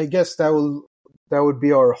like I guess that would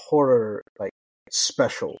be our horror like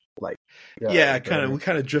special. Like we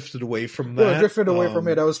kind of drifted away from that. Drifted away from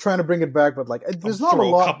it. I was trying to bring it back, but like there's not a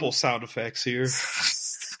lot. A couple sound effects here.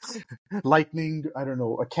 Lightning. I don't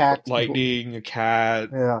know. A cat. Lightning. A cat.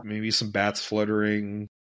 Yeah. Maybe some bats fluttering.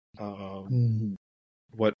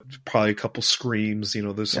 Probably a couple screams,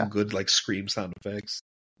 there's some good like scream sound effects.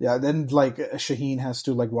 Yeah, then like Shaheen has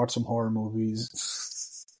to like watch some horror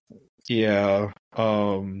movies. Yeah.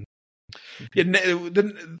 The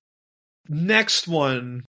next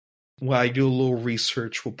one, when I do a little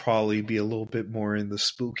research, will probably be a little bit more in the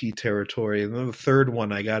spooky territory. And then the third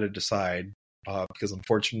one I gotta decide, because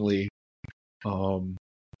unfortunately,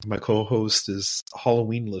 my co-host is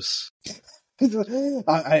Halloweenless.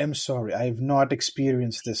 I am sorry. I have not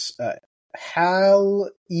experienced this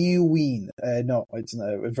Halloween. No, it's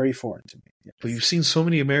not, very foreign to me. Yeah. But you've seen so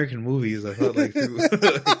many American movies. I thought like you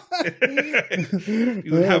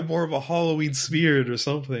would have more of a Halloween spirit or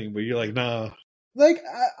something. But you're like, nah. Like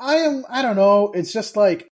I don't know. It's just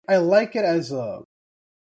like I like it as a.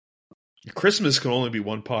 Christmas can only be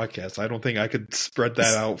one podcast. I don't think I could spread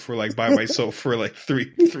that out for like by myself for like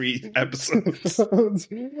three episodes.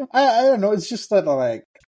 I don't know. It's just that like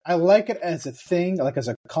I like it as a thing, like as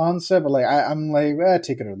a concept. But like I'm like,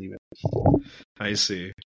 take it or leave it. I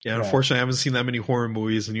see. Yeah, unfortunately, I haven't seen that many horror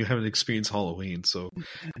movies, and you haven't experienced Halloween, so I'm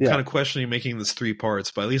kind of questioning making this 3 parts.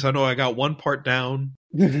 But at least I know I got one part down.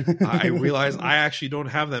 I realize I actually don't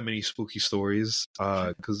have that many spooky stories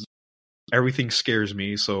because everything scares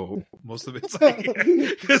me. So most of it's like,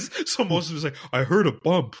 most of it's like, I heard a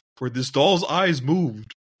bump where this doll's eyes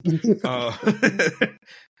moved. Which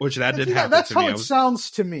that did happen. That's to how me. it sounds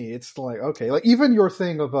to me. It's like, okay, like even your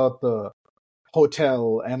thing about the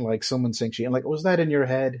hotel and like someone saying she and like, was that in your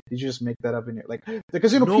head? Did you just make that up in your like?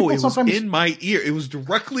 Because no, people it sometimes was in my ear. It was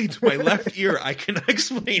directly to my left ear. I can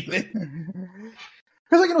explain it.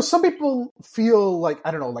 Because like some people feel like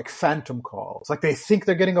I don't know, like phantom calls. Like they think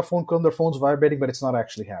they're getting a phone call and their phone's vibrating, but it's not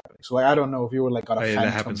actually happening. So like I don't know if you were like on a phantom.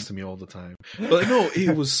 That happens to me all the time. But like, no,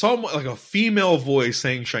 it was somewhat like a female voice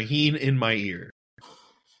saying Shaheen in my ear.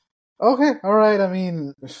 Okay, all right. I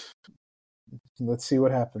mean, let's see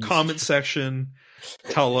what happens. Comment section,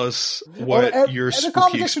 tell us what your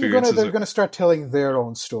spooky experiences they're going to start telling their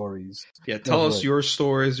own stories. Yeah, tell us your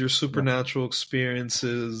stories, your supernatural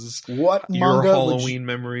experiences, what your Halloween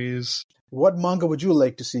memories. What manga would you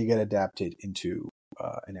like to see get adapted into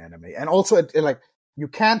an anime? And also, like, you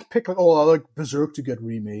can't pick like, I like Berserk to get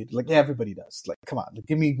remade. Like everybody does. Like, come on,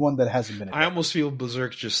 give me one that hasn't been adapted. I almost feel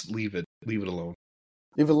Berserk, just leave it alone.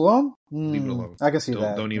 Leave it alone? Leave it alone. I can see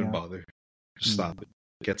that. Don't even bother. Just stop it.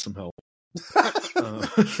 Get some help.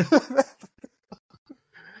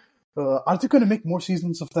 Are they going to make more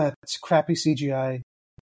seasons of that crappy CGI?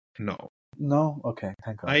 No. No? Okay.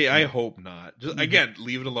 Thank God. I hope not. Just again,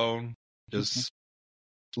 leave it alone. Just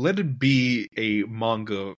let it be a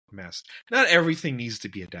manga mess. Not everything needs to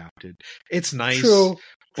be adapted. It's nice,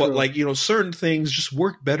 but like certain things just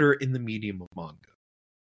work better in the medium of manga.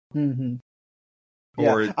 Mm-hmm.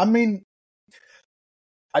 Yeah, I mean,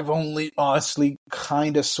 I've only honestly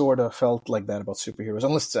kind of sort of felt like that about superheroes,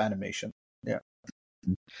 unless it's animation. Yeah.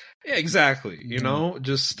 Yeah, exactly.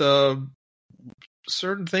 Just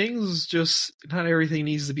certain things, just not everything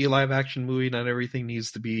needs to be a live action movie. Not everything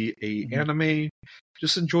needs to be a anime.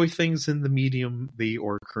 Just enjoy things in the medium they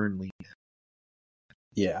are currently in.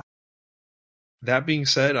 Yeah. That being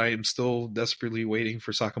said, I am still desperately waiting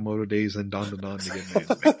for Sakamoto Days and Don to get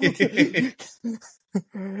made.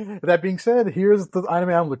 That being said, here's the anime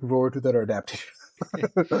I'm looking forward to that are adapted.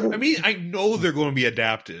 I mean, I know they're going to be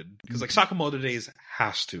adapted because, like, Sakamoto Days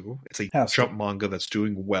has to. It's a jump manga that's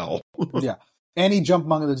doing well. Yeah, any jump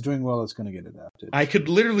manga that's doing well is going to get adapted. I could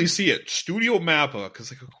literally see it. Studio Mappa,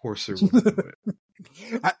 because, like, of course they're going to do it.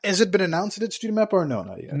 Has it been announced that it's Studio Mappa or no?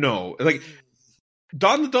 Not yet. No, like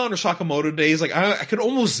Don or Sakamoto Days. Like, I could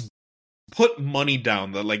almost put money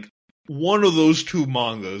down that like one of those two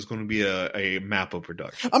manga is going to be a Mappa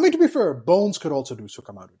production. I mean, to be fair, Bones could also do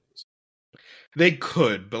Sakamoto Days. They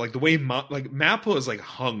could, but like the way Mappa is like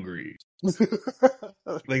hungry.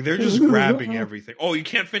 Like they're just grabbing everything. Oh, you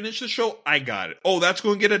can't finish the show? I got it. Oh, that's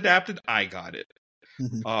going to get adapted? I got it.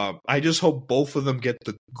 Mm-hmm. I just hope both of them get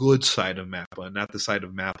the good side of Mappa and not the side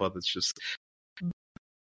of Mappa that's just...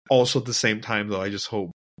 Also at the same time, though, I just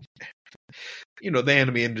hope... the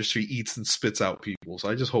anime industry eats and spits out people, so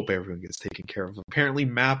I just hope everyone gets taken care of. Apparently,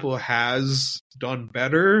 Mappa has done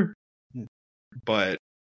better, but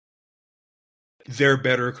their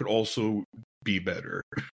better could also be better.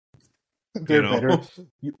 They're better.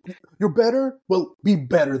 You're better? Well, be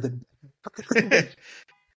better than...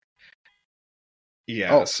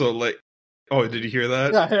 Yeah, so like... Oh, did you hear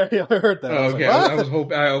that? Yeah, I heard that. Okay,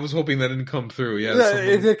 I was hoping that didn't come through. Yeah,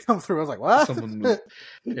 it did come through. I was like, what?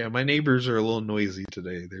 Yeah, my neighbors are a little noisy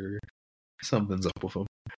today. Something's up with them.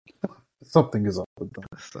 Something is up with them.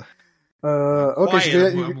 Okay, so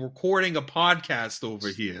I'm recording a podcast over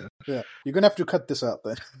here. Yeah, you're gonna have to cut this out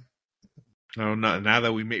then. No, now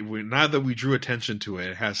that we drew attention to it,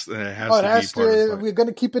 it has to be part of it. We're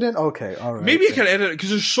gonna keep it in. Okay, all right. Maybe I can edit it because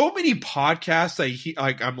there's so many podcasts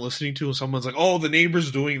that I'm listening to, and someone's like, "Oh, the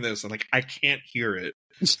neighbor's doing this," and like I can't hear it.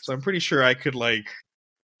 So I'm pretty sure I could like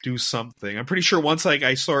do something. I'm pretty sure once like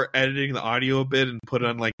I start editing the audio a bit and put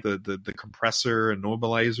on like the compressor and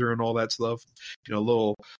normalizer and all that stuff,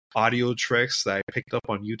 little audio tricks that I picked up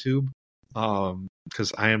on YouTube.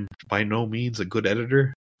 Because I am by no means a good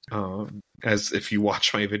editor. As if you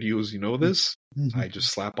watch my videos, you know this. I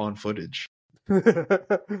just slap on footage.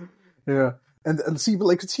 Yeah. And see,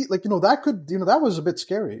 that was a bit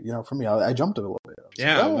scary, for me. I jumped a little bit.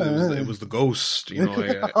 It was the ghost,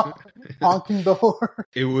 honking door.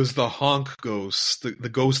 It was the honk ghost, the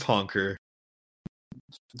ghost honker.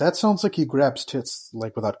 That sounds like he grabs tits,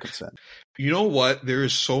 like, without consent. You know what? There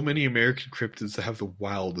is so many American cryptids that have the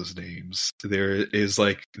wildest names. There is,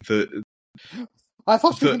 like, I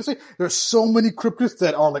thought you were going to say, there's so many cryptids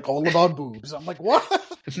that are, like, all about boobs. I'm like, what?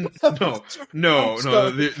 No.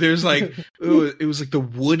 There's, like, it was, like, the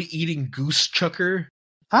wood-eating goose chucker.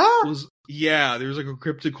 Huh? There's, like, a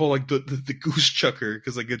cryptid called, like, the goose chucker,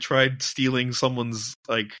 because, like, it tried stealing someone's,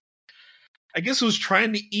 like, I guess it was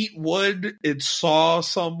trying to eat wood. It saw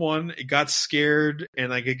someone, it got scared, and,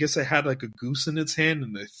 like, I guess it had, like, a goose in its hand,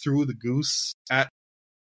 and it threw the goose at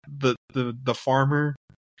the farmer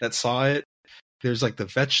that saw it. There's, like, the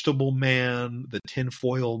vegetable man, the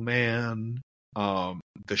tinfoil man, the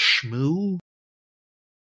shmoo.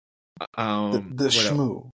 The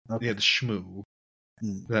shmoo. Okay. Yeah, the shmoo.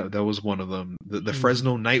 That was one of them. The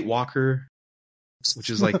Fresno Nightwalker, which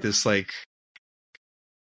is like this, like,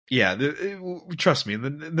 yeah. Trust me. In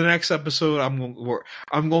the next episode, I'm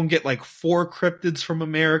going to get like 4 cryptids from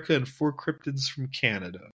America and 4 cryptids from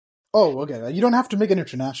Canada. Oh, okay. You don't have to make it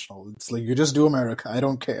international. It's like you just do America. I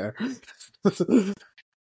don't care.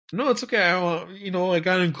 No, it's okay. I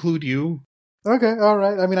gotta include you. Okay, all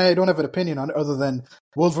right. I mean, I don't have an opinion on it other than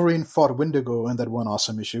Wolverine fought Wendigo in that one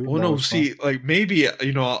awesome issue. Well, no, see, like, maybe,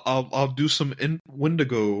 I'll do some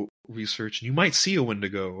Wendigo research, and you might see a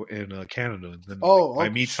Wendigo in Canada. And then, by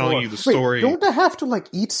me telling you the story. Don't they have to, like,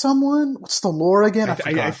 eat someone? What's the lore again? I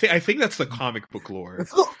think that's the comic book lore.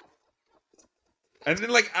 And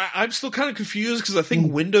then, like, I'm still kind of confused because I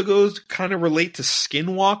think Wendigos kind of relate to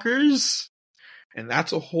skinwalkers, and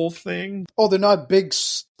that's a whole thing. Oh, they're not big,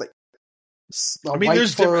 like, I mean,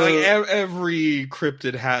 there's different, like, every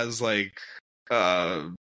cryptid has, like,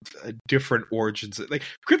 different origins. Like,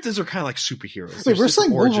 cryptids are kind of like superheroes. Wait, we're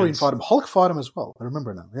saying Wolverine fought him. Hulk fought him as well. I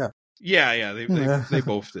remember now. Yeah. They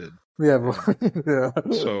both did. Yeah.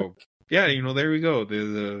 So, yeah, there we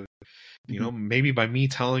go. Maybe by me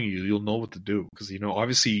telling you, you'll know what to do. Because,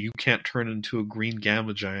 obviously you can't turn into a green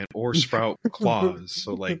gamma giant or sprout claws.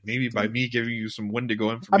 So, like, maybe by me giving you some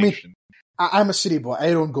Wendigo information. I'm a city boy. I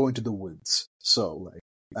don't go into the woods. So, like,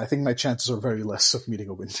 I think my chances are very less of meeting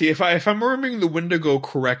a Wendigo. See, if I'm remembering the Wendigo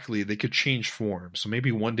correctly, they could change form. So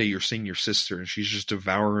maybe one day you're seeing your sister and she's just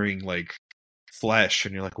devouring, like, flesh.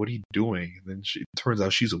 And you're like, what are you doing? And then it turns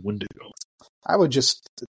out she's a Wendigo. I would just...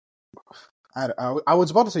 I was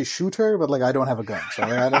about to say shoot her, but, like, I don't have a gun. So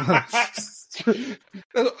I don't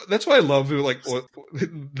know. That's why I love, like,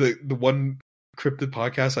 the one cryptid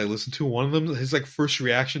podcast I listen to, one of them, his, like, first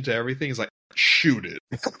reaction to everything is like, shoot it.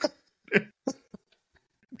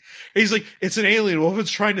 He's like, it's an alien. Well, if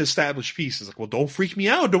it's trying to establish peace, he's like, well, don't freak me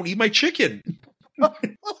out. Don't eat my chicken.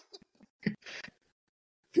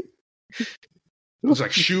 It's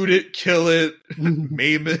like, shoot it, kill it,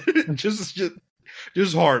 maim it, just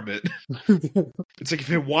harm it. It's like, if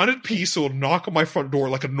it wanted peace, it would knock on my front door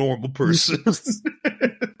like a normal person.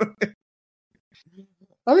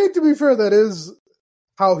 I mean, to be fair, that is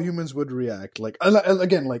how humans would react. Like,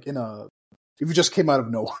 again, like if you just came out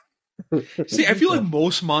of nowhere. See, I feel like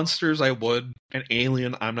most monsters I would. An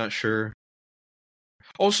alien, I'm not sure.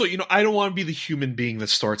 Also, I don't want to be the human being that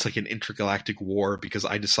starts, like, an intergalactic war because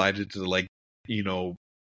I decided to, like,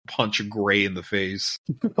 punch a gray in the face.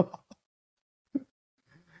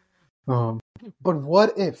 But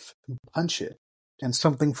what if you punch it and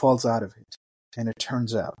something falls out of it and it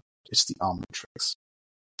turns out it's the Omnitrix?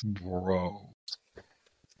 Bro.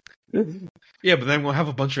 Yeah, but then we'll have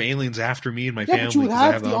a bunch of aliens after me and my family. But you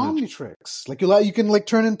have the Omnitrix. Like, you can, like,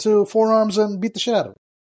 turn into forearms and beat the shit out of it.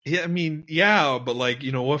 Yeah, I mean, yeah, but, like,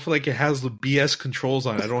 what if, like, it has the BS controls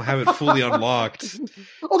on it? I don't have it fully unlocked.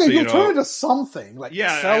 Okay, so, you turn into something. Like,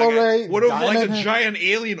 accelerate. What if, like, a giant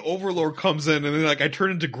alien overlord comes in and then, like, I turn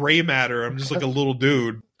into gray matter? I'm just, like, a little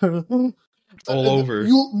dude. All over.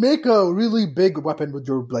 You make a really big weapon with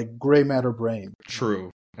your, like, gray matter brain. True.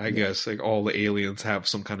 I guess, like, all the aliens have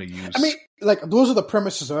some kind of use. I mean, like, those are the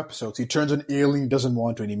premises of episodes. He turns an alien, doesn't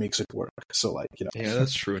want to, and he makes it work. So, like, Yeah,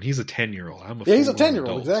 that's true. And he's a 10-year-old. I'm a he's a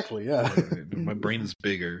 10-year-old, exactly, yeah. My brain is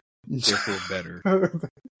bigger. Therefore better.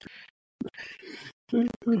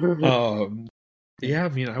 Yeah, I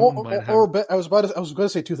mean, I wouldn't mind having... I was going to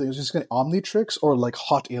say two things. I was just going to Omnitrix or, like,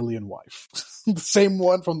 hot alien wife. The same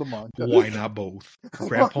one from the manga. Why not both?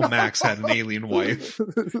 Grandpa Max had an alien wife.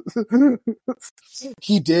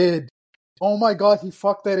 He did. Oh my god, he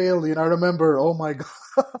fucked that alien. I remember. Oh my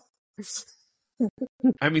god.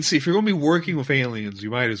 I mean, see, if you're going to be working with aliens, you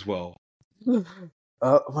might as well.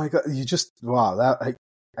 Oh my god, you just wow, that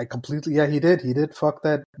I completely he did fuck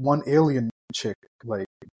that one alien chick, like,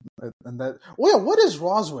 and that. Oh yeah, what is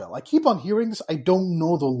Roswell? I keep on hearing this. I don't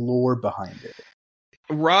know the lore behind it.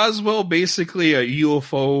 Roswell, basically a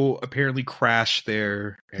UFO apparently crashed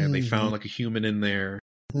there, and they found like a human in there,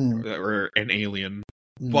 or an alien,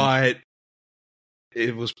 but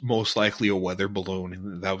it was most likely a weather balloon,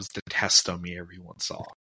 and that was the test dummy everyone saw.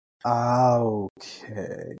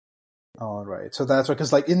 Okay. All right. So that's right,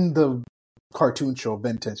 because like in the cartoon show,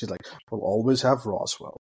 Ben 10, she's like, we'll always have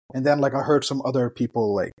Roswell. And then like I heard some other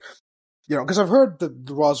people like, because I've heard the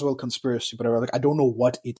Roswell conspiracy, but I don't know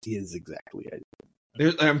what it is exactly.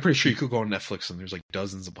 I'm pretty sure you could go on Netflix and there's like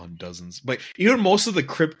dozens upon dozens. But even most of the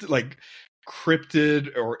cryptid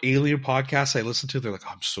or alien podcasts I listen to, they're like,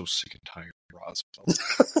 I'm so sick and tired of Roswell.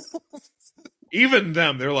 Even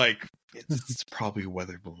them, they're like, it's probably a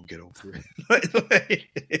weather balloon. Get over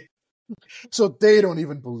it. So they don't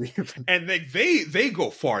even believe it. And they go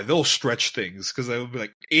far. They'll stretch things because they'll be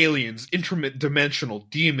like aliens, interdimensional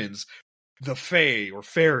demons, the Fae or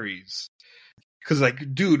fairies. Because,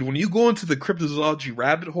 like, dude, when you go into the cryptozoology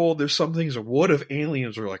rabbit hole, there's some things like, what if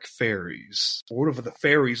aliens are like fairies? What if the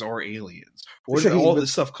fairies are aliens? What if all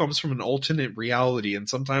this stuff comes from an alternate reality and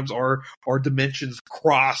sometimes our dimensions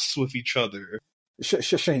cross with each other?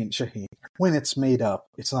 Shaheen, when it's made up,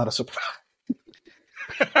 it's not a surprise.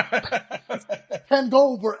 Can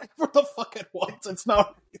go wherever the fuck it wants. It's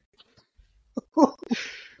not. Well,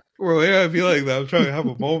 yeah, I feel like that. I'm trying to have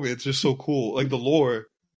a moment. It's just so cool. Like the lore.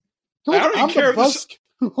 Dude, I don't even care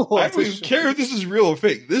if this is real or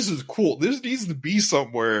fake. This is cool. This needs to be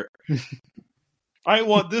somewhere. I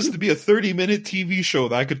want this to be a 30-minute TV show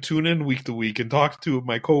that I could tune in week to week and talk to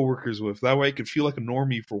my coworkers with. That way I could feel like a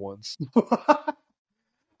normie for once.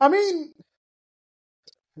 I mean,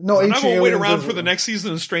 no, I'm not going to wait around for the next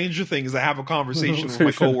season of Stranger Things to have a conversation with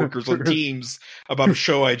my coworkers on Teams about a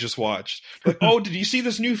show I just watched. Like, oh, did you see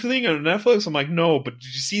this new thing on Netflix? I'm like, no, but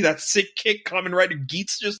did you see that sick kick Kamen Rider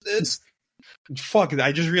Geats just did? Fuck,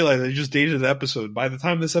 I just realized I just dated an episode. By the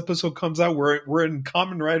time this episode comes out, we're in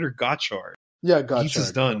Kamen Rider Gotchar. Yeah, Gotchar. Geats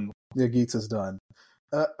is done. Yeah, Geats is done.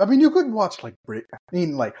 I mean, you could watch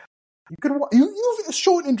you've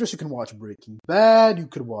shown interest. You can watch Breaking Bad. You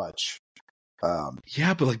could watch.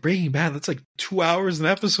 Yeah, but like Breaking Bad, that's like 2 hours an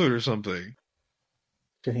episode or something.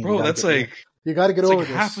 Bro, that's like you got to get over like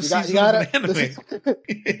this. Half a season of an anime.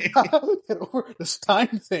 You got to get over this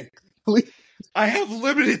time thing, please. I have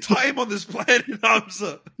limited time on this planet,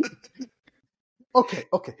 Hamza. Okay.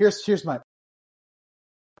 Here's my.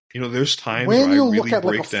 There's times when where you I really look at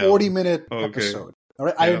like a 40-minute episode. All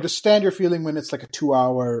right, yeah. I understand your feeling when it's like a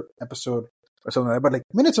 2-hour episode or something like that, but like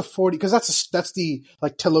minutes of 40, because that's the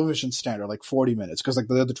like television standard, like 40 minutes, because like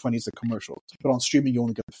the other 20 is the commercial. But on streaming, you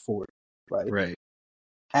only get 40, right? Right.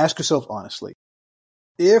 Ask yourself honestly,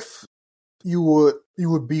 if you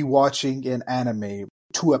would be watching an anime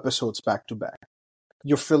 2 episodes back to back,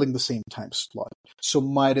 you're filling the same time slot, so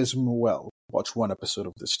might as well watch 1 episode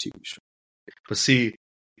of this TV show. But see,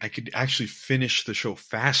 I could actually finish the show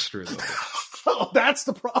faster though. Oh, that's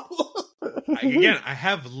the problem. I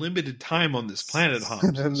have limited time on this planet,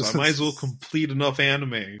 Hans, so I might as well complete enough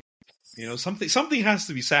anime. Something has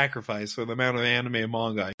to be sacrificed for the amount of anime and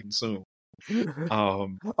manga I consume. All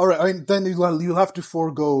right, then you'll have to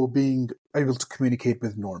forego being able to communicate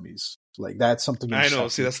with normies. Like that's something. I know.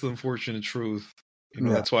 See, that's the unfortunate truth.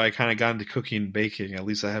 That's why I kind of got into cooking and baking. At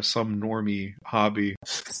least I have some normie hobby.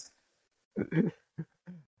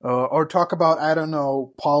 Or talk about, I don't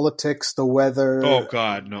know, politics, the weather. Oh,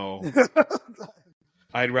 God, no.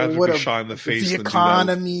 I'd rather be shot in the face than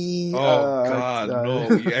economy. Do that. Oh, God, no.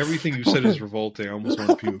 Everything you said is revolting. I almost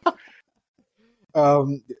want to puke.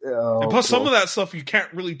 And plus, some of that stuff you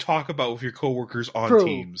can't really talk about with your coworkers on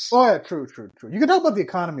Teams. Oh, yeah, true. You can talk about the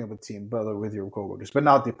economy of a team with your coworkers, but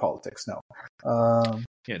not the politics, no.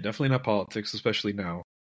 Yeah, definitely not politics, especially now.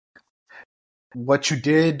 What you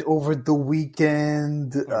did over the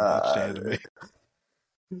weekend, a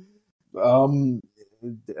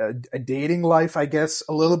dating life, I guess,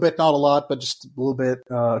 a little bit, not a lot, but just a little bit.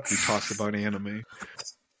 We talked about anime.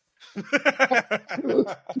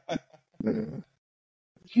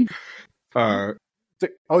 Did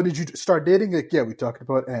you start dating? Like, yeah, we talked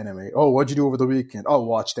about anime. Oh, what'd you do over the weekend? Oh,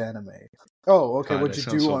 watched anime. Oh, okay. God, what'd you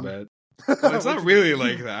do on? Bad. Well, it's not really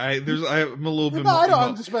like that. I'm a little bit. No, more, I don't.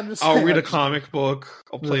 I'm just I'll saying, read a comic book.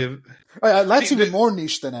 I'll play. That's even more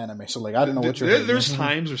niche than anime. So like, I don't know what you're. There's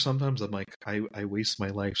times or sometimes I'm like, I waste my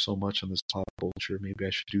life so much on this pop culture. Maybe I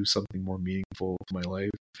should do something more meaningful with my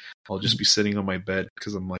life. I'll just be sitting on my bed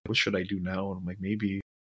because I'm like, what should I do now? And I'm like, maybe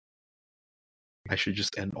I should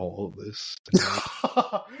just end all of this.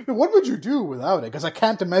 What would you do without it? Because I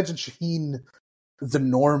can't imagine Shaheen the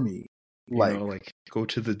normie. Like go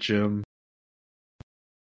to the gym.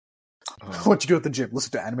 What you do at the gym?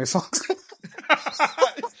 Listen to anime songs.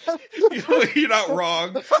 You're not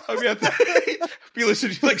wrong. I'll be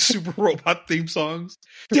listening to like Super Robot theme songs.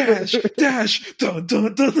 Dash, dash, dun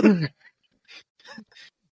dun dun. Dun.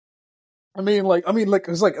 I mean,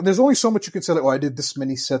 it's like there's only so much you can say. Like, I did this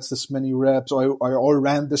many sets, this many reps. I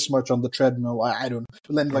ran this much on the treadmill. I don't.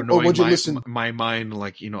 And then like, would you listen? My mind,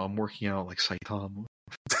 like I'm working out like Saitama.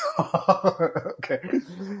 Okay,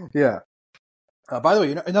 yeah. By the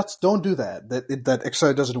way, don't do that. That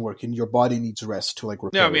exercise doesn't work, and your body needs rest to like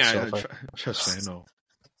repair itself. Trust me, I know.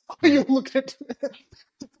 You look at.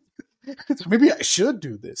 Maybe I should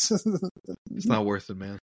do this. It's not worth it,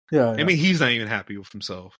 man. Yeah, I mean, he's not even happy with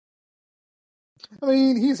himself. I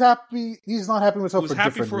mean, he's happy. He's not happy with himself. He was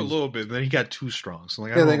happy for a little bit, then he got too strong. So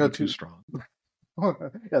like, I don't got too strong.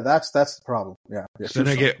 Yeah, that's the problem. Yeah. Then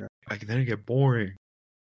I get boring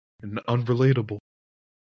and unrelatable.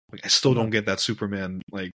 Like, I still don't get that Superman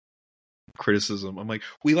like criticism. I'm like,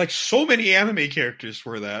 we like so many anime characters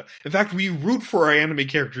for that. In fact, we root for our anime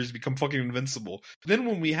characters to become fucking invincible. Then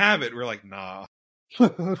when we have it, we're like, nah.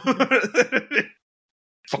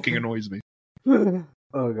 Fucking annoys me.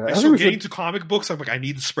 Oh god! So getting to comic books, I'm like, I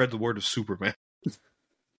need to spread the word of Superman.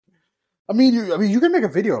 I mean, you can make a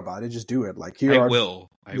video about it. Just do it. Like I will.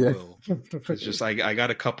 It's just I got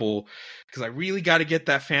a couple because I really got to get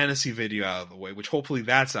that fantasy video out of the way. Which hopefully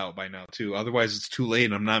that's out by now too. Otherwise, it's too late,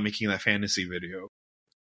 and I'm not making that fantasy video.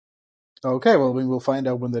 Okay, well, we'll find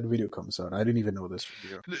out when that video comes out. I didn't even know this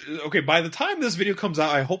video. Okay, by the time this video comes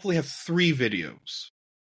out, I hopefully have 3 videos.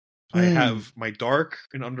 I have my Dark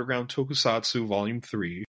and Underground Tokusatsu Volume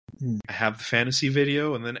 3. I have the fantasy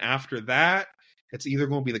video, and then after that, it's either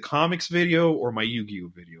going to be the comics video or my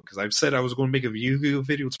Yu-Gi-Oh video. Because I've said I was going to make a Yu-Gi-Oh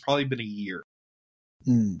video. It's probably been a year.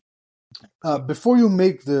 Before you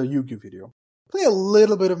make the Yu-Gi-Oh video, play a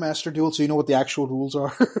little bit of Master Duel so you know what the actual rules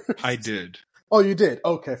are. I did. Oh, you did?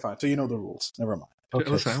 Okay, fine. So you know the rules. Never mind. Okay.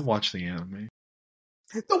 Listen, I watched the anime.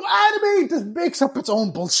 The anime just makes up its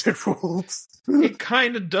own bullshit rules. It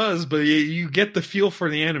kind of does, but you get the feel for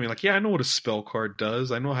the anime. Like, yeah, I know what a spell card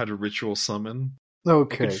does. I know how to ritual summon.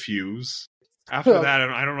 Okay. Confuse. After that,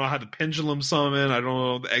 I don't know how to pendulum summon. I don't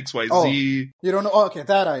know the XYZ. Oh, you don't know? Oh, okay,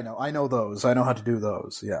 that I know. I know those. I know how to do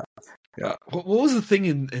those. Yeah. What was the thing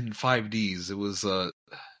in 5Ds? It was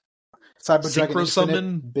Synchro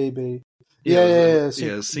summon, baby. Yeah.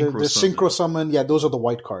 The synchro summon. Yeah, those are the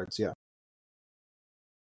white cards. Yeah.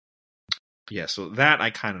 Yeah, so that I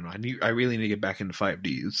kind of know. I really need to get back into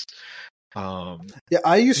 5Ds.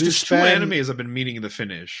 I used to spam... 2 animes I've been meaning to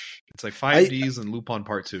finish. It's like 5Ds and Lupin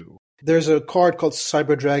Part 2. There's a card called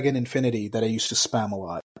Cyber Dragon Infinity that I used to spam a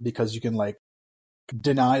lot because you can like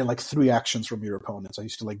deny like 3 actions from your opponents. I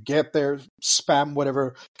used to like get there, spam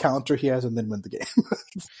whatever counter he has, and then win the game.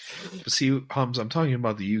 But see, Hamza, I'm talking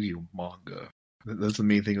about the Yu-Gi-Oh manga. That's the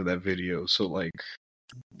main thing of that video. So like,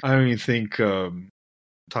 I don't even think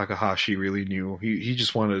Takahashi really knew. He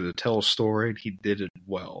just wanted to tell a story, and he did it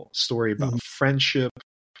well. A story about friendship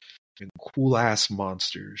and cool ass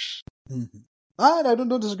monsters. I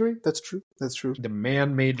don't disagree. That's true. The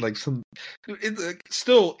man made like some. He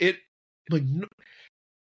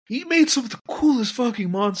made some of the coolest fucking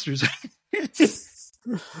monsters.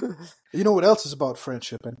 You know what else is about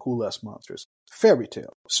friendship and cool ass monsters? Fairy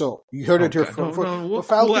Tail. So you heard it here from Falcon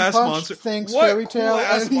Punch. Monster Thinks Fairy Tail. Cool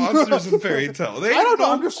ass monsters in Fairy Tail. I don't know.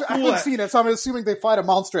 I haven't seen it, so I'm assuming they fight a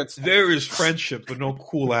monster at some point. There is friendship, but no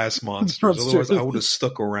cool ass monsters. Otherwise, I would have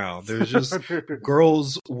stuck around. There's just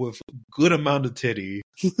girls with good amount of titty,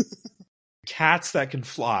 cats that can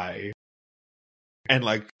fly, and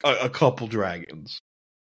like a couple dragons.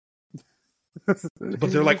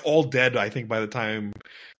 But they're like all dead, I think, by the time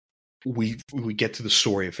we get to the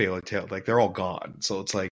story of Fairy Tail. Like they're all gone. So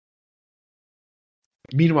it's like,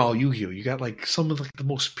 meanwhile, Yu-Gi-Oh, you got like some of like the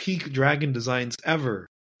most peak dragon designs ever.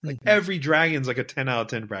 Like every dragon's like a 10 out of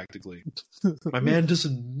 10 practically. My man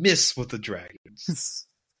doesn't miss with the dragons.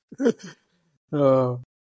 Oh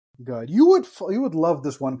god, you would love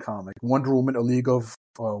this one comic, Wonder Woman: A League of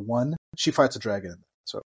One. She fights a dragon.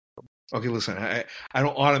 So Okay, listen, I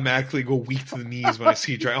don't automatically go weak to the knees when I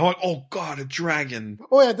see a dragon. I'm like, oh god, a dragon.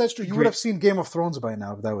 Oh yeah, that's true. You would have seen Game of Thrones by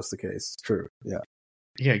now if that was the case. True. Yeah.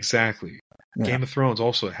 Yeah, exactly. Yeah. Game of Thrones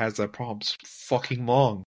also has that problem. It's fucking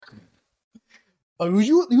long.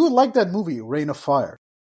 You would like that movie, Reign of Fire.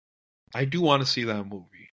 I do want to see that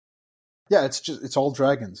movie. Yeah, it's all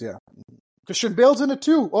dragons. Yeah, Christian Bale's in it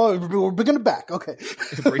too. Oh, we're bringing it back. Okay,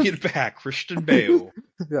 bring it back, Christian Bale.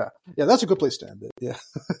 Yeah, that's a good place to end it. Yeah.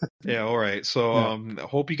 Yeah. All right. So, I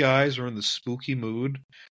hope you guys are in the spooky mood.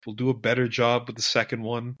 We'll do a better job with the second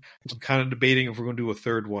one. I'm kind of debating if we're going to do a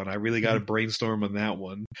third one. I really got to brainstorm on that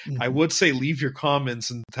one. I would say leave your comments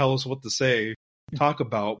and tell us what to say, talk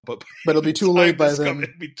about, but it'll be too late by then.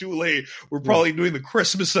 It'll be too late. We're probably doing the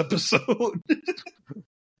Christmas episode.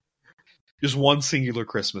 Just one singular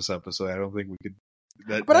Christmas episode. I don't think we could.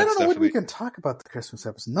 But I don't know what we can talk about the Christmas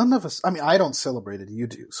episode. None of us. I mean, I don't celebrate it. You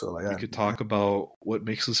do. So like, we could talk about what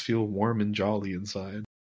makes us feel warm and jolly inside.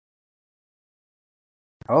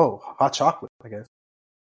 Oh, hot chocolate, I guess.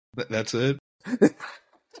 That's it.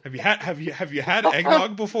 Have you had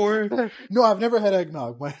eggnog before? No, I've never had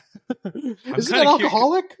eggnog. Is it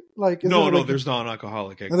alcoholic? No, there's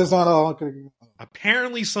non-alcoholic eggnog. There's not alcoholic.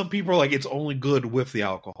 Apparently, some people are like, it's only good with the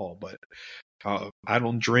alcohol, but I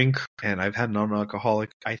don't drink, and I've had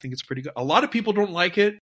non-alcoholic. I think it's pretty good. A lot of people don't like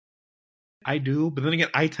it. I do, but then again,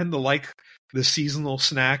 I tend to like the seasonal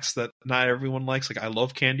snacks that not everyone likes. Like, I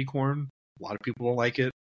love candy corn. A lot of people don't like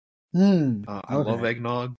it. I love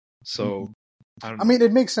eggnog, so I don't know. I mean,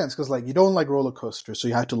 it makes sense because like you don't like roller coasters, so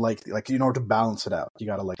you have to like in order to balance it out, you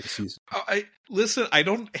gotta like the season. Listen. I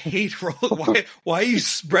don't hate roller. Why are you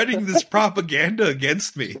spreading this propaganda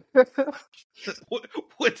against me?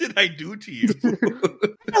 What did I do to you?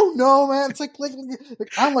 I don't know, man. It's like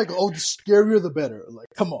I'm like, oh, the scarier the better. Like,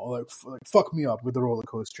 come on, like fuck me up with the roller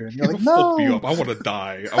coaster, and you're like, no, fuck me up. I want to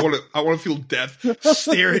die. I want to feel death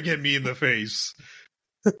staring at me in the face.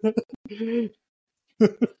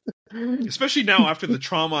 Especially now after the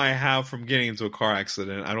trauma I have from getting into a car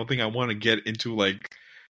accident, I don't think I want to get into the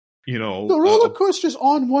roller coaster's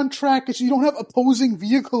on one track, and you don't have opposing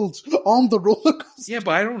vehicles on the roller coaster. Yeah,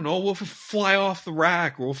 but I don't know. What if it fly off the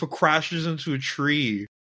rack, or if it crashes into a tree?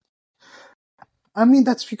 I mean,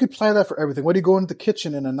 you could play that for everything. What do you go into the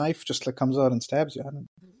kitchen and a knife just like comes out and stabs you? I don't know.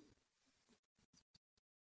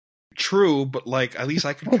 True, but like at least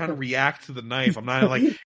I can kind of react to the knife. I'm not like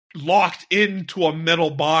locked into a metal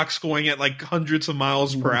box going at like hundreds of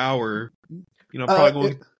miles per hour. Probably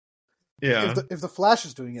going. Yeah. If the Flash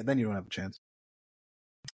is doing it, then you don't have a chance.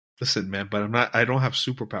 Listen, man, but I don't have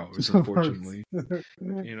superpowers, unfortunately.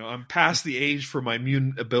 I'm past the age for my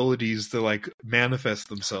mutant abilities to like manifest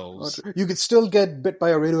themselves. You could still get bit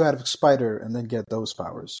by a radioactive spider and then get those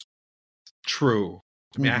powers. True.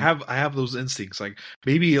 I mean, I have those instincts. Like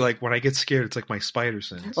maybe like when I get scared, it's like my spider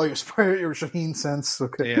sense. Oh, your Shaheen sense.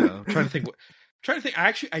 Okay. Yeah, I'm trying to think.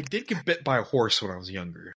 I did get bit by a horse when I was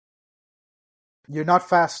younger. You're not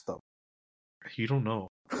fast though. You don't know.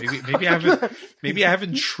 Maybe I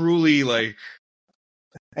haven't truly like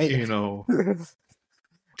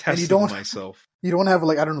tested myself. You don't have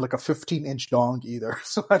like a 15-inch dong either.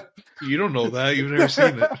 So you don't know that. You've never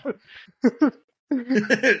seen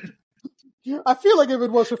it. I feel like if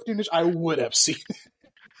it was 15-inch, I would have seen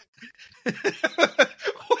it.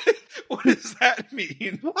 What does that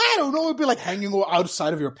mean? I don't know. It'd be like hanging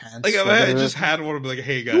outside of your pants. Like if I just had one, I'd be like,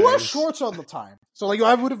 "Hey guys." You wear shorts all the time, so like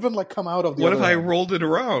I would have been like come out of the. What if I rolled it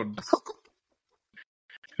around?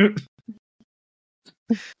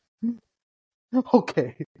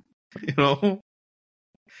 Okay.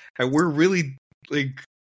 I wear really like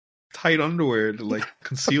tight underwear to like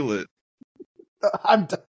conceal it. I'm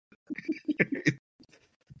done.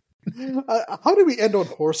 How did we end on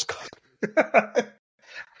horse cock?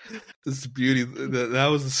 This is the beauty. That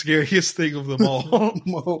was the scariest thing of them all.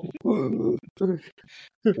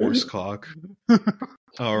 Horse cock.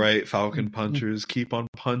 All right, Falcon Punchers, keep on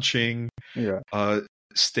punching. Yeah.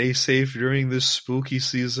 Stay safe during this spooky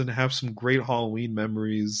season. Have some great Halloween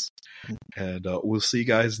memories, and we'll see you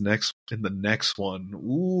guys in the next one.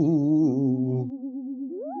 Ooh.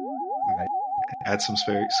 Right. Add some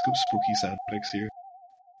spooky sound effects here.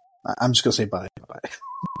 I'm just gonna say bye.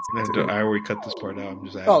 I already cut this part out. I'm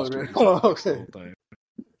just adding okay. the whole time.